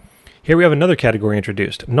understanding. Here we have another category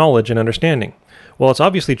introduced, knowledge and understanding. While it's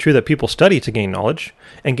obviously true that people study to gain knowledge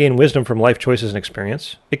and gain wisdom from life choices and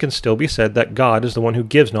experience, it can still be said that God is the one who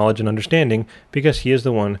gives knowledge and understanding because he is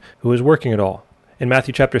the one who is working it all. In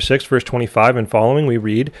Matthew chapter 6, verse 25 and following, we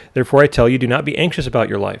read, "Therefore I tell you, do not be anxious about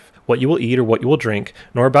your life, what you will eat or what you will drink,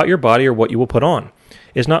 nor about your body or what you will put on.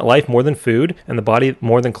 Is not life more than food, and the body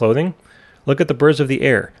more than clothing? Look at the birds of the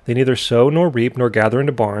air. They neither sow nor reap nor gather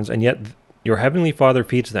into barns, and yet your heavenly Father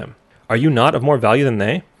feeds them. Are you not of more value than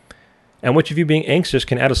they? And which of you being anxious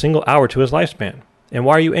can add a single hour to his lifespan? And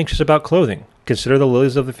why are you anxious about clothing? Consider the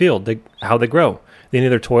lilies of the field, how they grow. They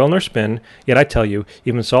neither toil nor spin, yet I tell you,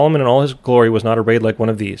 even Solomon in all his glory was not arrayed like one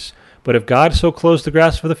of these. But if God so clothes the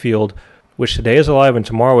grass of the field, which today is alive and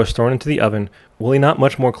tomorrow is thrown into the oven, will he not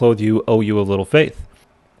much more clothe you, O you of little faith?"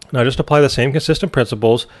 Now just apply the same consistent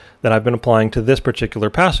principles that I've been applying to this particular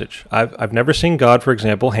passage. I've never seen God, for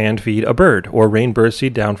example, hand feed a bird or rain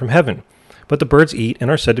birdseed down from heaven. But the birds eat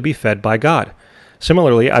and are said to be fed by God.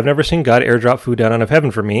 Similarly, I've never seen God airdrop food down out of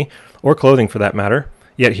heaven for me, or clothing for that matter,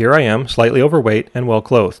 yet here I am, slightly overweight and well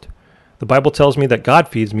clothed. The Bible tells me that God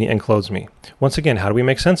feeds me and clothes me. Once again, how do we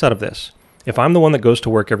make sense out of this? If I'm the one that goes to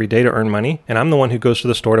work every day to earn money, and I'm the one who goes to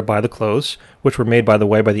the store to buy the clothes, which were made, by the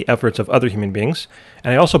way, by the efforts of other human beings,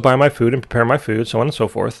 and I also buy my food and prepare my food, so on and so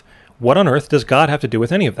forth, what on earth does God have to do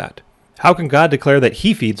with any of that? How can God declare that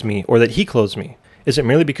he feeds me or that he clothes me? Is it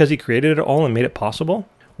merely because he created it all and made it possible?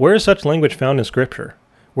 Where is such language found in Scripture?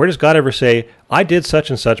 Where does God ever say, I did such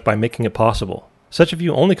and such by making it possible? Such a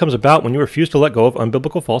view only comes about when you refuse to let go of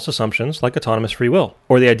unbiblical false assumptions like autonomous free will,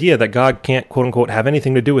 or the idea that God can't quote-unquote have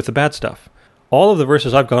anything to do with the bad stuff. All of the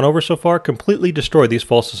verses I've gone over so far completely destroy these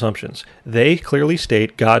false assumptions. They clearly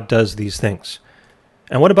state God does these things.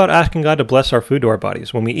 And what about asking God to bless our food to our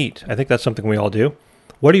bodies when we eat? I think that's something we all do.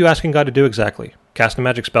 What are you asking God to do exactly? Cast a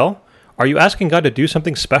magic spell? Are you asking God to do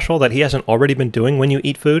something special that he hasn't already been doing when you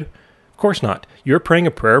eat food? Of course not. You're praying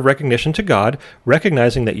a prayer of recognition to God,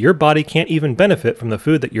 recognizing that your body can't even benefit from the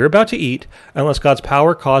food that you're about to eat unless God's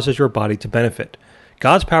power causes your body to benefit.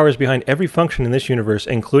 God's power is behind every function in this universe,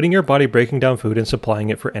 including your body breaking down food and supplying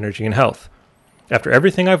it for energy and health. After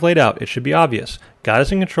everything I've laid out, it should be obvious. God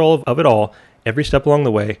is in control of it all, every step along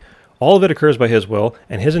the way. All of it occurs by his will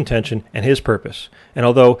and his intention and his purpose. And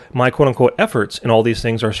although my quote-unquote efforts in all these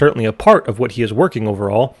things are certainly a part of what he is working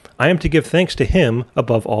overall, I am to give thanks to him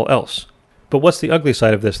above all else. But what's the ugly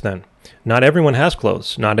side of this then? Not everyone has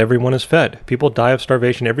clothes. Not everyone is fed. People die of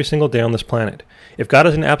starvation every single day on this planet. If God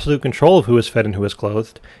is in absolute control of who is fed and who is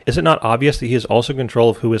clothed, is it not obvious that he is also in control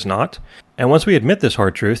of who is not? And once we admit this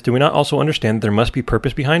hard truth, do we not also understand that there must be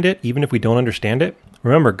purpose behind it, even if we don't understand it?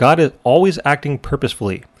 Remember, God is always acting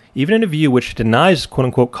purposefully. Even in a view which denies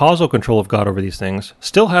quote-unquote causal control of God over these things,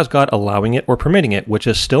 still has God allowing it or permitting it, which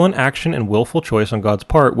is still an action and willful choice on God's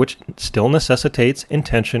part, which still necessitates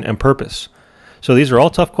intention and purpose. So these are all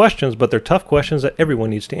tough questions, but they're tough questions that everyone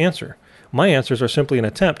needs to answer. My answers are simply an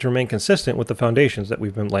attempt to remain consistent with the foundations that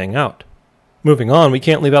we've been laying out. Moving on, we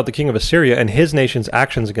can't leave out the king of Assyria and his nation's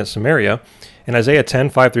actions against Samaria. In Isaiah 10,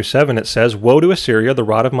 5-7, it says, "Woe to Assyria, the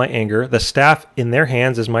rod of my anger, the staff in their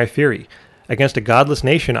hands is my fury. Against a godless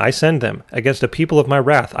nation I send them. Against a people of my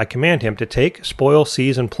wrath I command him to take, spoil,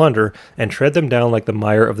 seize, and plunder, and tread them down like the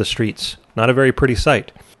mire of the streets." Not a very pretty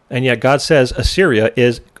sight. And yet God says Assyria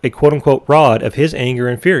is a quote-unquote rod of his anger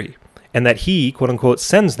and fury, and that he quote-unquote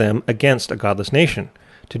sends them against a godless nation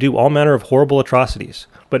to do all manner of horrible atrocities.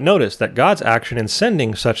 But notice that God's action in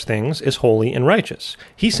sending such things is holy and righteous.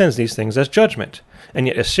 He sends these things as judgment. and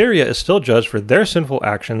yet Assyria is still judged for their sinful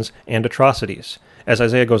actions and atrocities. As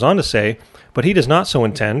Isaiah goes on to say, "But he does not so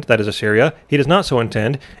intend," that is Assyria, "he does not so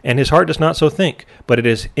intend, and his heart does not so think, but it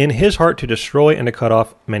is in his heart to destroy and to cut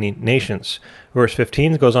off many nations." Verse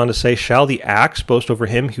 15 goes on to say, "Shall the axe boast over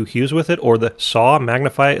him who hews with it, or the saw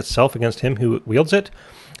magnify itself against him who wields it?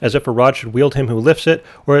 As if a rod should wield him who lifts it,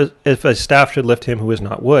 or as if a staff should lift him who is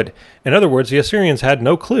not wood." In other words, the Assyrians had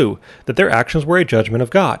no clue that their actions were a judgment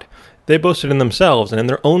of God. They boasted in themselves and in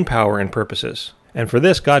their own power and purposes. And for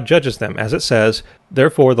this God judges them, as it says,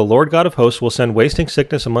 "Therefore the Lord God of hosts will send wasting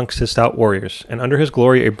sickness amongst his stout warriors, and under his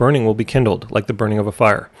glory a burning will be kindled, like the burning of a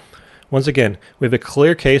fire." Once again, we have a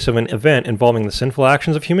clear case of an event involving the sinful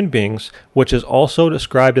actions of human beings, which is also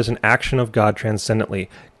described as an action of God transcendently.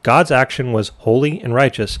 God's action was holy and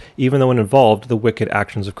righteous, even though it involved the wicked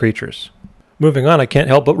actions of creatures. Moving on, I can't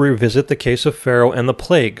help but revisit the case of Pharaoh and the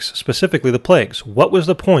plagues, specifically the plagues. What was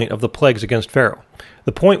the point of the plagues against Pharaoh?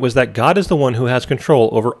 The point was that God is the one who has control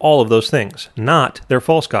over all of those things, not their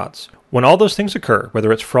false gods. When all those things occur,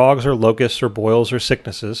 whether it's frogs or locusts or boils or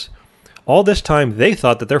sicknesses, all this time they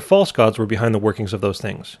thought that their false gods were behind the workings of those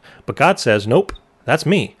things. But God says, nope, that's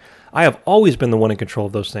me. I have always been the one in control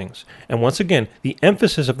of those things. And once again, the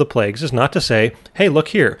emphasis of the plagues is not to say, hey, look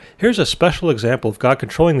here, here's a special example of God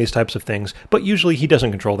controlling these types of things, but usually he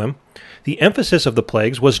doesn't control them. The emphasis of the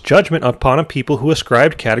plagues was judgment upon a people who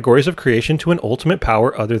ascribed categories of creation to an ultimate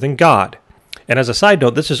power other than God. And as a side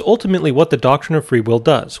note, this is ultimately what the doctrine of free will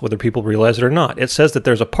does, whether people realize it or not. It says that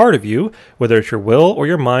there's a part of you, whether it's your will or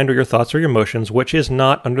your mind or your thoughts or your emotions, which is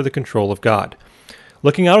not under the control of God.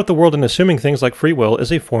 Looking out at the world and assuming things like free will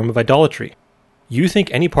is a form of idolatry. You think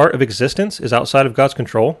any part of existence is outside of God's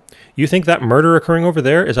control? You think that murder occurring over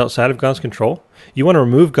there is outside of God's control? You want to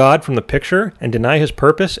remove God from the picture and deny his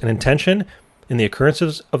purpose and intention in the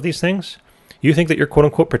occurrences of these things? You think that you're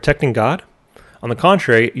quote-unquote protecting God? On the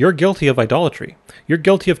contrary, you're guilty of idolatry. You're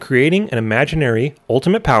guilty of creating an imaginary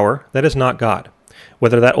ultimate power that is not God.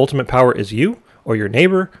 Whether that ultimate power is you, or your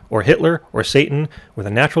neighbor, or Hitler, or Satan, or the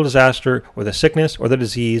natural disaster, or the sickness, or the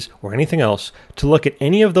disease, or anything else, to look at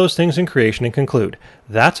any of those things in creation and conclude,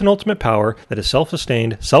 that's an ultimate power that is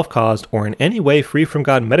self-sustained, self-caused, or in any way free from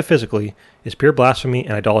God metaphysically, is pure blasphemy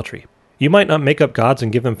and idolatry. You might not make up gods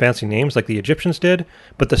and give them fancy names like the Egyptians did,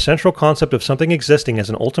 but the central concept of something existing as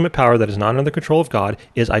an ultimate power that is not under the control of God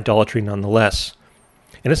is idolatry nonetheless.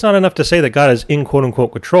 And it's not enough to say that God is in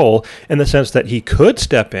quote-unquote control in the sense that he could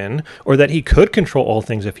step in or that he could control all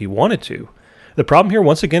things if he wanted to. The problem here,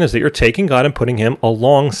 once again, is that you're taking God and putting him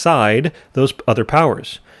alongside those other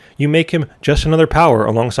powers. You make him just another power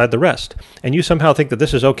alongside the rest, and you somehow think that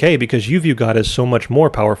this is okay because you view God as so much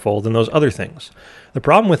more powerful than those other things. The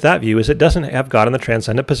problem with that view is it doesn't have God in the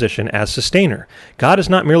transcendent position as sustainer. God is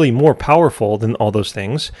not merely more powerful than all those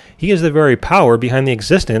things. He is the very power behind the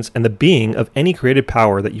existence and the being of any created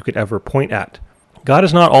power that you could ever point at. God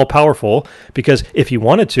is not all-powerful because if he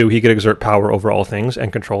wanted to, he could exert power over all things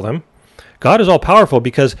and control them. God is all-powerful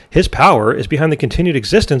because his power is behind the continued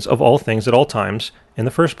existence of all things at all times in the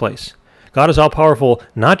first place. God is all-powerful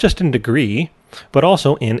not just in degree, but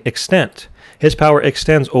also in extent. His power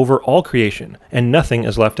extends over all creation, and nothing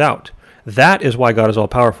is left out. That is why God is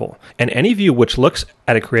all-powerful. And any view which looks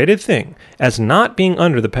at a created thing as not being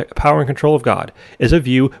under the power and control of God is a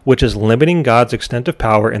view which is limiting God's extent of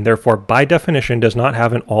power and therefore, by definition, does not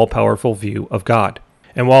have an all-powerful view of God.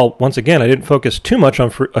 And while, once again, I didn't focus too much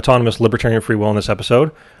on autonomous libertarian free will in this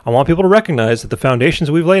episode, I want people to recognize that the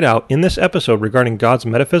foundations we've laid out in this episode regarding God's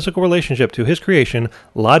metaphysical relationship to his creation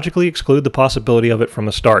logically exclude the possibility of it from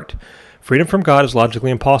the start. Freedom from God is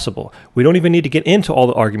logically impossible. We don't even need to get into all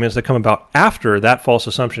the arguments that come about after that false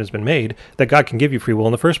assumption has been made that God can give you free will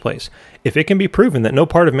in the first place. If it can be proven that no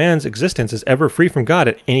part of man's existence is ever free from God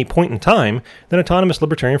at any point in time, then autonomous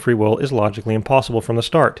libertarian free will is logically impossible from the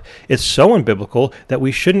start. It's so unbiblical that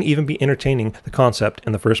we shouldn't even be entertaining the concept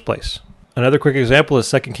in the first place. Another quick example is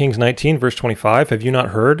 2 Kings 19, verse 25. Have you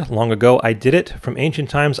not heard? Long ago I did it. From ancient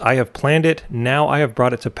times I have planned it. Now I have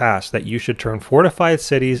brought it to pass, that you should turn fortified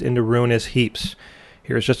cities into ruinous heaps.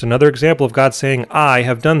 Here's just another example of God saying, I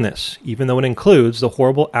have done this, even though it includes the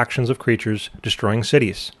horrible actions of creatures destroying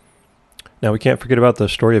cities. Now we can't forget about the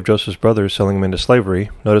story of Joseph's brothers selling him into slavery.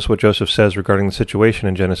 Notice what Joseph says regarding the situation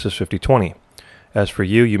in Genesis 50:20. As for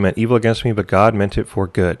you, you meant evil against me, but God meant it for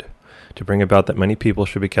good, to bring about that many people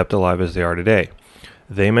should be kept alive as they are today.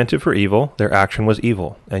 They meant it for evil, their action was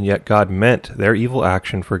evil, and yet God meant their evil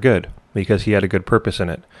action for good, because he had a good purpose in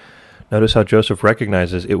it. Notice how Joseph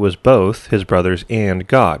recognizes it was both his brothers and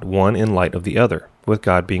God, one in light of the other, with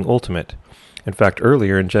God being ultimate. In fact,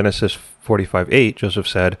 earlier in Genesis 45:8, Joseph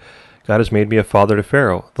said, God has made me a father to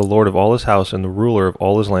Pharaoh, the lord of all his house and the ruler of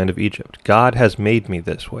all his land of Egypt. God has made me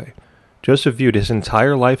this way. Joseph viewed his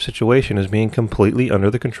entire life situation as being completely under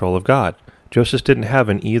the control of God. Joseph didn't have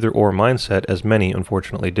an either-or mindset, as many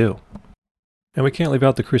unfortunately do. And we can't leave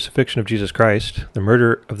out the crucifixion of Jesus Christ, the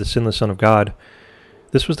murder of the sinless Son of God.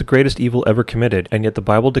 This was the greatest evil ever committed, and yet the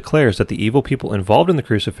Bible declares that the evil people involved in the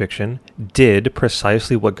crucifixion did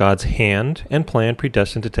precisely what God's hand and plan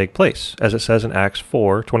predestined to take place, as it says in Acts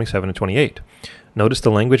 4:27 and 28. Notice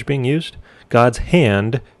the language being used? God's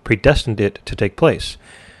hand predestined it to take place.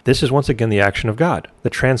 This is once again the action of God. The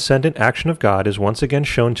transcendent action of God is once again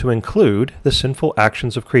shown to include the sinful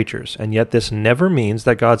actions of creatures, and yet this never means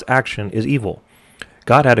that God's action is evil.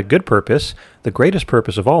 God had a good purpose, the greatest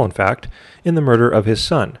purpose of all, in fact, in the murder of his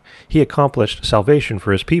Son. He accomplished salvation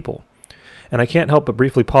for his people. And I can't help but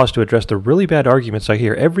briefly pause to address the really bad arguments I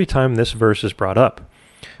hear every time this verse is brought up.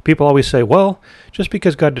 People always say, well, just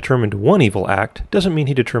because God determined one evil act doesn't mean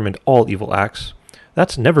he determined all evil acts.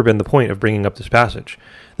 That's never been the point of bringing up this passage.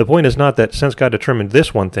 The point is not that since God determined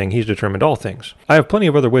this one thing, he's determined all things. I have plenty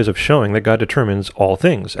of other ways of showing that God determines all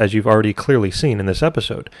things, as you've already clearly seen in this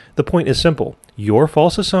episode. The point is simple. Your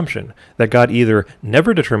false assumption that God either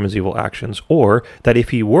never determines evil actions, or that if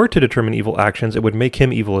he were to determine evil actions, it would make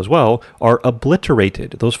him evil as well, are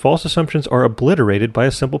obliterated. Those false assumptions are obliterated by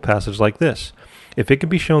a simple passage like this. If it can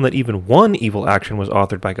be shown that even one evil action was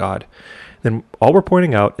authored by God, then all we're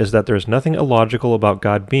pointing out is that there's nothing illogical about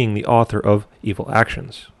God being the author of evil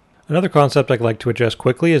actions. Another concept I'd like to address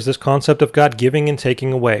quickly is this concept of God giving and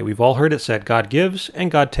taking away. We've all heard it said, God gives and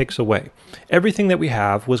God takes away. Everything that we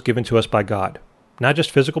have was given to us by God. Not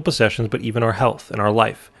just physical possessions, but even our health and our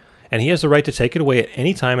life. And he has the right to take it away at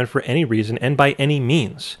any time and for any reason and by any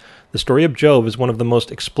means. The story of Job is one of the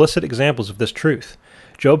most explicit examples of this truth.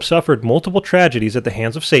 Job suffered multiple tragedies at the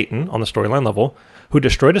hands of Satan, on the storyline level, who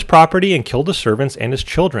destroyed his property and killed his servants and his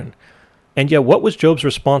children. And yet, what was Job's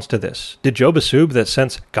response to this? Did Job assume that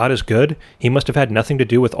since God is good, he must have had nothing to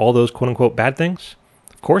do with all those quote-unquote bad things?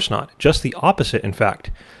 Of course not. Just the opposite, in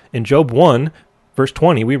fact. In Job 1, verse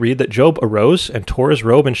 20, we read that Job arose and tore his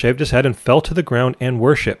robe and shaved his head and fell to the ground and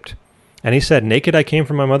worshipped. And he said, Naked I came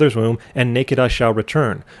from my mother's womb, and naked I shall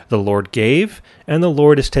return. The Lord gave, and the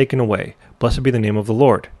Lord is taken away. Blessed be the name of the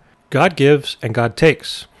Lord. God gives, and God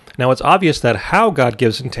takes. Now, it's obvious that how God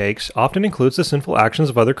gives and takes often includes the sinful actions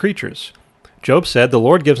of other creatures. Job said the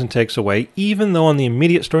Lord gives and takes away, even though on the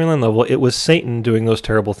immediate storyline level it was Satan doing those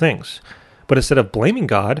terrible things. But instead of blaming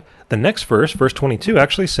God, the next verse, verse 22,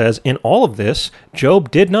 actually says, in all of this,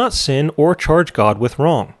 Job did not sin or charge God with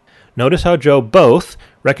wrong. Notice how Job both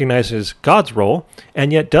recognizes God's role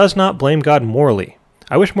and yet does not blame God morally.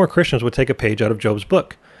 I wish more Christians would take a page out of Job's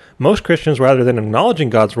book. Most Christians, rather than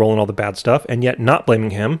acknowledging God's role in all the bad stuff and yet not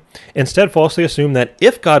blaming him, instead falsely assume that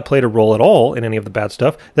if God played a role at all in any of the bad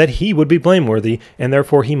stuff, that he would be blameworthy and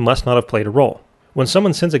therefore he must not have played a role. When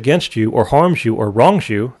someone sins against you or harms you or wrongs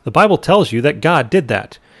you, the Bible tells you that God did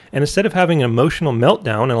that. And instead of having an emotional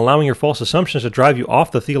meltdown and allowing your false assumptions to drive you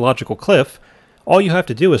off the theological cliff, all you have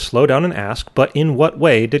to do is slow down and ask, but in what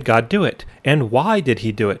way did God do it? And why did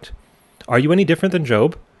he do it? Are you any different than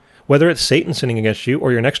Job? Whether it's Satan sinning against you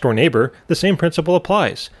or your next-door neighbor, the same principle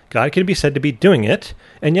applies. God can be said to be doing it,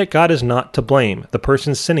 and yet God is not to blame. The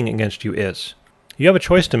person sinning against you is. You have a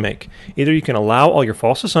choice to make. Either you can allow all your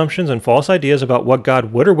false assumptions and false ideas about what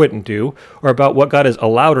God would or wouldn't do, or about what God is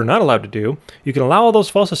allowed or not allowed to do. You can allow all those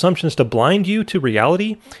false assumptions to blind you to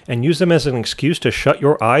reality and use them as an excuse to shut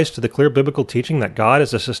your eyes to the clear biblical teaching that God,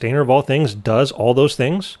 as the sustainer of all things, does all those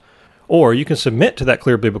things. Or you can submit to that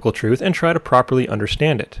clear biblical truth and try to properly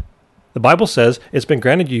understand it. The Bible says it's been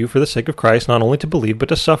granted you for the sake of Christ not only to believe but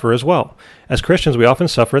to suffer as well. As Christians, we often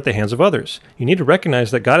suffer at the hands of others. You need to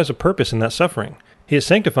recognize that God has a purpose in that suffering. He is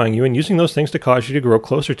sanctifying you and using those things to cause you to grow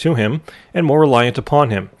closer to Him and more reliant upon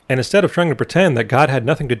Him. And instead of trying to pretend that God had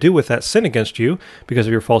nothing to do with that sin against you because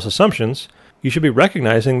of your false assumptions, you should be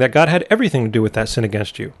recognizing that God had everything to do with that sin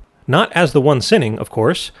against you. Not as the one sinning, of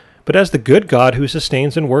course, but as the good God who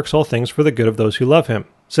sustains and works all things for the good of those who love Him.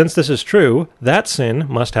 Since this is true, that sin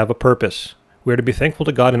must have a purpose. We are to be thankful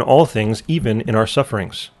to God in all things, even in our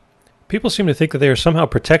sufferings. People seem to think that they are somehow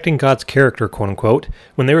protecting God's character, quote-unquote,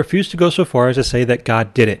 when they refuse to go so far as to say that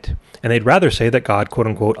God did it, and they'd rather say that God,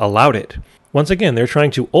 quote-unquote, allowed it. Once again, they're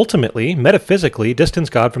trying to ultimately, metaphysically, distance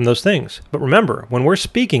God from those things. But remember, when we're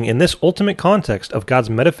speaking in this ultimate context of God's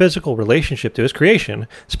metaphysical relationship to His creation,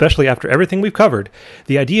 especially after everything we've covered,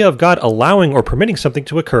 the idea of God allowing or permitting something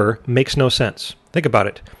to occur makes no sense. Think about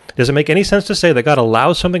it. Does it make any sense to say that God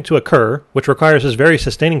allows something to occur, which requires His very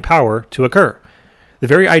sustaining power to occur? The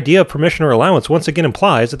very idea of permission or allowance once again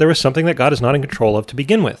implies that there is something that God is not in control of to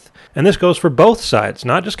begin with. And this goes for both sides,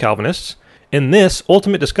 not just Calvinists. In this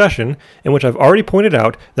ultimate discussion, in which I've already pointed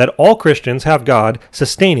out that all Christians have God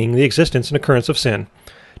sustaining the existence and occurrence of sin,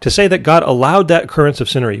 to say that God allowed that occurrence of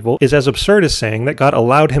sin or evil is as absurd as saying that God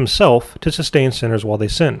allowed himself to sustain sinners while they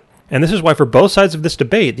sin. And this is why for both sides of this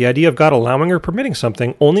debate, the idea of God allowing or permitting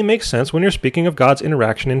something only makes sense when you're speaking of God's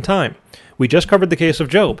interaction in time. We just covered the case of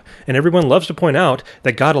Job, and everyone loves to point out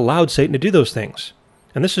that God allowed Satan to do those things.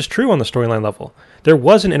 And this is true on the storyline level. There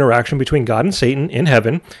was an interaction between God and Satan in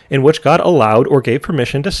heaven in which God allowed or gave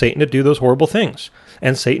permission to Satan to do those horrible things.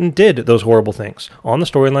 And Satan did those horrible things on the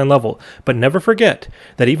storyline level. But never forget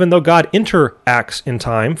that even though God interacts in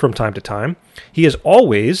time from time to time, he is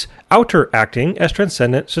always outer-acting as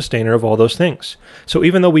transcendent sustainer of all those things. So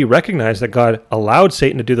even though we recognize that God allowed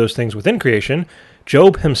Satan to do those things within creation,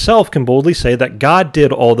 Job himself can boldly say that God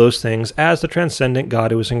did all those things as the transcendent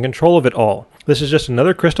God who is in control of it all. This is just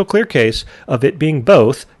another crystal clear case of it being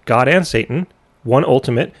both God and Satan, one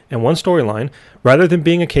ultimate and one storyline, rather than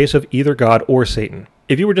being a case of either God or Satan.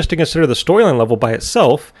 If you were just to consider the storyline level by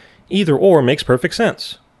itself, either or makes perfect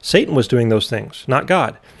sense. Satan was doing those things, not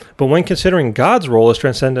God. But when considering God's role as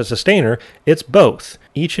transcendent sustainer, it's both,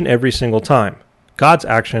 each and every single time. God's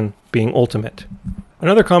action being ultimate.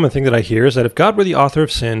 Another common thing that I hear is that if God were the author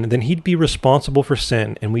of sin, then he'd be responsible for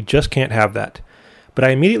sin, and we just can't have that. But I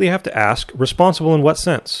immediately have to ask, responsible in what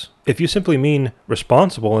sense? If you simply mean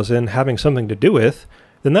responsible as in having something to do with,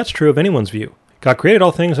 then that's true of anyone's view. God created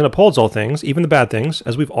all things and upholds all things, even the bad things,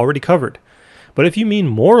 as we've already covered. But if you mean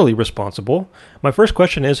morally responsible, my first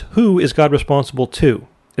question is, who is God responsible to?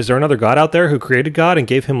 Is there another God out there who created God and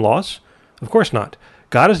gave him laws? Of course not.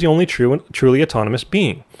 God is the only truly autonomous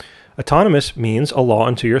being. Autonomous means a law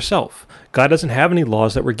unto yourself. God doesn't have any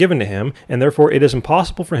laws that were given to him, and therefore it is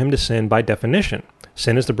impossible for him to sin by definition.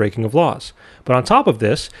 Sin is the breaking of laws. But on top of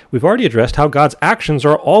this, we've already addressed how God's actions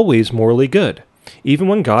are always morally good. Even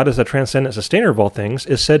when God, as the transcendent sustainer of all things,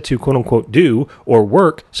 is said to quote-unquote do or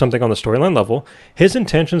work something on the storyline level, his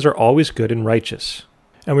intentions are always good and righteous.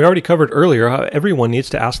 And we already covered earlier how everyone needs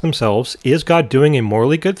to ask themselves, is God doing a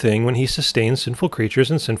morally good thing when he sustains sinful creatures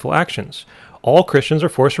and sinful actions? All Christians are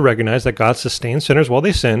forced to recognize that God sustains sinners while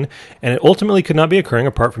they sin, and it ultimately could not be occurring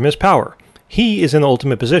apart from his power. He is in the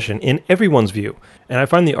ultimate position, in everyone's view, and I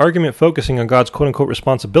find the argument focusing on God's quote-unquote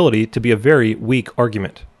responsibility to be a very weak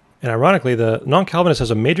argument. And ironically, the non-Calvinist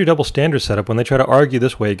has a major double standard set up when they try to argue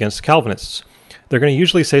this way against Calvinists. They're going to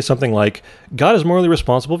usually say something like, God is morally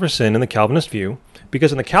responsible for sin in the Calvinist view,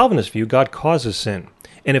 because in the Calvinist view, God causes sin.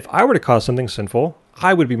 And if I were to cause something sinful,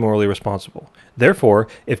 I would be morally responsible. Therefore,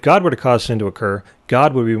 if God were to cause sin to occur,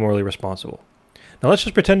 God would be morally responsible. Now let's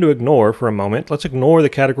just pretend to ignore for a moment, let's ignore the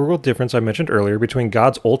categorical difference I mentioned earlier between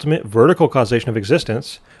God's ultimate vertical causation of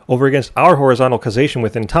existence over against our horizontal causation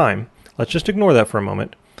within time. Let's just ignore that for a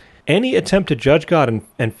moment. Any attempt to judge God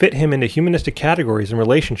and fit him into humanistic categories and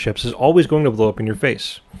relationships is always going to blow up in your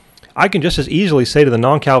face. I can just as easily say to the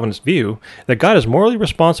non-Calvinist view that God is morally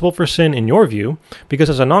responsible for sin in your view, because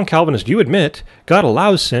as a non-Calvinist you admit, God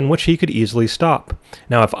allows sin which he could easily stop.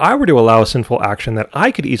 Now if I were to allow a sinful action that I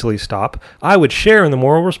could easily stop, I would share in the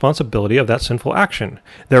moral responsibility of that sinful action.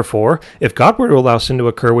 Therefore, if God were to allow sin to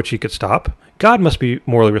occur which he could stop, God must be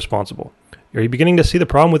morally responsible. Are you beginning to see the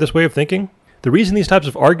problem with this way of thinking? The reason these types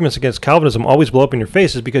of arguments against Calvinism always blow up in your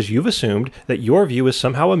face is because you've assumed that your view is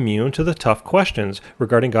somehow immune to the tough questions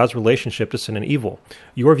regarding God's relationship to sin and evil.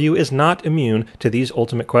 Your view is not immune to these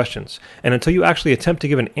ultimate questions, and until you actually attempt to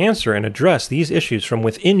give an answer and address these issues from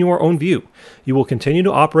within your own view, you will continue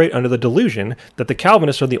to operate under the delusion that the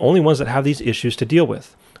Calvinists are the only ones that have these issues to deal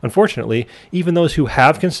with. Unfortunately, even those who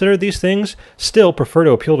have considered these things still prefer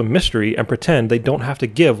to appeal to mystery and pretend they don't have to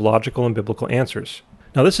give logical and biblical answers.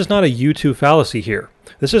 Now, this is not a U2 fallacy here.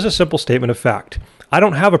 This is a simple statement of fact. I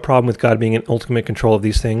don't have a problem with God being in ultimate control of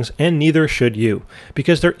these things, and neither should you,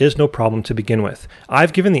 because there is no problem to begin with.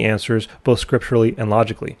 I've given the answers both scripturally and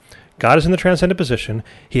logically. God is in the transcendent position.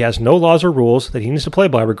 He has no laws or rules that he needs to play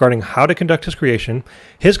by regarding how to conduct his creation.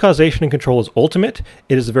 His causation and control is ultimate.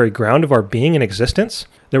 It is the very ground of our being and existence.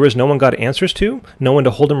 There is no one God answers to, no one to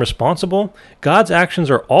hold him responsible. God's actions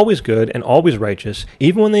are always good and always righteous,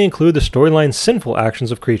 even when they include the storyline sinful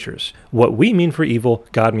actions of creatures. What we mean for evil,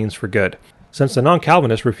 God means for good. Since the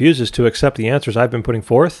non-Calvinist refuses to accept the answers I've been putting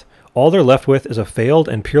forth, all they're left with is a failed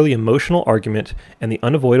and purely emotional argument and the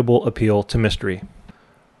unavoidable appeal to mystery.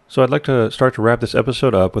 So I'd like to start to wrap this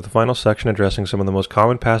episode up with the final section addressing some of the most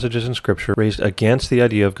common passages in Scripture raised against the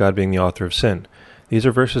idea of God being the author of sin. These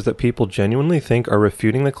are verses that people genuinely think are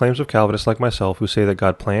refuting the claims of Calvinists like myself who say that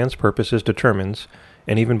God plans, purposes, determines,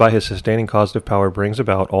 and even by his sustaining causative power brings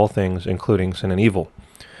about all things, including sin and evil.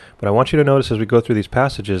 But I want you to notice as we go through these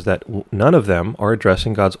passages that none of them are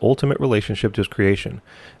addressing God's ultimate relationship to his creation.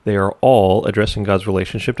 They are all addressing God's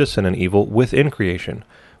relationship to sin and evil within creation,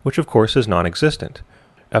 which of course is non-existent.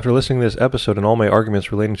 After listening to this episode and all my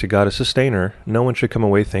arguments relating to God as sustainer, no one should come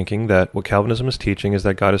away thinking that what Calvinism is teaching is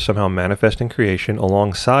that God is somehow manifest in creation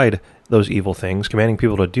alongside those evil things, commanding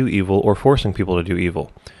people to do evil or forcing people to do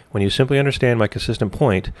evil. When you simply understand my consistent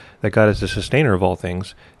point that God is the sustainer of all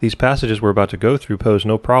things, these passages we're about to go through pose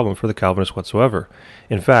no problem for the Calvinists whatsoever.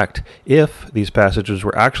 In fact, if these passages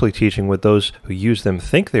were actually teaching what those who use them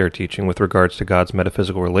think they are teaching with regards to God's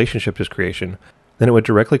metaphysical relationship to his creation, then it would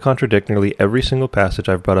directly contradict nearly every single passage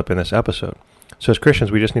I've brought up in this episode. So as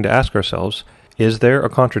Christians, we just need to ask ourselves, is there a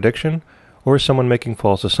contradiction, or is someone making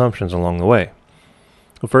false assumptions along the way?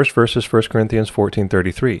 The first verse is 1 Corinthians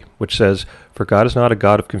 14:33, which says, "For God is not a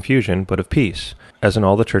God of confusion, but of peace, as in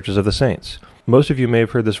all the churches of the saints." Most of you may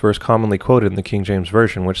have heard this verse commonly quoted in the King James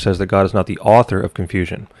Version, which says that God is not the author of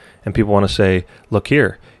confusion. And people want to say, look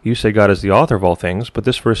here, you say God is the author of all things, but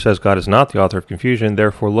this verse says God is not the author of confusion,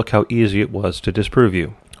 therefore look how easy it was to disprove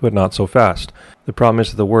you. But not so fast. The problem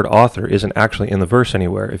is that the word author isn't actually in the verse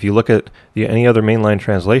anywhere. If you look at any other mainline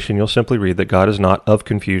translation, you'll simply read that God is not of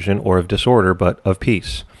confusion or of disorder, but of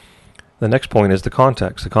peace. The next point is the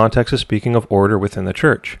context. The context is speaking of order within the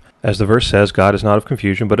church. As the verse says, God is not of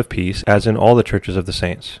confusion, but of peace, as in all the churches of the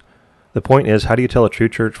saints. The point is, how do you tell a true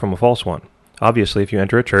church from a false one? Obviously, if you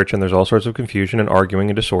enter a church and there's all sorts of confusion and arguing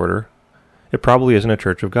and disorder, it probably isn't a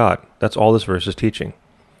church of God. That's all this verse is teaching.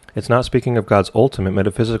 It's not speaking of God's ultimate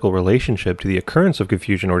metaphysical relationship to the occurrence of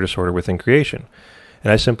confusion or disorder within creation.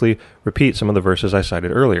 And I simply repeat some of the verses I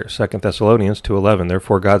cited earlier. 2 Thessalonians 2:11,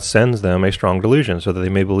 "Therefore God sends them a strong delusion, so that they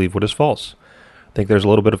may believe what is false." Think there's a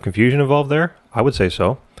little bit of confusion involved there? I would say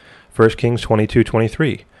so. 1 Kings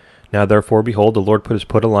 22:23, "Now therefore, behold, the Lord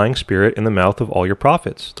put a lying spirit in the mouth of all your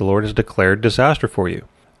prophets. The Lord has declared disaster for you."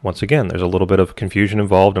 Once again, there's a little bit of confusion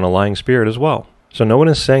involved in a lying spirit as well. So no one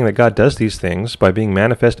is saying that God does these things by being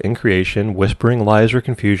manifest in creation, whispering lies or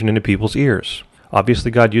confusion into people's ears.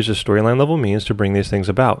 Obviously, God uses storyline level means to bring these things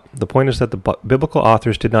about. The point is that the biblical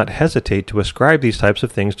authors did not hesitate to ascribe these types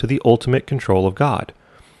of things to the ultimate control of God.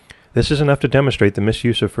 This is enough to demonstrate the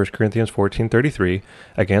misuse of 1 Corinthians 14:33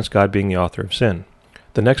 against God being the author of sin.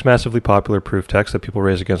 The next massively popular proof text that people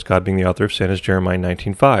raise against God being the author of sin is Jeremiah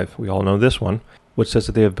 19:5. We all know this one, which says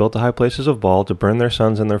that they have built the high places of Baal to burn their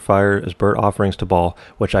sons in their fire as burnt offerings to Baal,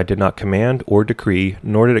 which I did not command or decree,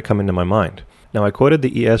 nor did it come into my mind. Now, I quoted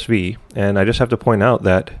the ESV, and I just have to point out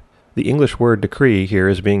that the English word decree here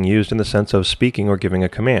is being used in the sense of speaking or giving a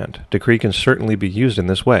command. Decree can certainly be used in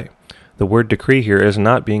this way. The word decree here is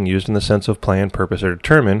not being used in the sense of plan, purpose, or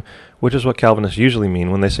determine, which is what Calvinists usually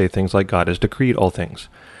mean when they say things like God has decreed all things.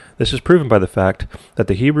 This is proven by the fact that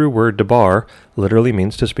the Hebrew word debar literally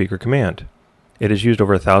means to speak or command. It is used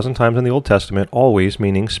over 1,000 times in the Old Testament, always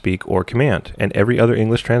meaning speak or command, and every other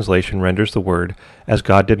English translation renders the word as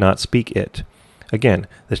God did not speak it. Again,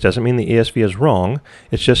 this doesn't mean the ESV is wrong,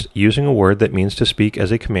 it's just using a word that means to speak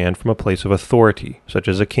as a command from a place of authority, such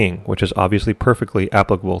as a king, which is obviously perfectly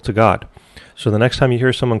applicable to God. So the next time you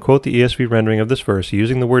hear someone quote the ESV rendering of this verse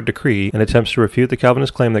using the word decree and attempts to refute the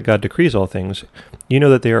Calvinist claim that God decrees all things, you know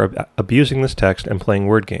that they are abusing this text and playing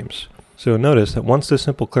word games. So notice that once this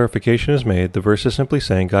simple clarification is made, the verse is simply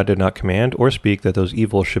saying God did not command or speak that those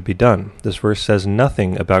evils should be done. This verse says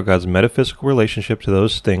nothing about God's metaphysical relationship to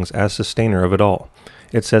those things as sustainer of it all.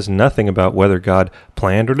 It says nothing about whether God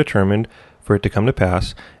planned or determined for it to come to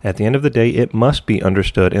pass. At the end of the day, it must be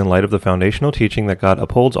understood in light of the foundational teaching that God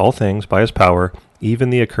upholds all things by his power,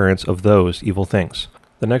 even the occurrence of those evil things.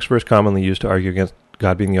 The next verse commonly used to argue against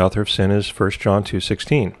God being the author of sin is 1 John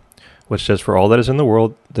 2:16. Which says, "For all that is in the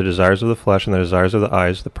world, the desires of the flesh and the desires of the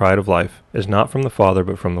eyes, the pride of life, is not from the Father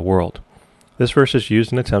but from the world." This verse is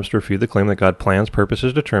used in attempts to refute the claim that God plans,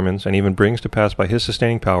 purposes, determines, and even brings to pass by his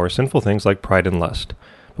sustaining power sinful things like pride and lust.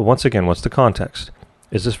 But once again, what's the context?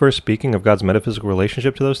 Is this verse speaking of God's metaphysical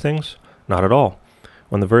relationship to those things? Not at all.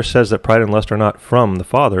 When the verse says that pride and lust are not from the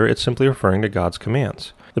Father, it's simply referring to God's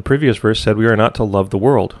commands. The previous verse said we are not to love the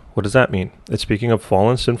world. What does that mean? It's speaking of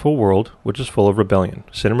fallen, sinful world, which is full of rebellion.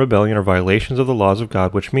 Sin and rebellion are violations of the laws of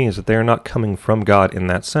God, which means that they are not coming from God in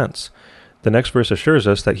that sense. The next verse assures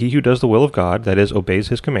us that he who does the will of God, that is, obeys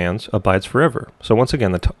his commands, abides forever. So once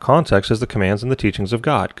again, the context is the commands and the teachings of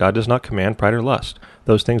God. God does not command pride or lust.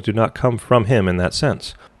 Those things do not come from him in that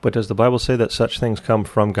sense. But does the Bible say that such things come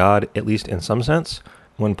from God, at least in some sense?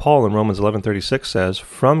 When Paul in Romans 11:36 says,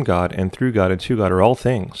 "From God and through God and to God are all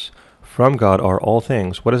things," from God are all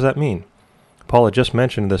things, what does that mean? Paul had just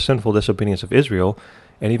mentioned the sinful disobedience of Israel,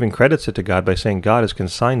 and even credits it to God by saying God has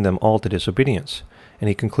consigned them all to disobedience. And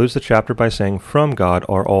he concludes the chapter by saying, "From God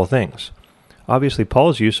are all things." Obviously,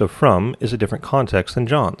 Paul's use of "from" is a different context than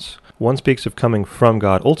John's. One speaks of coming from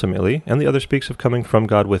God ultimately, and the other speaks of coming from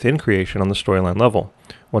God within creation on the storyline level.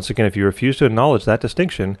 Once again, if you refuse to acknowledge that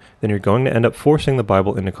distinction, then you're going to end up forcing the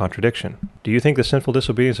Bible into contradiction. Do you think the sinful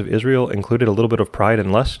disobedience of Israel included a little bit of pride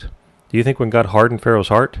and lust? Do you think when God hardened Pharaoh's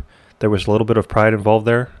heart, there was a little bit of pride involved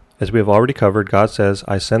there? As we have already covered, God says,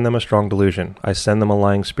 "I send them a strong delusion. I send them a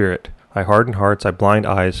lying spirit. I harden hearts, I blind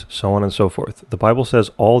eyes," so on and so forth. The Bible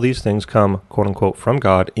says all these things come, quote-unquote, from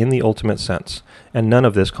God in the ultimate sense, and none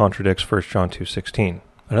of this contradicts 1 John 2:16.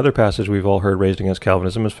 Another passage we've all heard raised against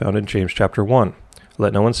Calvinism is found in James chapter 1.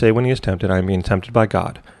 "Let no one say when he is tempted, I am being tempted by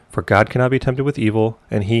God. For God cannot be tempted with evil,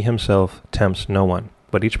 and he himself tempts no one.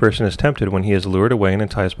 But each person is tempted when he is lured away and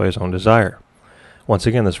enticed by his own desire." Once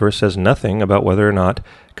again, this verse says nothing about whether or not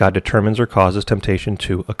God determines or causes temptation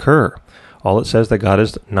to occur. All it says that God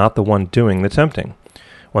is not the one doing the tempting.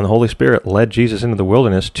 When the Holy Spirit led Jesus into the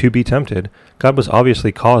wilderness to be tempted, God was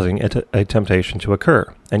obviously causing a temptation to occur,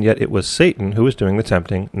 and yet it was Satan who was doing the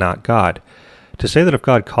tempting, not God. To say that if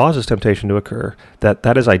God causes temptation to occur,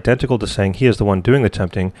 that is identical to saying he is the one doing the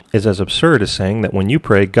tempting is as absurd as saying that when you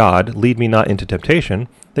pray, "God, lead me not into temptation,"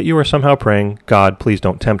 that you are somehow praying, "God, please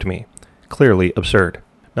don't tempt me." Clearly absurd.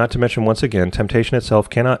 Not to mention, once again, temptation itself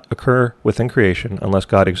cannot occur within creation unless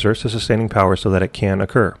God exerts the sustaining power so that it can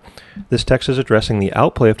occur. This text is addressing the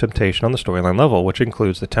outplay of temptation on the storyline level, which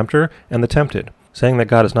includes the tempter and the tempted. Saying that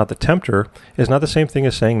God is not the tempter is not the same thing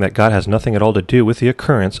as saying that God has nothing at all to do with the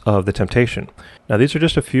occurrence of the temptation. Now, these are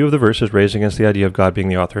just a few of the verses raised against the idea of God being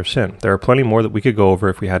the author of sin. There are plenty more that we could go over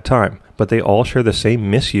if we had time, but they all share the same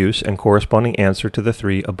misuse and corresponding answer to the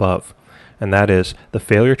three above. And that is the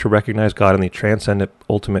failure to recognize God in the transcendent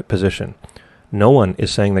ultimate position. No one is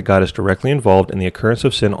saying that God is directly involved in the occurrence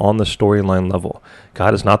of sin on the storyline level.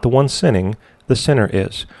 God is not the one sinning, the sinner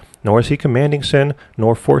is. Nor is he commanding sin,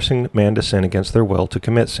 nor forcing man to sin against their will to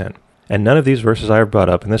commit sin. And none of these verses I have brought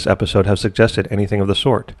up in this episode have suggested anything of the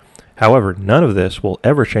sort. However, none of this will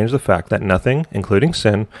ever change the fact that nothing, including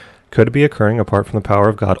sin, could be occurring apart from the power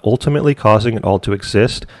of God ultimately causing it all to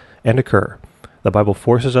exist and occur. The Bible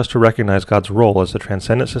forces us to recognize God's role as the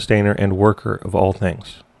transcendent sustainer and worker of all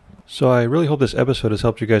things. So I really hope this episode has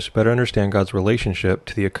helped you guys to better understand God's relationship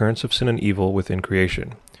to the occurrence of sin and evil within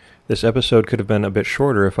creation. This episode could have been a bit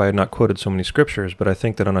shorter if I had not quoted so many scriptures, but I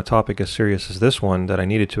think that on a topic as serious as this one, that I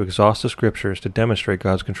needed to exhaust the scriptures to demonstrate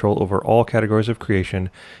God's control over all categories of creation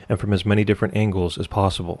and from as many different angles as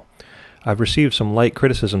possible. I've received some light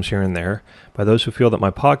criticisms here and there by those who feel that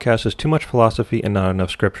my podcast is too much philosophy and not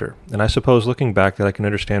enough scripture, and I suppose looking back that I can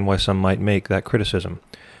understand why some might make that criticism.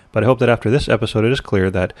 But I hope that after this episode it is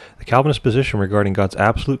clear that the Calvinist position regarding God's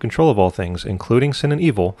absolute control of all things, including sin and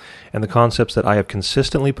evil, and the concepts that I have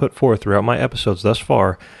consistently put forth throughout my episodes thus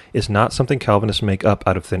far, is not something Calvinists make up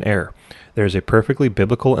out of thin air. There is a perfectly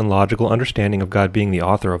biblical and logical understanding of God being the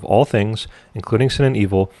author of all things, including sin and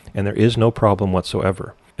evil, and there is no problem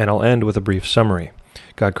whatsoever. And I'll end with a brief summary.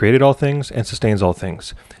 God created all things and sustains all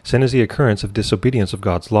things. Sin is the occurrence of disobedience of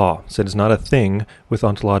God's law. Sin is not a thing with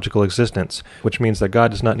ontological existence, which means that God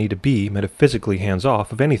does not need to be metaphysically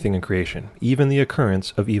hands-off of anything in creation, even the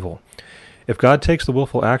occurrence of evil. If God takes the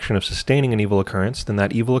willful action of sustaining an evil occurrence, then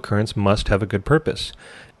that evil occurrence must have a good purpose.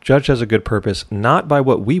 Judged as a good purpose not by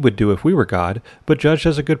what we would do if we were God, but judged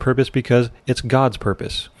as a good purpose because it's God's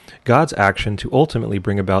purpose. God's action to ultimately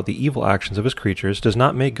bring about the evil actions of his creatures does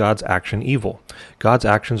not make God's action evil. God's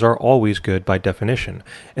actions are always good by definition,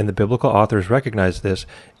 and the biblical authors recognize this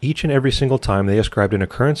each and every single time they ascribed an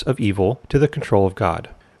occurrence of evil to the control of God.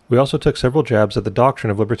 We also took several jabs at the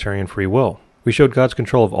doctrine of libertarian free will. We showed God's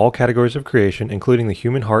control of all categories of creation, including the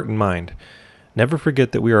human heart and mind. Never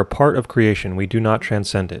forget that we are a part of creation, we do not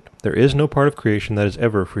transcend it. There is no part of creation that is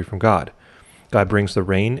ever free from God. God brings the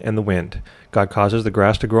rain and the wind. God causes the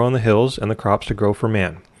grass to grow on the hills and the crops to grow for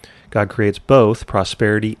man. God creates both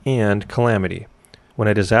prosperity and calamity. When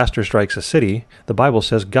a disaster strikes a city, the Bible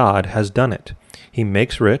says God has done it. He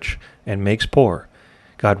makes rich and makes poor.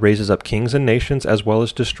 God raises up kings and nations as well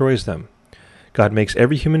as destroys them. God makes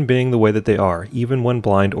every human being the way that they are, even when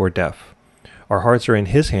blind or deaf. Our hearts are in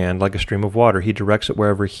his hand like a stream of water. He directs it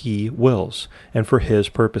wherever he wills, and for his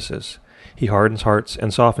purposes. He hardens hearts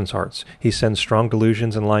and softens hearts. He sends strong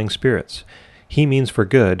delusions and lying spirits. He means for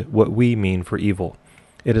good what we mean for evil.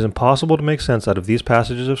 It is impossible to make sense out of these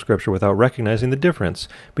passages of Scripture without recognizing the difference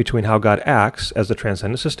between how God acts as the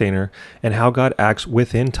transcendent sustainer and how God acts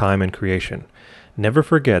within time and creation. Never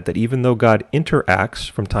forget that even though God interacts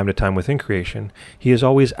from time to time within creation, he is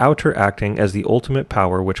always outeracting as the ultimate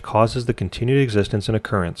power which causes the continued existence and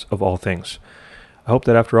occurrence of all things. I hope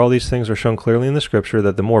that after all these things are shown clearly in the Scripture,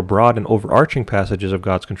 that the more broad and overarching passages of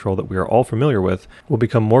God's control that we are all familiar with will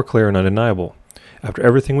become more clear and undeniable. After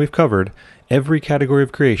everything we've covered, every category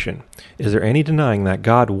of creation, is there any denying that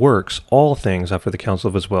God works all things after the counsel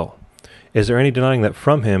of his will? Is there any denying that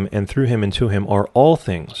from him and through him and to him are all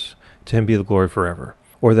things? To him be the glory forever.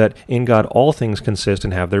 Or that in God all things consist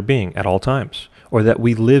and have their being at all times? Or that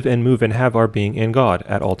we live and move and have our being in God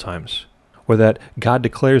at all times? Or that God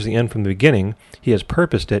declares the end from the beginning, he has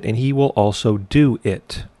purposed it, and he will also do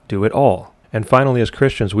it all. And finally, as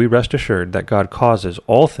Christians, we rest assured that God causes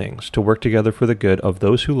all things to work together for the good of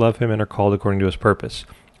those who love him and are called according to his purpose.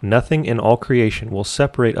 Nothing in all creation will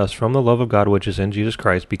separate us from the love of God which is in Jesus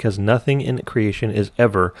Christ, because nothing in creation is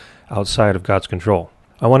ever outside of God's control.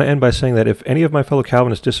 I want to end by saying that if any of my fellow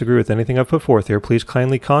Calvinists disagree with anything I've put forth here, please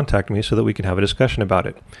kindly contact me so that we can have a discussion about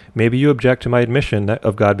it. Maybe you object to my admission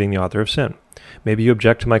of God being the author of sin. Maybe you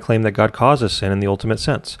object to my claim that God causes sin in the ultimate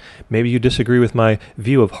sense. Maybe you disagree with my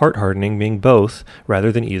view of heart hardening being both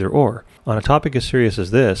rather than either or. On a topic as serious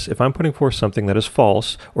as this, if I'm putting forth something that is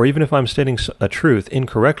false, or even if I'm stating a truth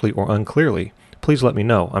incorrectly or unclearly, please let me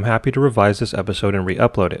know. I'm happy to revise this episode and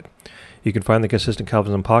re-upload it. You can find the Consistent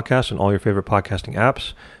Calvinism podcast on all your favorite podcasting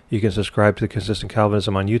apps. You can subscribe to the Consistent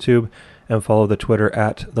Calvinism on YouTube and follow the Twitter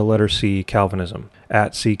at the letter C Calvinism,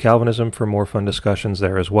 at C Calvinism for more fun discussions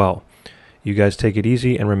there as well. You guys take it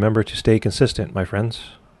easy and remember to stay consistent, my friends.